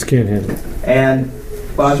Israel. Just can't handle it. And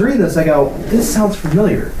when I was reading this, I go, this sounds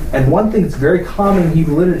familiar. And one thing that's very common in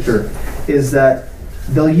Hebrew literature is that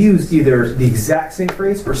they'll use either the exact same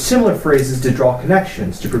phrase or similar phrases to draw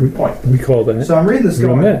connections to prove a point. We call that. So I'm reading this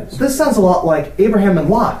going, this sounds a lot like Abraham and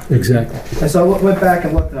Lot. Exactly. And so I went back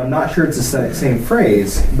and looked, and I'm not sure it's the same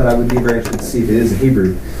phrase, but I would be very interested to see if it is in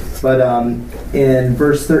Hebrew. But in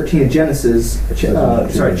verse 13 of Genesis,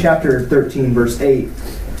 chapter 13, verse 8,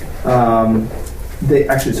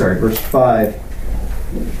 verse 5,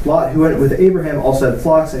 Lot, who went with Abraham, also had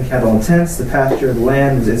flocks and cattle and tents. The pasture of the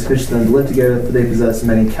land was insufficient for them to live together, for they possessed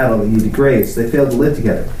many cattle that needed to graze. So they failed to live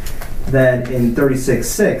together. Then in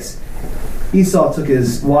 36:6, Esau took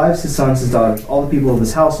his wives, his sons, his daughters, all the people of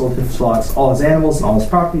his household, his flocks, all his animals, and all his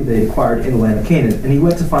property they acquired in the land of Canaan. And he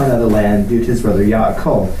went to find another land due to his brother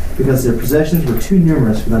Yaakov, because their possessions were too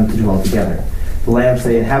numerous for them to dwell together. The lands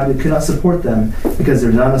they inhabited could not support them because there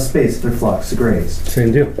was not enough space for their flocks to graze.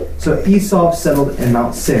 Same deal. So Esau settled in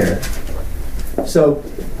Mount Seir. So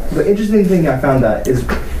the interesting thing I found out is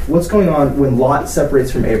what's going on when Lot separates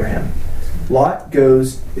from Abraham. Lot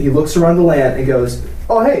goes, he looks around the land and goes,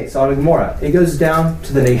 oh hey, Sodom and Gomorrah. He goes down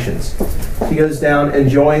to the nations. He goes down and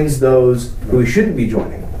joins those who he shouldn't be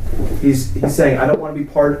joining. He's saying, I don't want to be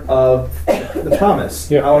part of the promise.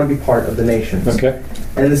 I want to be part of the nations. Okay.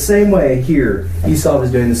 And in the same way here, Esau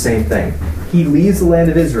is doing the same thing. He leaves the land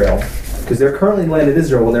of Israel, because they're currently in the land of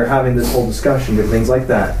Israel when they're having this whole discussion and things like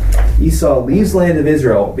that. Esau leaves the land of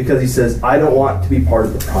Israel because he says, I don't want to be part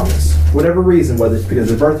of the promise. Whatever reason, whether it's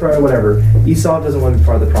because of birthright or whatever, Esau doesn't want to be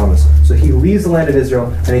part of the promise. So he leaves the land of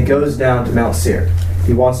Israel and he goes down to Mount Seir.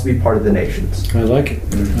 He wants to be part of the nations. I like it.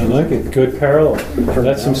 I like it. Good parallel.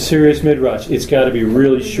 That's some serious midrash. It's got to be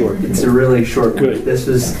really short. It's a really short. Good. This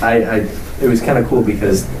was it was kind of cool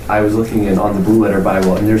because I was looking on the Blue Letter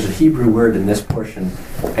Bible, and there's a Hebrew word in this portion,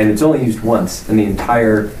 and it's only used once in the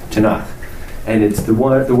entire Tanakh. And it's the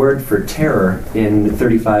word for terror in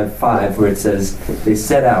 35:5, where it says, they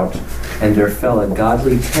set out, and there fell a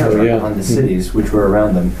godly terror on the cities which were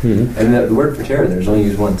around them. And the word for terror there is only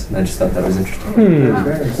used once, and I just thought that was interesting.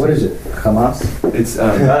 What is it? Hamas? It's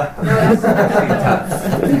That's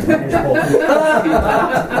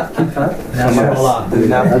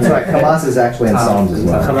right. Hamas is actually in Psalms as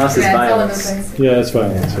well. Hamas is violence. Yeah, that's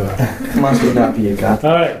violence. Hamas would not be a god.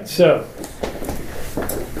 All right, so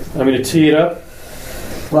I'm going to tee it up.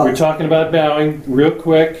 We're talking about bowing real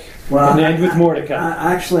quick, and end with Mordecai.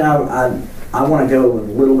 I want to go a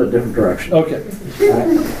little bit different direction. Okay.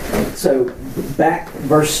 So, back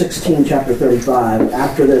verse 16, chapter 35,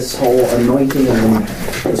 after this whole anointing and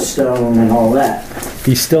the stone and all that.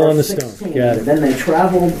 He's still on the Verse stone. 16, Got it. Then they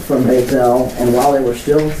traveled from Bethel, and while they were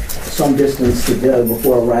still some distance to go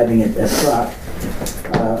before arriving at Ephrat,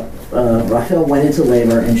 Rachel went into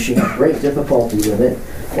labor, and she had great difficulty with it.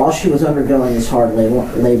 While she was undergoing this hard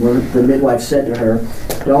labor, the midwife said to her,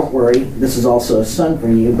 "Don't worry, this is also a son for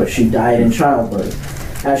you," but she died in childbirth.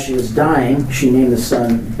 As she was dying, she named the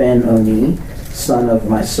son Ben-Oni, son of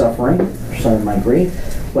my suffering, son of my grief,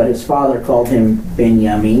 but his father called him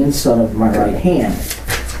Benjamin, son of my right hand.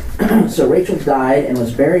 So Rachel died and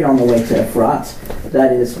was buried on the way to Ephrat,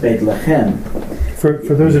 that is Bethlehem. For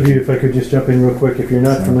those of you, if I could just jump in real quick, if you're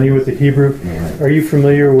not familiar with the Hebrew, are you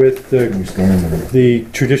familiar with the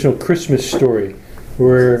traditional Christmas story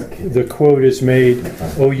where the quote is made,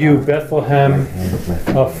 "O you Bethlehem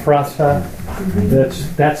Ephrathah"?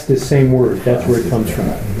 That's the same word. That's where it comes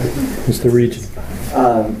from. It's the region.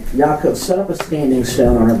 Yaakov set up a standing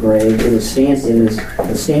stone on her grave. It is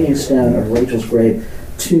a standing stone of Rachel's grave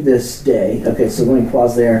to this day. Okay, so let me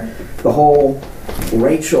pause there. The whole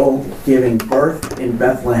Rachel giving birth in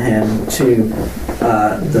Bethlehem to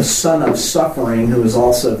the son of suffering, who is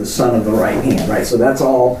also the son of the right hand, right? So that's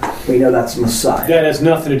all we know. That's Messiah. That has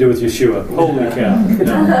nothing to do with Yeshua. Holy cow!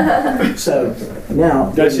 No. So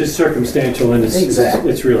now that's just circumstantial, and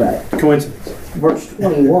it's real coincidence. Verse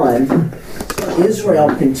 21. Israel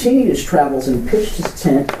continued his travels and pitched his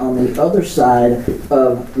tent on the other side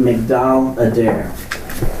of Migdal Eder.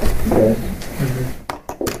 Okay.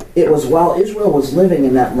 It was while Israel was living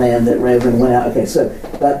in that land that Reuben went out. Okay, so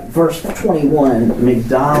that verse 21,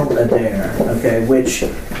 Migdal Eder, okay, which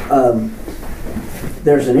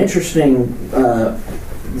there's an interesting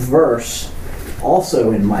verse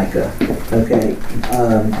also in Micah, okay,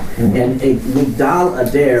 and Migdal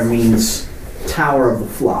Eder means Tower of the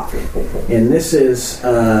Flock, and this is,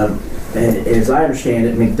 as I understand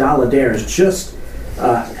it, Migdal Eder is just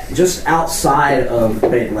outside of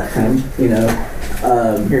Bethlehem, you know.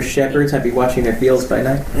 Your shepherds have been watching their fields by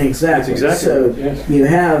night. Exactly. That's exactly So right, yes.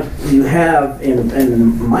 you have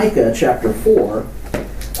in Micah chapter 4,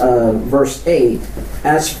 verse 8,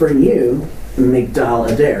 "As for you, Migdal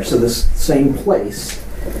Eder," so this same place,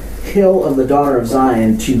 "hill of the daughter of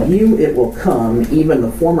Zion, to you it will come, even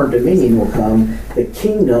the former dominion will come, the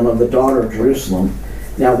kingdom of the daughter of Jerusalem.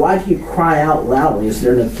 Now why do you cry out loudly? Is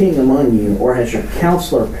there no king among you, or has your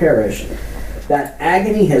counselor perished? That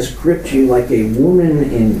agony has gripped you like a woman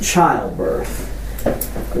in childbirth.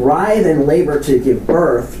 Writhe and labor to give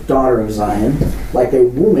birth, daughter of Zion, like a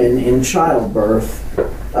woman in childbirth,"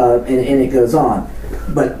 and it goes on.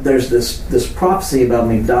 But there's this prophecy about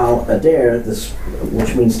Migdal Eder,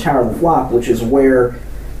 which means Tower of the Flock, which is where,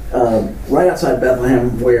 right outside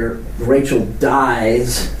Bethlehem, where Rachel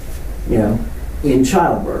dies, you know, in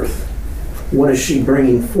childbirth. What is she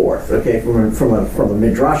bringing forth? Okay, from a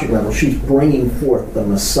midrashic level, she's bringing forth the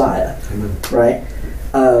Messiah, right?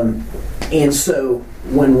 And so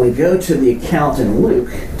when we go to the account in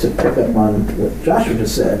Luke, to pick up on what Joshua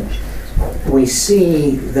just said, we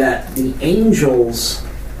see that the angels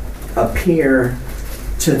appear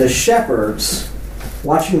to the shepherds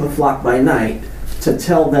watching the flock by night to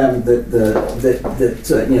tell them that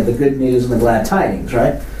the good news and the glad tidings,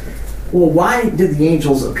 right? Well, why did the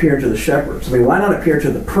angels appear to the shepherds? I mean, why not appear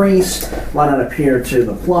to the priest? Why not appear to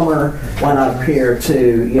the plumber? Why not appear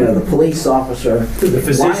to the police officer? The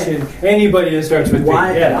physician? Anybody that starts with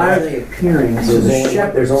why are they appearing to the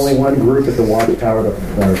shepherds? There's only one group at the watchtower of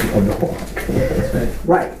the flock.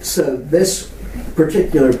 Right. So this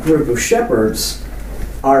particular group of shepherds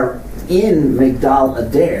are in Migdal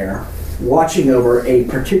Eder, watching over a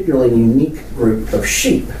particularly unique group of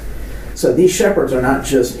sheep. So these shepherds are not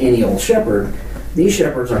just any old shepherd. These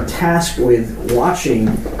shepherds are tasked with watching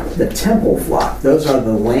the temple flock. Those are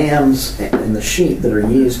the lambs and the sheep that are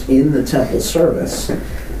used in the temple service.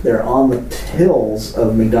 They're on the hills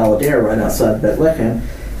of Migdal Eder, right outside Bethlehem,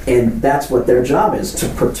 and that's what their job is, to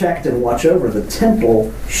protect and watch over the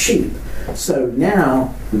temple sheep. So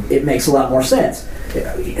now it makes a lot more sense.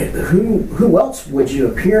 Who else would you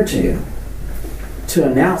appear to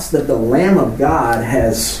announce that the Lamb of God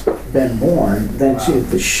has been born than to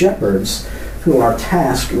the shepherds who are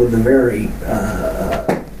tasked with the very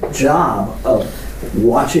job of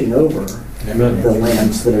watching over the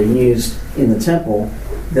lambs that are used in the temple,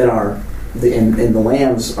 and the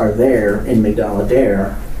lambs are there in Migdal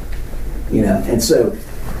Eder, and so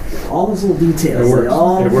all those little details, they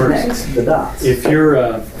all connect the dots. If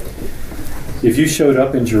you showed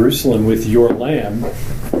up in Jerusalem with your lamb,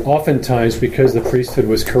 oftentimes because the priesthood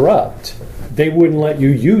was corrupt, they wouldn't let you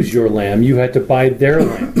use your lamb. You had to buy their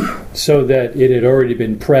lamb so that it had already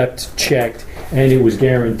been prepped, checked, and it was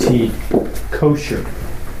guaranteed kosher.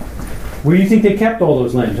 Where do you think they kept all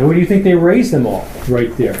those lambs? Where do you think they raised them all?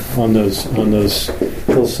 Right there on those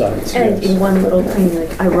hillsides. And yes. in one little kind of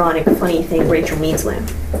like ironic, funny thing, Rachel means lamb.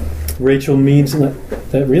 Rachel means that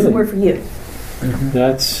really. It's a word for you.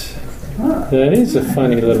 That is a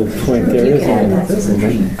funny little point there, isn't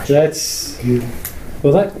it? That's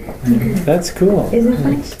cool. Isn't it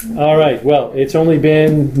funny? All right. Well, it's only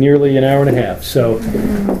been nearly an hour and a half, so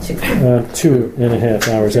 2.5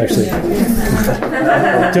 hours actually.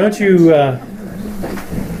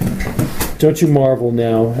 Don't you marvel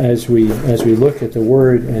now as we look at the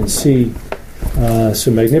Word and see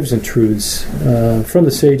some magnificent truths from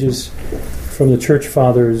the sages, from the church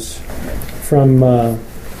fathers, from the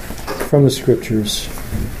Scriptures,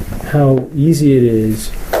 how easy it is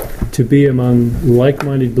to be among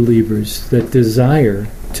like-minded believers that desire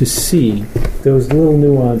to see those little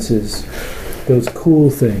nuances, those cool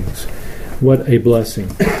things. What a blessing.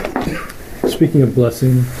 Speaking of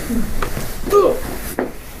blessing,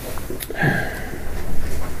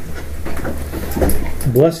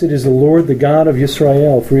 blessed is the Lord, the God of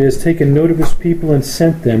Israel, for he has taken note of his people and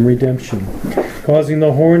sent them redemption, causing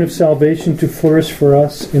the horn of salvation to flourish for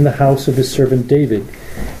us in the house of his servant David,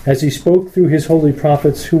 as he spoke through his holy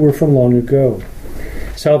prophets who were from long ago.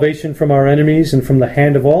 Salvation from our enemies and from the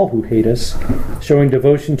hand of all who hate us, showing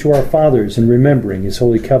devotion to our fathers and remembering his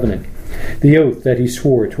holy covenant, the oath that he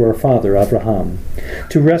swore to our father Abraham,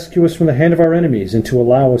 to rescue us from the hand of our enemies and to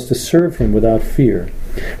allow us to serve him without fear,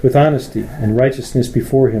 with honesty and righteousness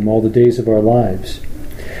before him all the days of our lives.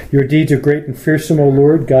 Your deeds are great and fearsome, O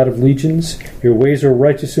Lord, God of legions. Your ways are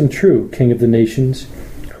righteous and true, King of the nations.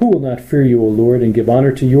 Who will not fear you, O Lord, and give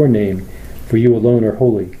honor to your name? For you alone are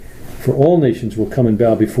holy. For all nations will come and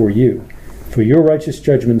bow before you, for your righteous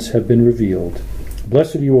judgments have been revealed.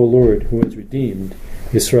 Blessed are you, O Lord, who has redeemed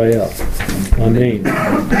Israel. Amen.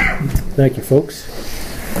 Thank you, folks.